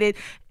excited.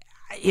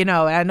 And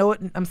I know it,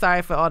 I'm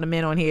sorry for all the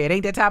men on here. It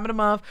ain't that time of the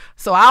month.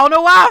 So I don't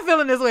know why I'm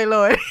feeling this way,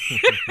 Lord.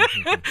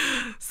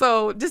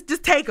 So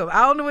just take them.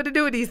 I don't know what to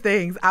do with these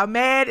things. I'm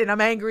mad and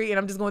I'm angry, and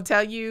I'm just going to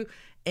tell you,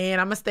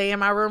 and I'm going to stay in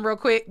my room real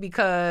quick,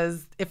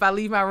 because if I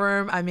leave my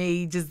room, I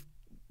may just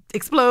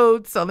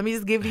explode. So let me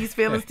just give these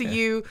feelings to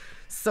you.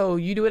 So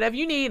you do whatever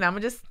you need, and I'm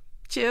going to just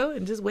chill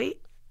and just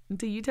wait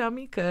until you tell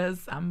me,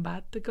 because I'm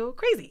about to go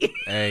crazy.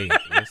 Hey,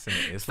 listen,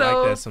 it's so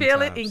like that sometimes.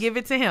 Feel it and give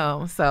it to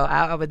him. So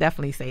I would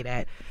definitely say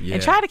that. Yeah.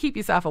 And try to keep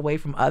yourself away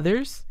from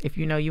others if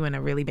you know you're in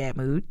a really bad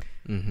mood.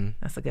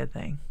 That's a good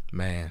thing.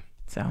 Man.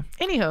 So,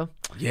 anywho.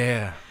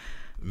 Yeah.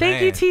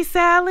 Thank you, T.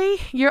 Sally.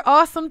 You're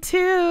awesome,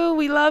 too.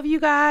 We love you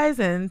guys,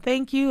 and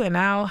thank you. And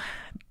I'll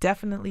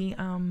definitely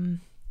come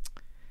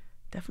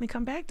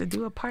back to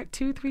do a part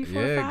 2, 3, 4,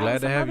 5. Yeah,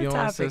 glad to have you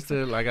on,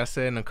 sister. Like I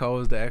said,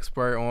 Nicole's the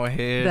expert on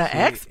here.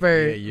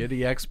 Expert. Yeah, you're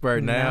the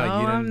expert now.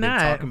 No, You done I'm been not.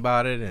 talking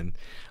about it and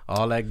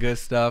all that good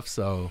stuff.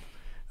 So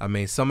I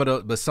mean, some of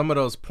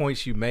those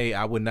points you made,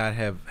 I would not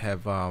have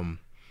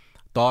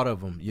thought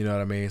of them. You know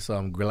what I mean? So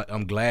I'm glad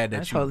that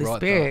That's you Holy brought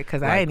Spirit,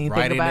 because I ain't even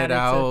think about writing it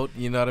out.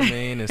 You know what I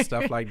mean, and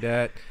stuff like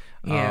that.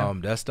 Yeah.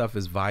 That stuff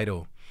is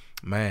vital.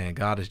 Man,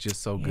 God is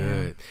just so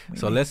good.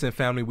 So listen,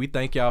 family, we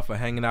thank y'all for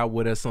hanging out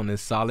with us on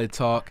this Solid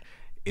Talk.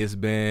 It's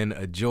been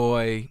a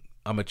joy.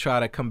 I'm going to try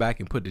to come back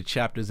and put the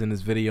chapters in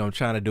this video. I'm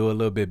trying to do a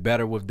little bit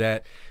better with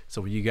that.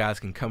 So when you guys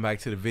can come back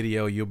to the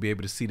video, you'll be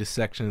able to see the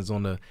sections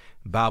on the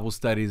Bible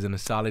studies and the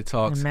Solid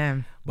Talks.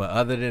 Amen. But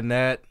other than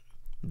that,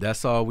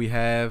 that's all we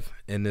have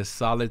in this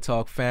Solid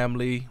Talk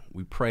family.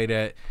 We pray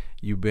that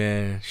you've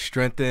been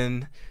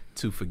strengthened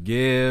to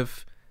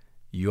forgive.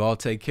 You all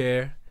take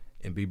care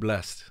and be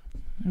blessed.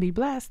 Be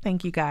blessed.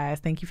 Thank you, guys.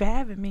 Thank you for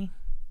having me.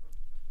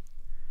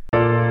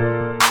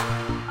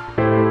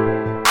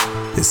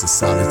 This is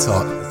Solid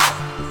Talk.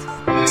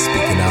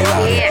 Speaking out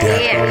loud in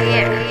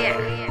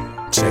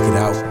depth. Check it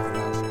out.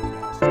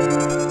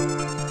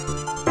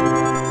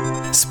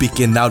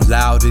 Speaking out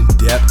loud in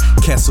depth.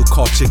 Cancel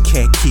culture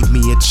can't keep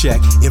me in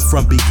check. And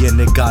from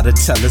beginning, gotta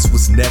tell us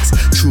what's next.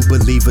 True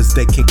believers,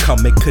 they can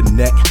come and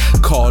connect.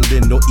 Call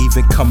in or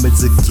even come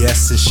as a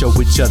guest and show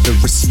each other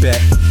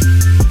respect.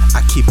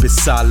 I keep it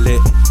solid.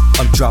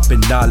 I'm dropping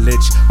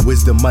knowledge,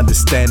 wisdom,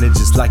 understanding,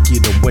 just like you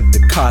done went to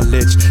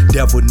college.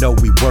 Devil know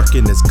we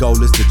working, his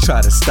goal is to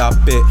try to stop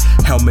it.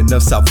 Helmet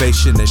of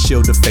salvation and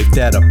shield of faith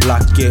that'll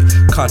block it.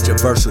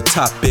 Controversial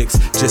topics,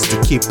 just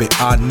to keep it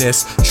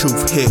honest.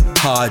 Truth hit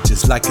hard,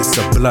 just like it's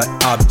a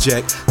blunt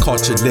object.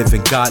 Culture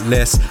living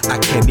godless, I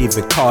can't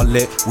even call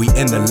it. We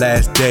in the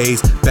last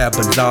days,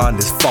 Babylon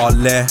is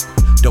falling.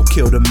 Don't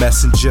kill the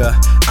messenger,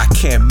 I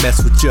can't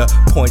mess with ya.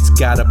 Points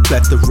got a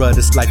plethora,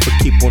 this life will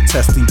keep on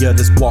testing ya.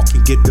 This walk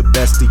can get the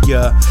best of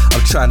ya.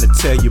 I'm trying to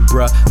tell you,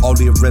 bruh,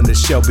 only a remnant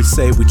shall be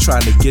saved. We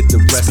trying to get the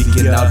rest of ya.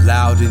 Speaking out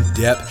loud in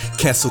depth,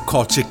 cancel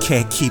culture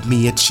can't keep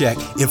me in check.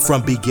 And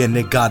from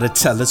beginning, gotta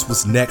tell us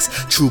what's next.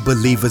 True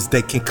believers,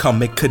 they can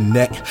come and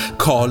connect.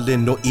 Call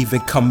in or even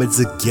come as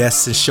a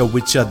guest and show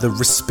each other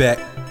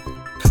respect.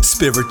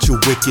 Spiritual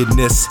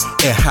wickedness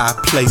in high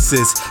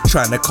places,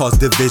 trying to cause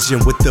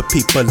division with the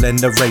people and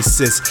the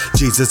races.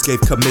 Jesus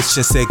gave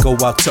commission, say go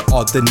out to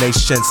all the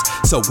nations.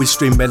 So we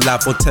streaming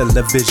live on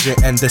television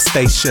and the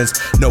stations.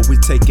 No, we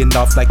taking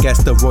off like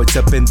asteroids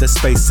up in the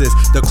spaces.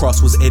 The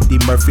cross was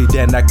Eddie Murphy,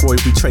 Dan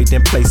Aykroyd, we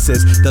trading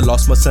places. The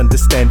lost must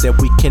understand that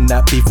we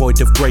cannot be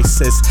void of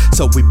graces.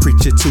 So we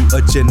preach it to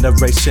a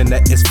generation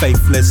that is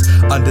faithless.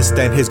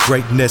 Understand his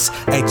greatness,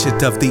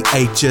 ancient of the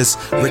ages.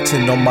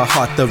 Written on my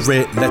heart, the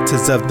red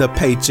letters of the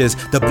pages.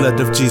 The blood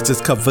of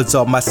Jesus covers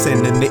all my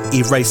sin and it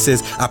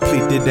erases. I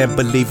plead it and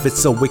believe it,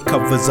 so it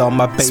covers all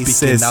my bases.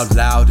 Speaking out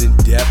loud in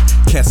depth,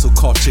 cancel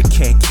culture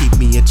can't keep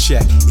me in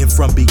check. And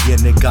from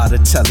beginning, gotta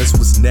tell us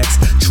what's next.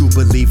 True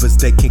believers,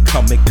 they can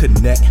come and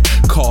connect.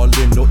 Call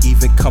in or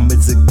even come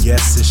as a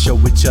guest and show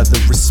each other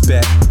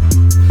respect.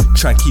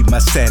 Try and keep my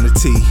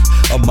sanity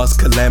amongst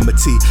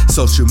calamity.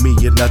 Social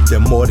media,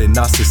 nothing more than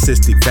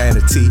narcissistic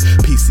vanity.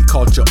 PC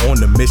culture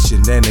on a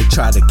mission and they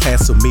try to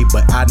cancel me,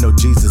 but I know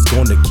Jesus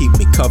gonna keep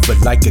me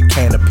covered like a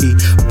canopy.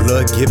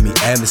 Blood give me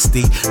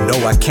amnesty.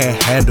 No, I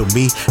can't handle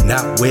me.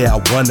 Not where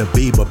I wanna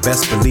be, but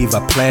best believe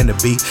I plan to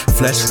be.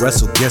 Flesh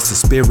wrestle against the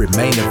spirit,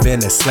 main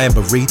event and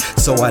slambery.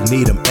 So I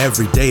need them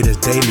every day, that's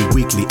daily,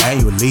 weekly,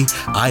 annually.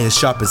 Iron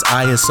sharp as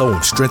iron, so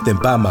I'm strengthened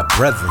by my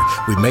brethren.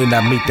 We may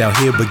not meet down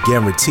here, but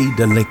guaranteed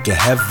the link in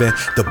heaven.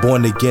 The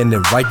born again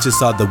and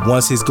righteous are the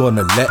ones he's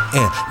gonna let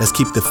in. Let's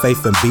keep the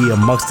faith and be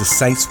amongst the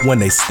saints when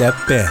they step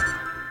in.